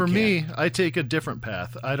 Well, for You me, I take a different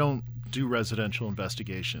path. I don't do residential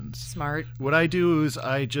investigations. smart. What I do is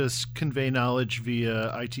I just convey knowledge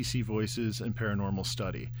via ITC Voices and Paranormal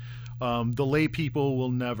Study. The lay people will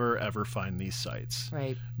never, ever find these sites.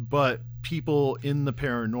 Right. But people in the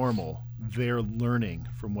paranormal, they're learning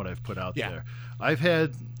from what I've put out Yeah. there. I've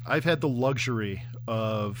had the luxury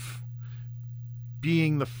of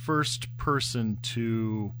being the first person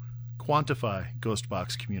to quantify ghost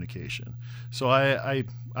box communication. So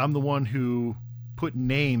I'm the one who put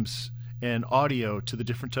names and audio to the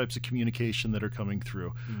different types of communication that are coming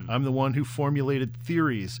through. I'm the one who formulated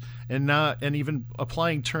theories and even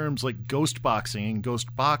applying terms like ghost boxing and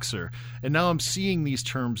ghost boxer. And now I'm seeing these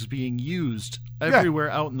terms being used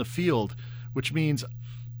everywhere out in the field, which means,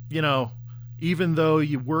 even though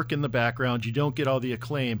you work in the background, you don't get all the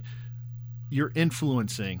acclaim, you're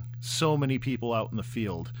influencing so many people out in the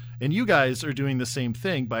field. And you guys are doing the same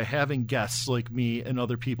thing by having guests like me and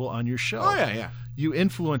other people on your show. Oh, yeah. You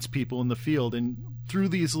influence people in the field, and through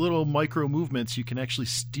these little micro movements, you can actually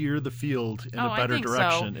steer the field in Oh, a I better think so.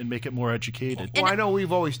 direction and make it more educated. Well, I know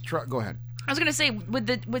we've always tried. Go ahead. I was going to say,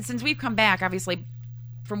 since we've come back, obviously,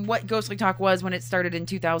 from what Ghostly Talk was when it started in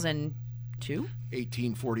 2002?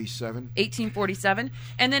 1847.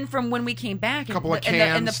 And then from when we came back, A couple of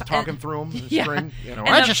cans talking through them in the Yeah. spring.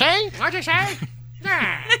 What'd you say? What'd you say?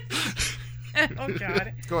 oh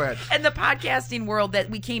God! Go ahead. And the podcasting world that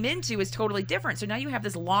we came into is totally different. So now you have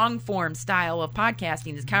this long form style of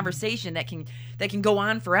podcasting, this conversation that can go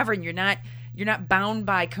on forever, and you're not bound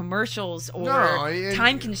by commercials or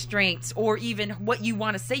time constraints or even what you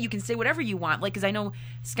want to say. You can say whatever you want. Like, because I know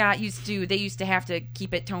Scott used to have to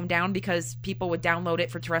keep it toned down because people would download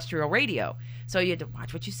it for terrestrial radio, so you had to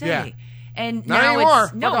watch what you say. Yeah. And Not now anymore.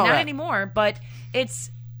 it's no, Fuck all not that. anymore. But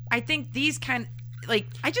I think these like,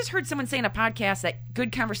 I just heard someone say in a podcast that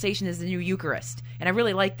good conversation is the new Eucharist, and I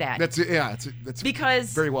really like that. That's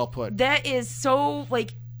because very well put. That is so,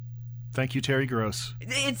 like, Thank you, Terry Gross.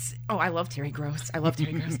 I love Terry Gross. I'm an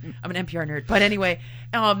NPR nerd. But anyway,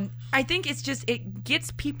 I think it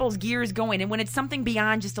gets people's gears going, and when it's something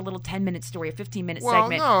beyond just a little 10-minute story, a 15-minute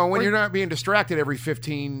segment. Well, no, when you're not being distracted every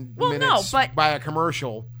 15 minutes by a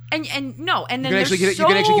commercial. And then you can actually keep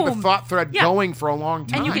the thought thread going for a long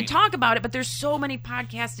time. And you can talk about it, but there's so many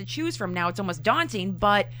podcasts to choose from now. It's almost daunting.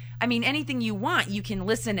 But I mean, anything you want, you can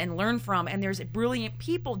listen and learn from. And there's brilliant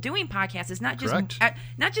people doing podcasts. It's not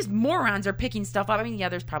just morons are picking stuff up. I mean, yeah,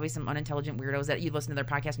 there's probably some unintelligent weirdos that you listen to their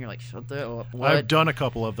podcast and you're like, shut the what? I've done a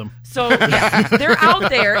couple of them. So yeah, they're out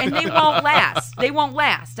there and they won't last. They won't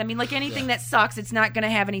last. I mean, like anything that sucks, it's not going to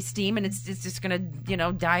have any steam and it's just going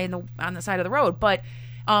to die on the side of the road. But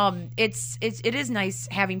it is nice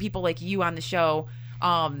having people like you on the show,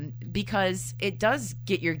 because it does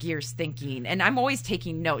get your gears thinking. And I'm always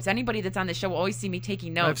taking notes. Anybody that's on the show will always see me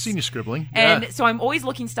taking notes. I've seen you scribbling. And so I'm always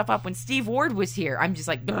looking stuff up. When Steve Ward was here, I'm just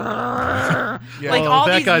like, Yeah. like all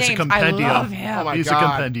that these guy's names. a compendium. I love him. Oh my He's God. a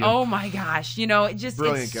compendium. Oh my gosh. It's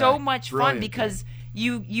Brilliant so guy. much fun Brilliant because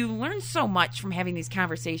you learn so much from having these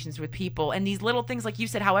conversations with people and these little things, like you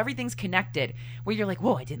said, how everything's connected, where you're like,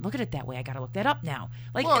 whoa, I didn't look at it that way. I got to look that up now.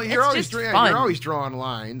 Like, Well, it's you're always just fun. you're always drawing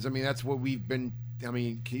lines. I mean, that's what we've been. I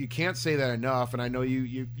mean, you can't say that enough. And I know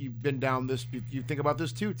you've been down this. You think about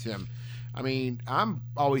this too, Tim. I mean, I'm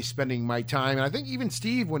always spending my time, and I think even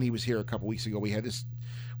Steve, when he was here a couple weeks ago,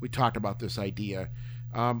 we talked about this idea.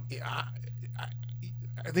 I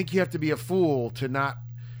think you have to be a fool to not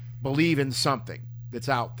believe in something that's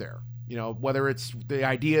out there. Whether it's the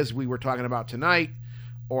ideas we were talking about tonight,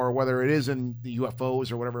 or whether it is in the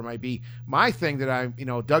UFOs or whatever it might be. My thing that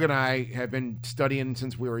Doug and I have been studying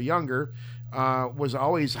since we were younger was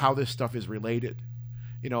always how this stuff is related.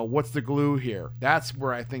 What's the glue here? That's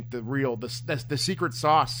where I think the secret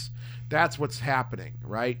sauce, that's what's happening,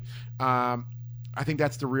 right? I think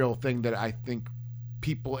that's the real thing that I think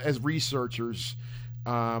people, as researchers,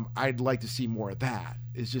 I'd like to see more of that.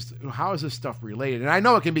 Is just, how is this stuff related? And I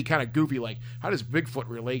know it can be kind of goofy, like, how does Bigfoot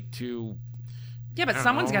relate to... Yeah, but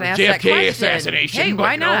someone's got to ask JFK that question. assassination. Hey, but,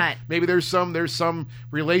 why not? Maybe there's some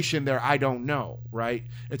relation there. I don't know, right?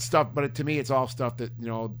 It's stuff, but to me, it's all stuff that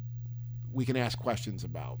we can ask questions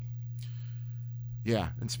about. Yeah,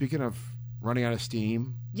 and speaking of running out of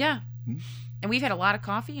steam, Yeah. And we've had a lot of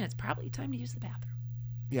coffee, and it's probably time to use the bathroom.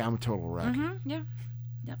 yeah, I'm a total wreck. Yeah.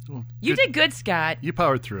 Well, You did good, Scott. You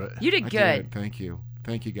powered through it. You did I good. did. Thank you.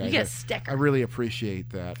 Thank you, guys. You get a sticker. I really appreciate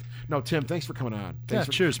that. No, Tim, thanks for coming on. Thanks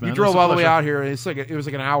for, cheers, man. You It drove was a all the way pleasure. out here. It was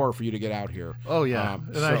like an hour for you to get out here. Oh, yeah.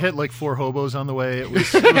 And I so- hit like 4 hobos on the way. It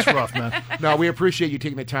was rough, man. No, we appreciate you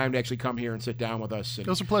taking the time to actually come here and sit down with us. And, It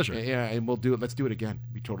was a pleasure. Yeah, and we'll do it. Let's do it again.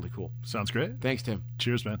 It'd be totally cool. Sounds great. Thanks, Tim.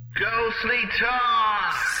 Cheers, man. Ghostly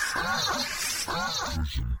Talk!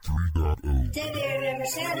 Dead air never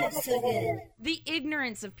sounded so good. The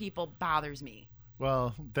ignorance of people bothers me.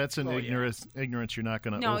 Well, that's an ignorance you're not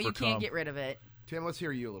going to No, overcome. you can't get rid of it. Tim, let's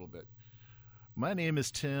hear you a little bit. My name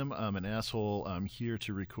is Tim. I'm an asshole. I'm here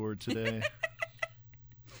to record today.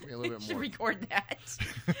 Give me a little bit Should more. record that.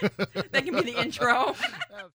 That can be the intro.